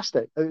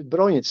fantastic. It was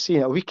brilliant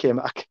seeing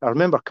it. I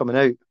remember coming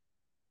out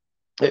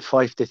at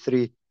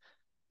 5-3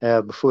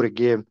 before a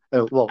game.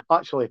 Well,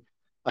 actually,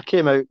 I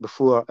came out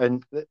before,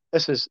 and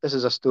this is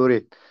a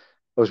story.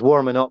 I was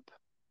warming up,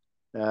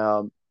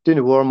 doing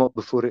a warm up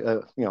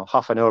before,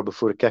 half an hour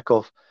before the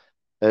kickoff,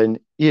 and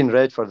Ian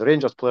Redford, the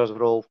Rangers players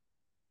were all,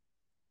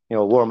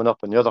 warming up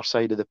on the other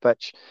side of the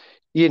pitch.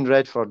 Ian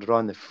Redford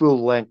ran the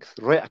full length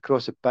right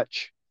across the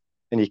pitch,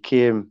 and he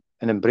came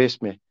and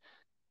embraced me,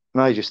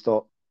 and I just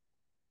thought,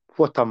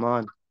 what a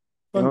man!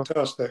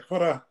 Fantastic!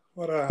 What a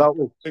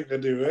thing to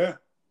do, eh?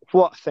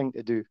 What a thing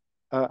to do!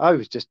 I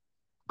was just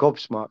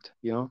gobsmacked,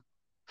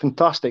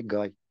 fantastic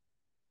guy.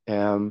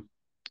 And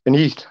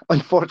he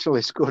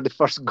unfortunately scored the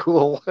first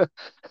goal.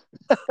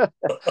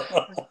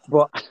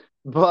 but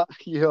I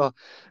thought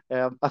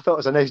it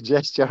was a nice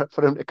gesture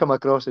for him to come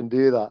across and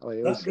do that.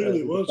 That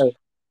really was.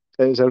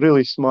 It was a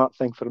really smart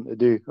thing for him to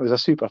do. It was a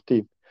super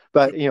team.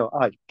 But,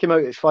 I came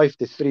out at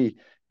 5-3,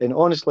 and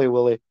honestly,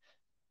 Willie,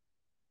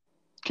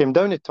 came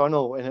down the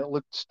tunnel and it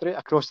looked straight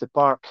across the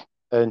park,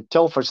 and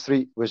Telford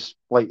Street was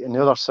like on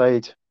the other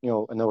side,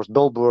 and there was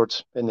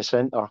billboards in the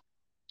centre.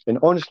 And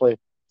honestly,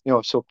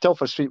 so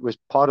Telford Street was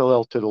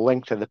parallel to the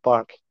length of the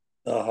park.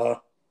 Uh-huh.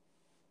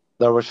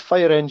 There was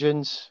fire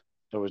engines,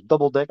 there was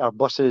double-decker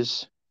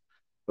buses,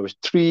 there was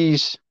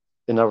trees,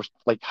 and there was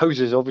like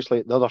houses, obviously,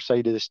 at the other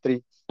side of the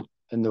street.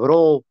 And they were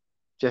all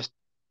just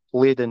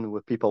laden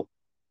with people.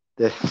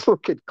 The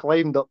folk had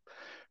climbed up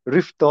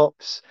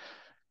rooftops,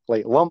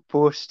 like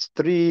lampposts,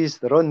 trees.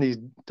 They're on these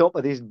top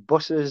of these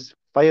buses,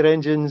 fire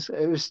engines.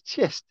 It was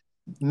just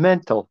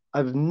mental.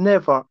 I've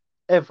never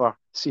ever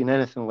seen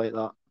anything like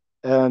that.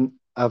 And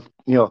I've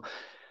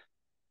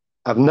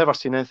never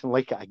seen anything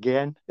like it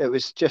again. It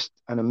was just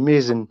an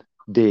amazing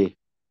day,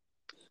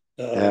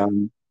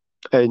 um,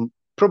 and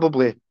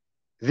probably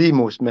the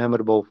most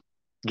memorable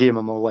game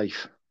of my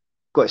life.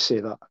 Got to say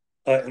that.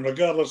 And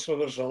regardless of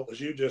the result,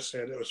 as you just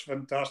said, it was a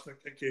fantastic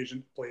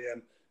occasion to play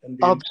in and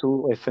be in.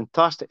 Absolutely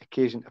fantastic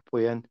occasion to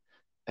play in.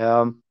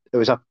 It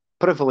was a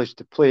privilege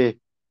to play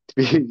to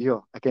be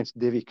against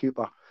Davy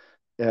Cooper.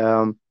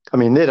 I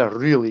mean, they're a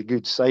really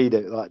good side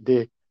out that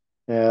day,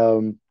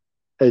 and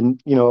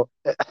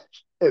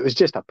it was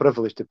just a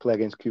privilege to play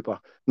against Cooper.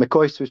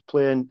 McCoist was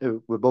playing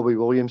with Bobby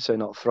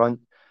Williamson up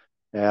front.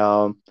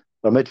 Their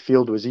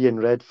midfield was Ian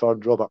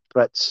Redford, Robert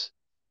Pritz,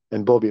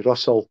 and Bobby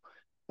Russell,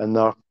 and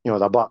their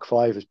back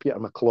five was Peter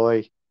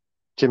McCloy,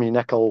 Jimmy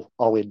Nicholl,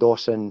 Ollie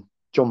Dawson,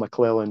 John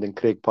McClelland, and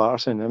Craig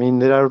Patterson. I mean,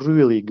 they're a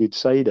really good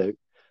side out.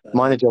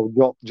 Manager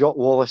Jock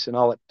Wallace and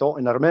Alec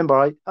Totten. I remember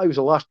I was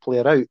the last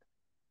player out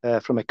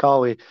from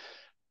Caley,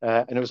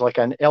 and it was like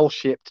an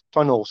L-shaped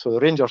tunnel. So the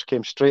Rangers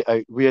came straight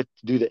out. We had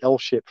to do the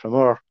L-shape from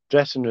our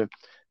dressing room,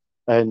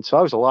 and so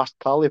I was the last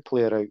Caley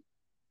player out.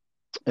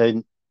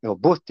 And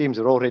both teams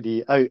are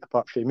already out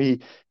apart from me.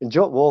 And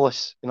Jock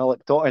Wallace and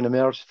Alec Totten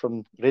emerged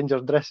from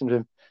Rangers dressing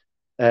room,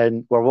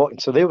 and were walking.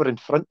 So they were in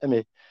front of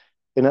me.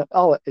 And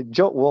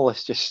Jock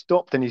Wallace just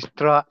stopped in his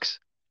tracks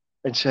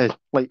and said,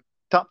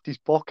 tapped his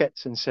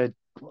pockets and said,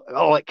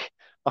 Alec,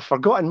 I've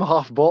forgotten my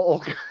half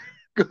bottle.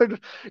 go and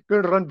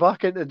run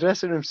back into the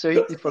dressing room, so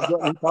he'd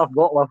forgotten his half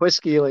bottle of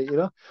whiskey, I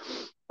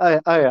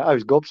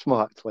was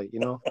gobsmacked, I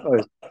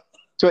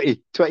was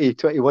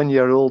 21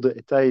 year old at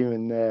the time,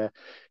 and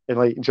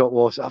like Jock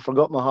Wallace, I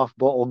forgot my half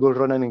bottle, go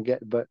run in and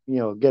get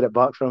it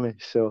back from me.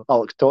 So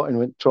Alex Totten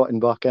went trotting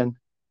back in.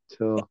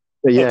 So,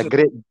 but yeah,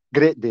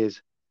 great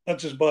days.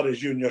 That's as bad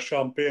as you and your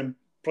champagne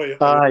prior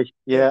to Aye,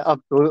 yeah,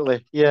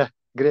 absolutely. Yeah,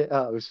 great.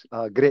 That was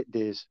great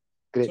days.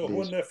 Great So days.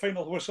 when the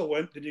final whistle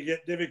went, did you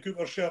get Davy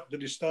Cooper sharp?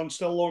 Did he stand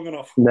still long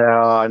enough? No,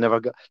 I never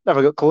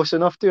got close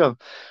enough to him.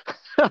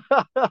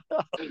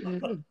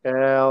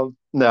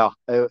 No,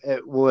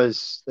 it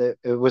was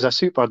a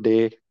super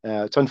day.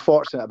 It's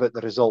unfortunate about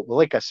the result, but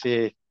like I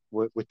say,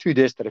 with 2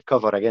 days to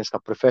recover against a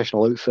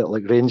professional outfit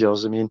like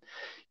Rangers, I mean,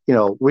 it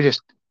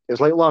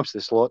was like lambs to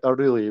the slaughter.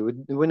 Really,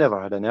 we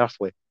never had an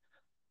earthly.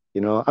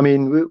 I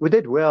mean, we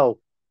did well.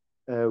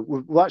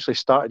 We actually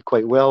started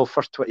quite well,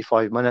 first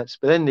 25 minutes,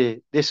 but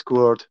then they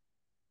scored.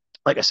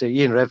 Like I say,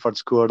 Ian Redford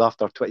scored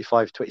after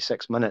 25,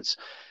 26 minutes,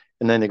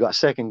 and then they got a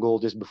second goal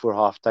just before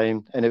half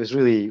time. And it was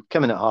really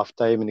coming at half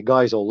time, and the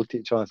guys all looked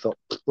at each other and thought,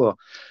 well,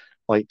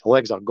 the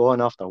legs are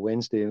gone after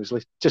Wednesday. It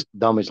was just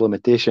damage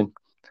limitation.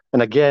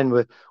 And again,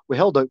 we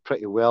held out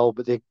pretty well,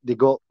 but they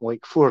got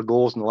 4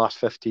 goals in the last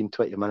 15,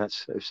 20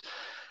 minutes.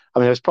 I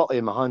was probably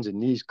in my hands and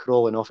knees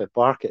crawling off a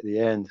park at the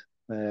end.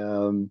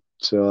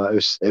 So it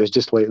was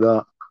just like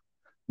that.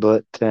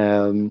 But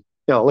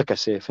like I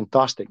say,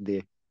 fantastic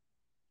day.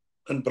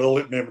 And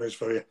brilliant memories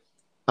for you.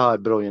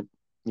 Brilliant.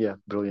 Yeah,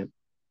 brilliant.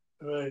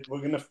 Right, we're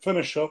going to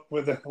finish up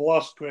with the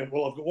last question.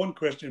 Well, I've got one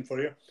question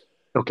for you.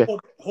 Okay.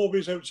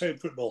 Hobbies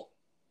outside football?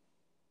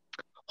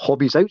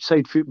 Hobbies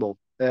outside football?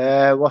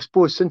 Well, I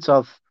suppose since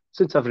I've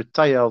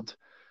retired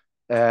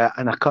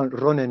and I can't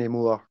run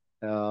anymore,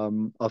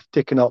 I've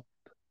taken up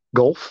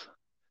golf.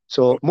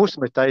 So most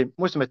of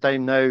my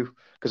time now,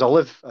 because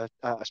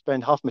I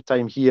spend half my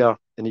time here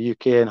in the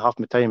UK and half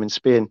my time in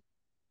Spain,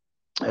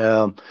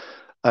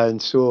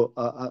 and so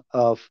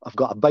I've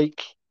got a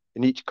bike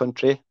in each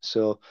country.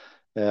 So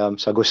I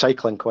go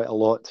cycling quite a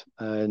lot,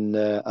 and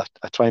I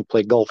try and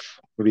play golf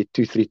maybe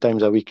 2-3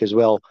 times a week as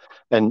well,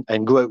 and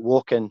go out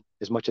walking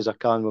as much as I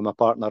can with my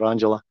partner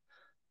Angela.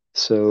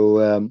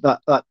 So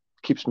that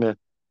keeps me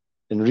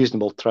in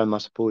reasonable trim, I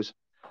suppose.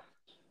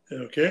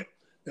 Okay.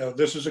 Now,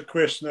 this is a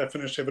question I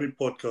finish every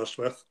podcast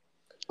with.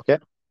 Okay.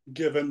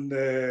 Given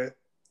the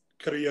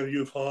career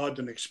you've had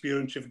and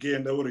experience you've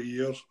gained over the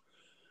years,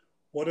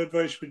 what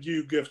advice would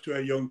you give to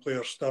a young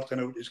player starting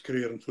out his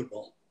career in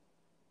football?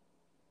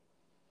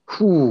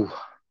 Well,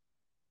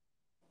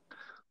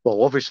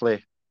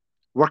 obviously,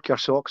 work your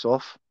socks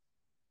off.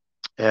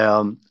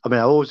 I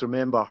always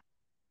remember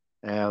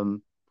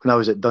when I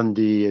was at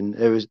Dundee, and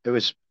it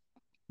was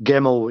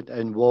Gemmell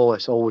and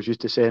Wallace always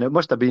used to say, and it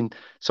must have been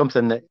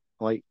something that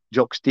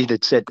Jock Steed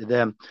had said to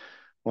them,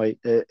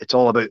 it's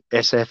all about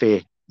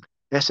SFA.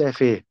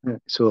 SFA.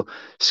 So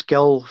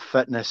skill,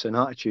 fitness, and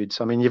attitudes.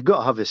 You've got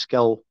to have the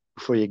skill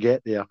before you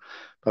get there.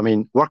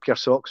 Work your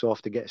socks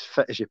off to get as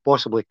fit as you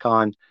possibly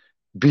can.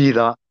 Be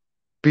the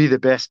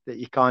best that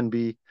you can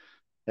be,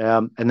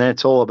 And then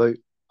it's all about,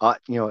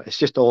 it's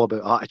just all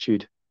about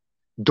attitude.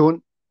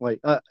 Don't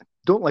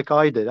don't like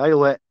I did. I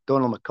let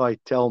Donald Mackay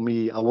tell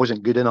me I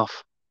wasn't good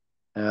enough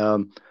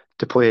to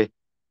play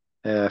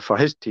for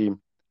his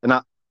team, and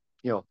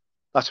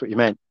that's what you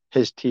meant,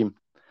 his team.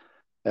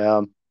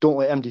 Don't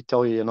let MD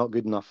tell you you're not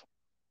good enough.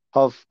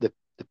 Have the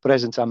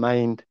presence of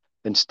mind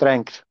and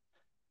strength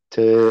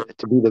to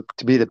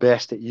be the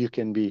best that you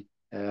can be,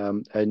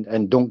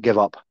 and don't give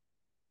up.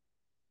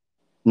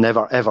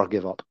 Never ever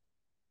give up.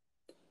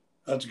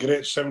 That's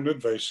great sound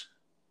advice.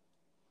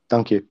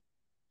 Thank you.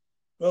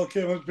 Well,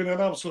 Kevin, it's been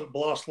an absolute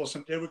blast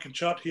listening to you. We could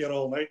chat here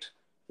all night.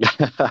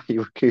 You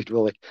were good,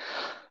 Willie.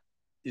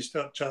 You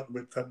start chatting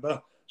about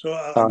football. So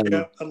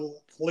I'd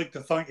like to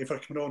thank you for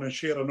coming on and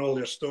sharing all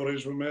your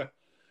stories with me.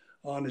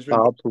 And it's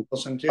been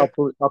listening to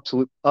you.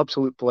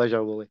 Absolute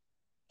pleasure, Willie.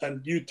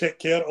 And you take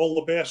care. All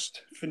the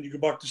best when you go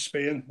back to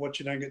Spain. Watch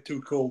you don't get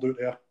too cold out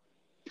there.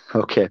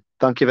 Okay.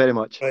 Thank you very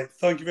much. Right.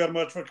 Thank you very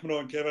much for coming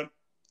on, Kevin.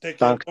 Take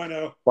care. Thanks. Bye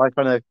now. Bye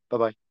for now.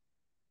 Bye-bye.